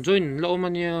run join lâu mà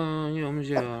như ông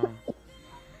gì à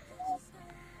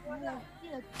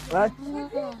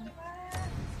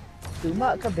từ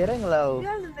mà cái bé anh lầu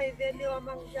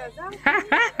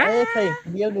ê thầy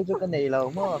nhiều đi cho cái này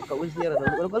lầu mà cậu gì là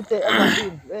nó vẫn tệ anh làm gì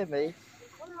ê mày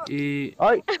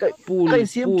ơi cái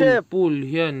pool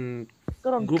hiện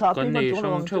group cái này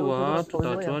xong theo à tụi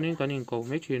ta cho nên cái này cậu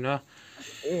mấy chuyện à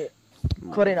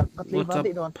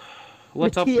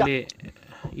WhatsApp để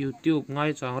YouTube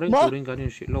ngay chẳng rồi tụi mình cái này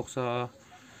sẽ lọc ra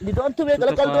đi đón tụi mình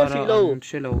cái con sẽ lâu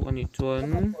sẽ lâu anh ấy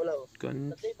chuẩn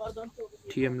cần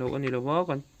tiêm lâu anh ấy lâu quá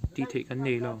còn tí thể cái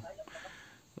này lâu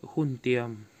hun tiêm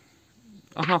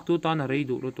học tụi ta là đầy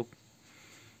đủ rồi tụi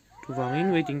vàng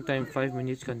in waiting time 5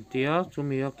 minutes cần tia chúng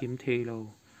mình kiếm thể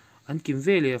lâu anh kiếm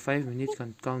về là 5 minutes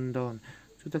cần countdown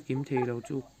chúng ta kiếm thể lâu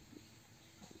chú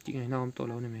chị ngày nào tổ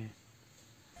lâu này mày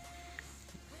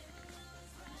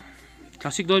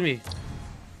classic đôi mày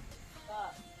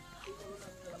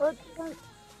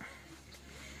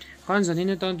con dẫn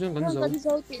đến tao cho con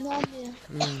dấu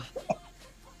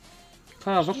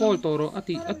Kha va call to ro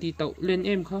ati tau len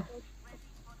em kha.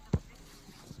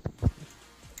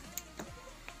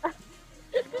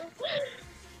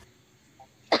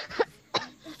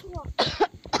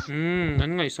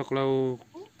 An ngai sak lo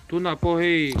tu na po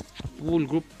hey wool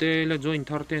group te la join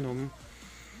thar te nom.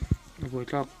 Voi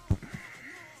tlak.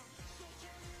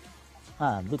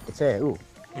 Bút cái xe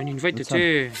An invite te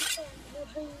che.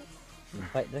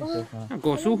 Vậy đấy chứ ha.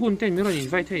 Go su hun te mi ron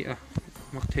invite hey à.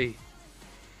 Mak thei.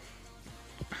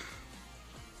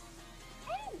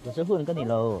 Rồi sẽ hôn cái gì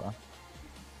lâu à?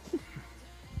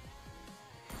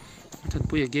 Thần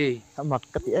bùi ghê. Mặc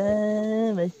cái gì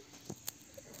mày?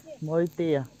 Môi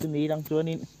tia, tôi nghĩ đang chua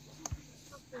nín.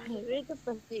 Cái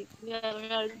phần gì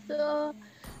là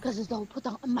cái gì đâu phụ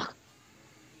tăng mặc.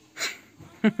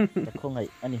 Không ngày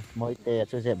anh môi tia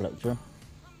chơi dẹp lại chua.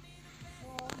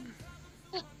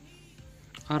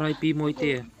 RIP môi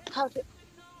tia.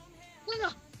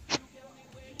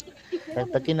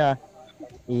 Tất kina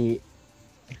i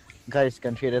guys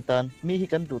kan share tan mi hi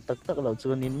kan tu tak lo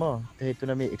chua nín mo. Thế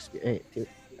tôi mi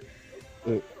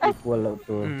equal lo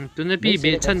tu. Tu na pi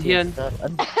be chan hian.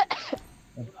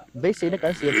 Bây giờ nó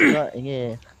kan sia sia anh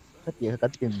nghe cái gì cái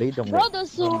tiền bây đồng này.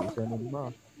 Chua nín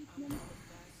mo.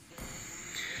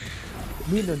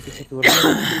 Mi non ti situ ra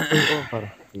over.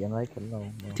 Yang ai kan lo.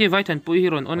 Thì vai thần bùi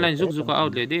hiron online zuk zuka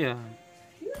outlet đi à.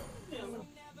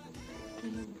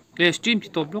 Cái stream thì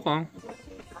top lúc không?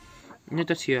 Như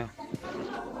ta xìa.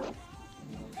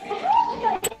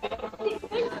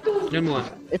 Nhân mùa.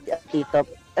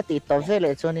 Ati top về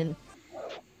lại cho nên.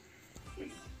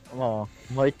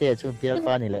 Mỗi tiệt cho tiệt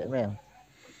pa này lại mẹ.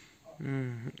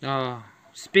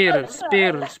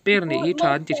 Spare này ít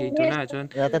thán thì tôi nói cho.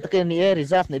 Ta cái này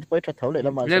reserve này phải thật thấu lại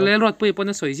là mà. Lên rồi bùi bọn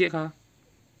nó soi gì cả.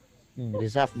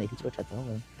 Reserve này phải thật thấu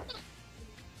rồi.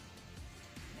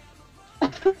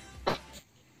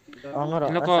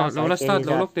 Nó có lâu là start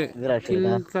lâu lúc tệ kill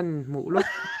căn mũ lúc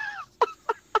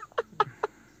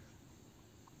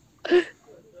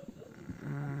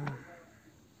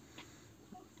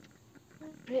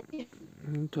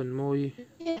thuần môi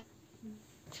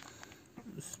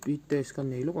speed test căn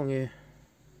này lúc nào nghe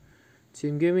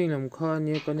Chhim Gaming làm kha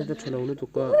nhé căn này ta lâu lúc tụi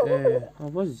cả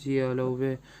vắt gì lâu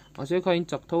về sẽ khai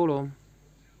chặt thâu luôn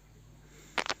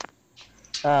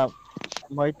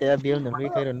mỗi tiệt bill nó phải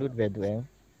thấy là nút về tụi em.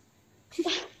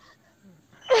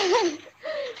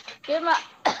 Cái mà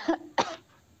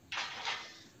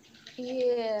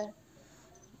yeah.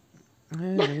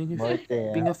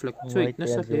 Ping a fluctuate nó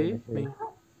sao thế mình.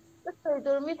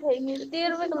 Tôi mới thấy người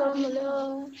tiên với con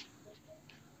luôn.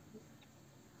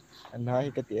 Anh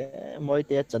nói cái tiệt mỗi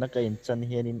tiệt cho nó cái chân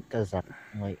hiền in cái giặc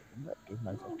ngoài cái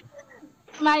mà giặc.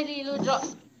 Mai đi luôn rồi.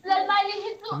 Lần mai đi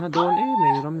hết rồi. Nó đồn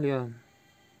mày ram liền.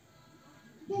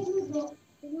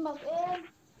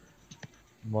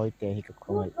 Mỗi tiệt thì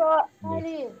không phải.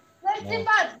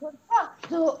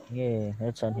 Nghe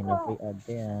nó chân thì nó bị ăn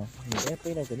thế à. Mình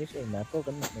bây giờ cái này mà có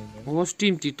cái này. Ô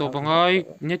stream chỉ tổ bằng ai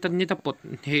nhét ta bật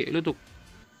hệ luôn tụi.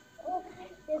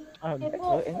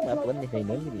 Em mà vẫn thì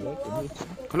nói gì đấy cũng đi.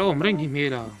 Kalau om ring thì mê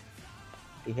là.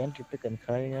 Thì hắn chỉ cần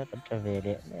khai nó tận trở về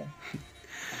đấy nè.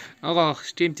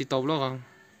 Stream chỉ tổ lo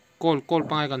call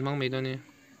pai kan mang mày đó nè.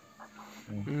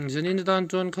 Giờ nên ta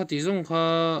chọn khát tí dùng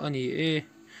khá anh ấy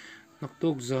nặc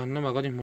tục giờ nó mà có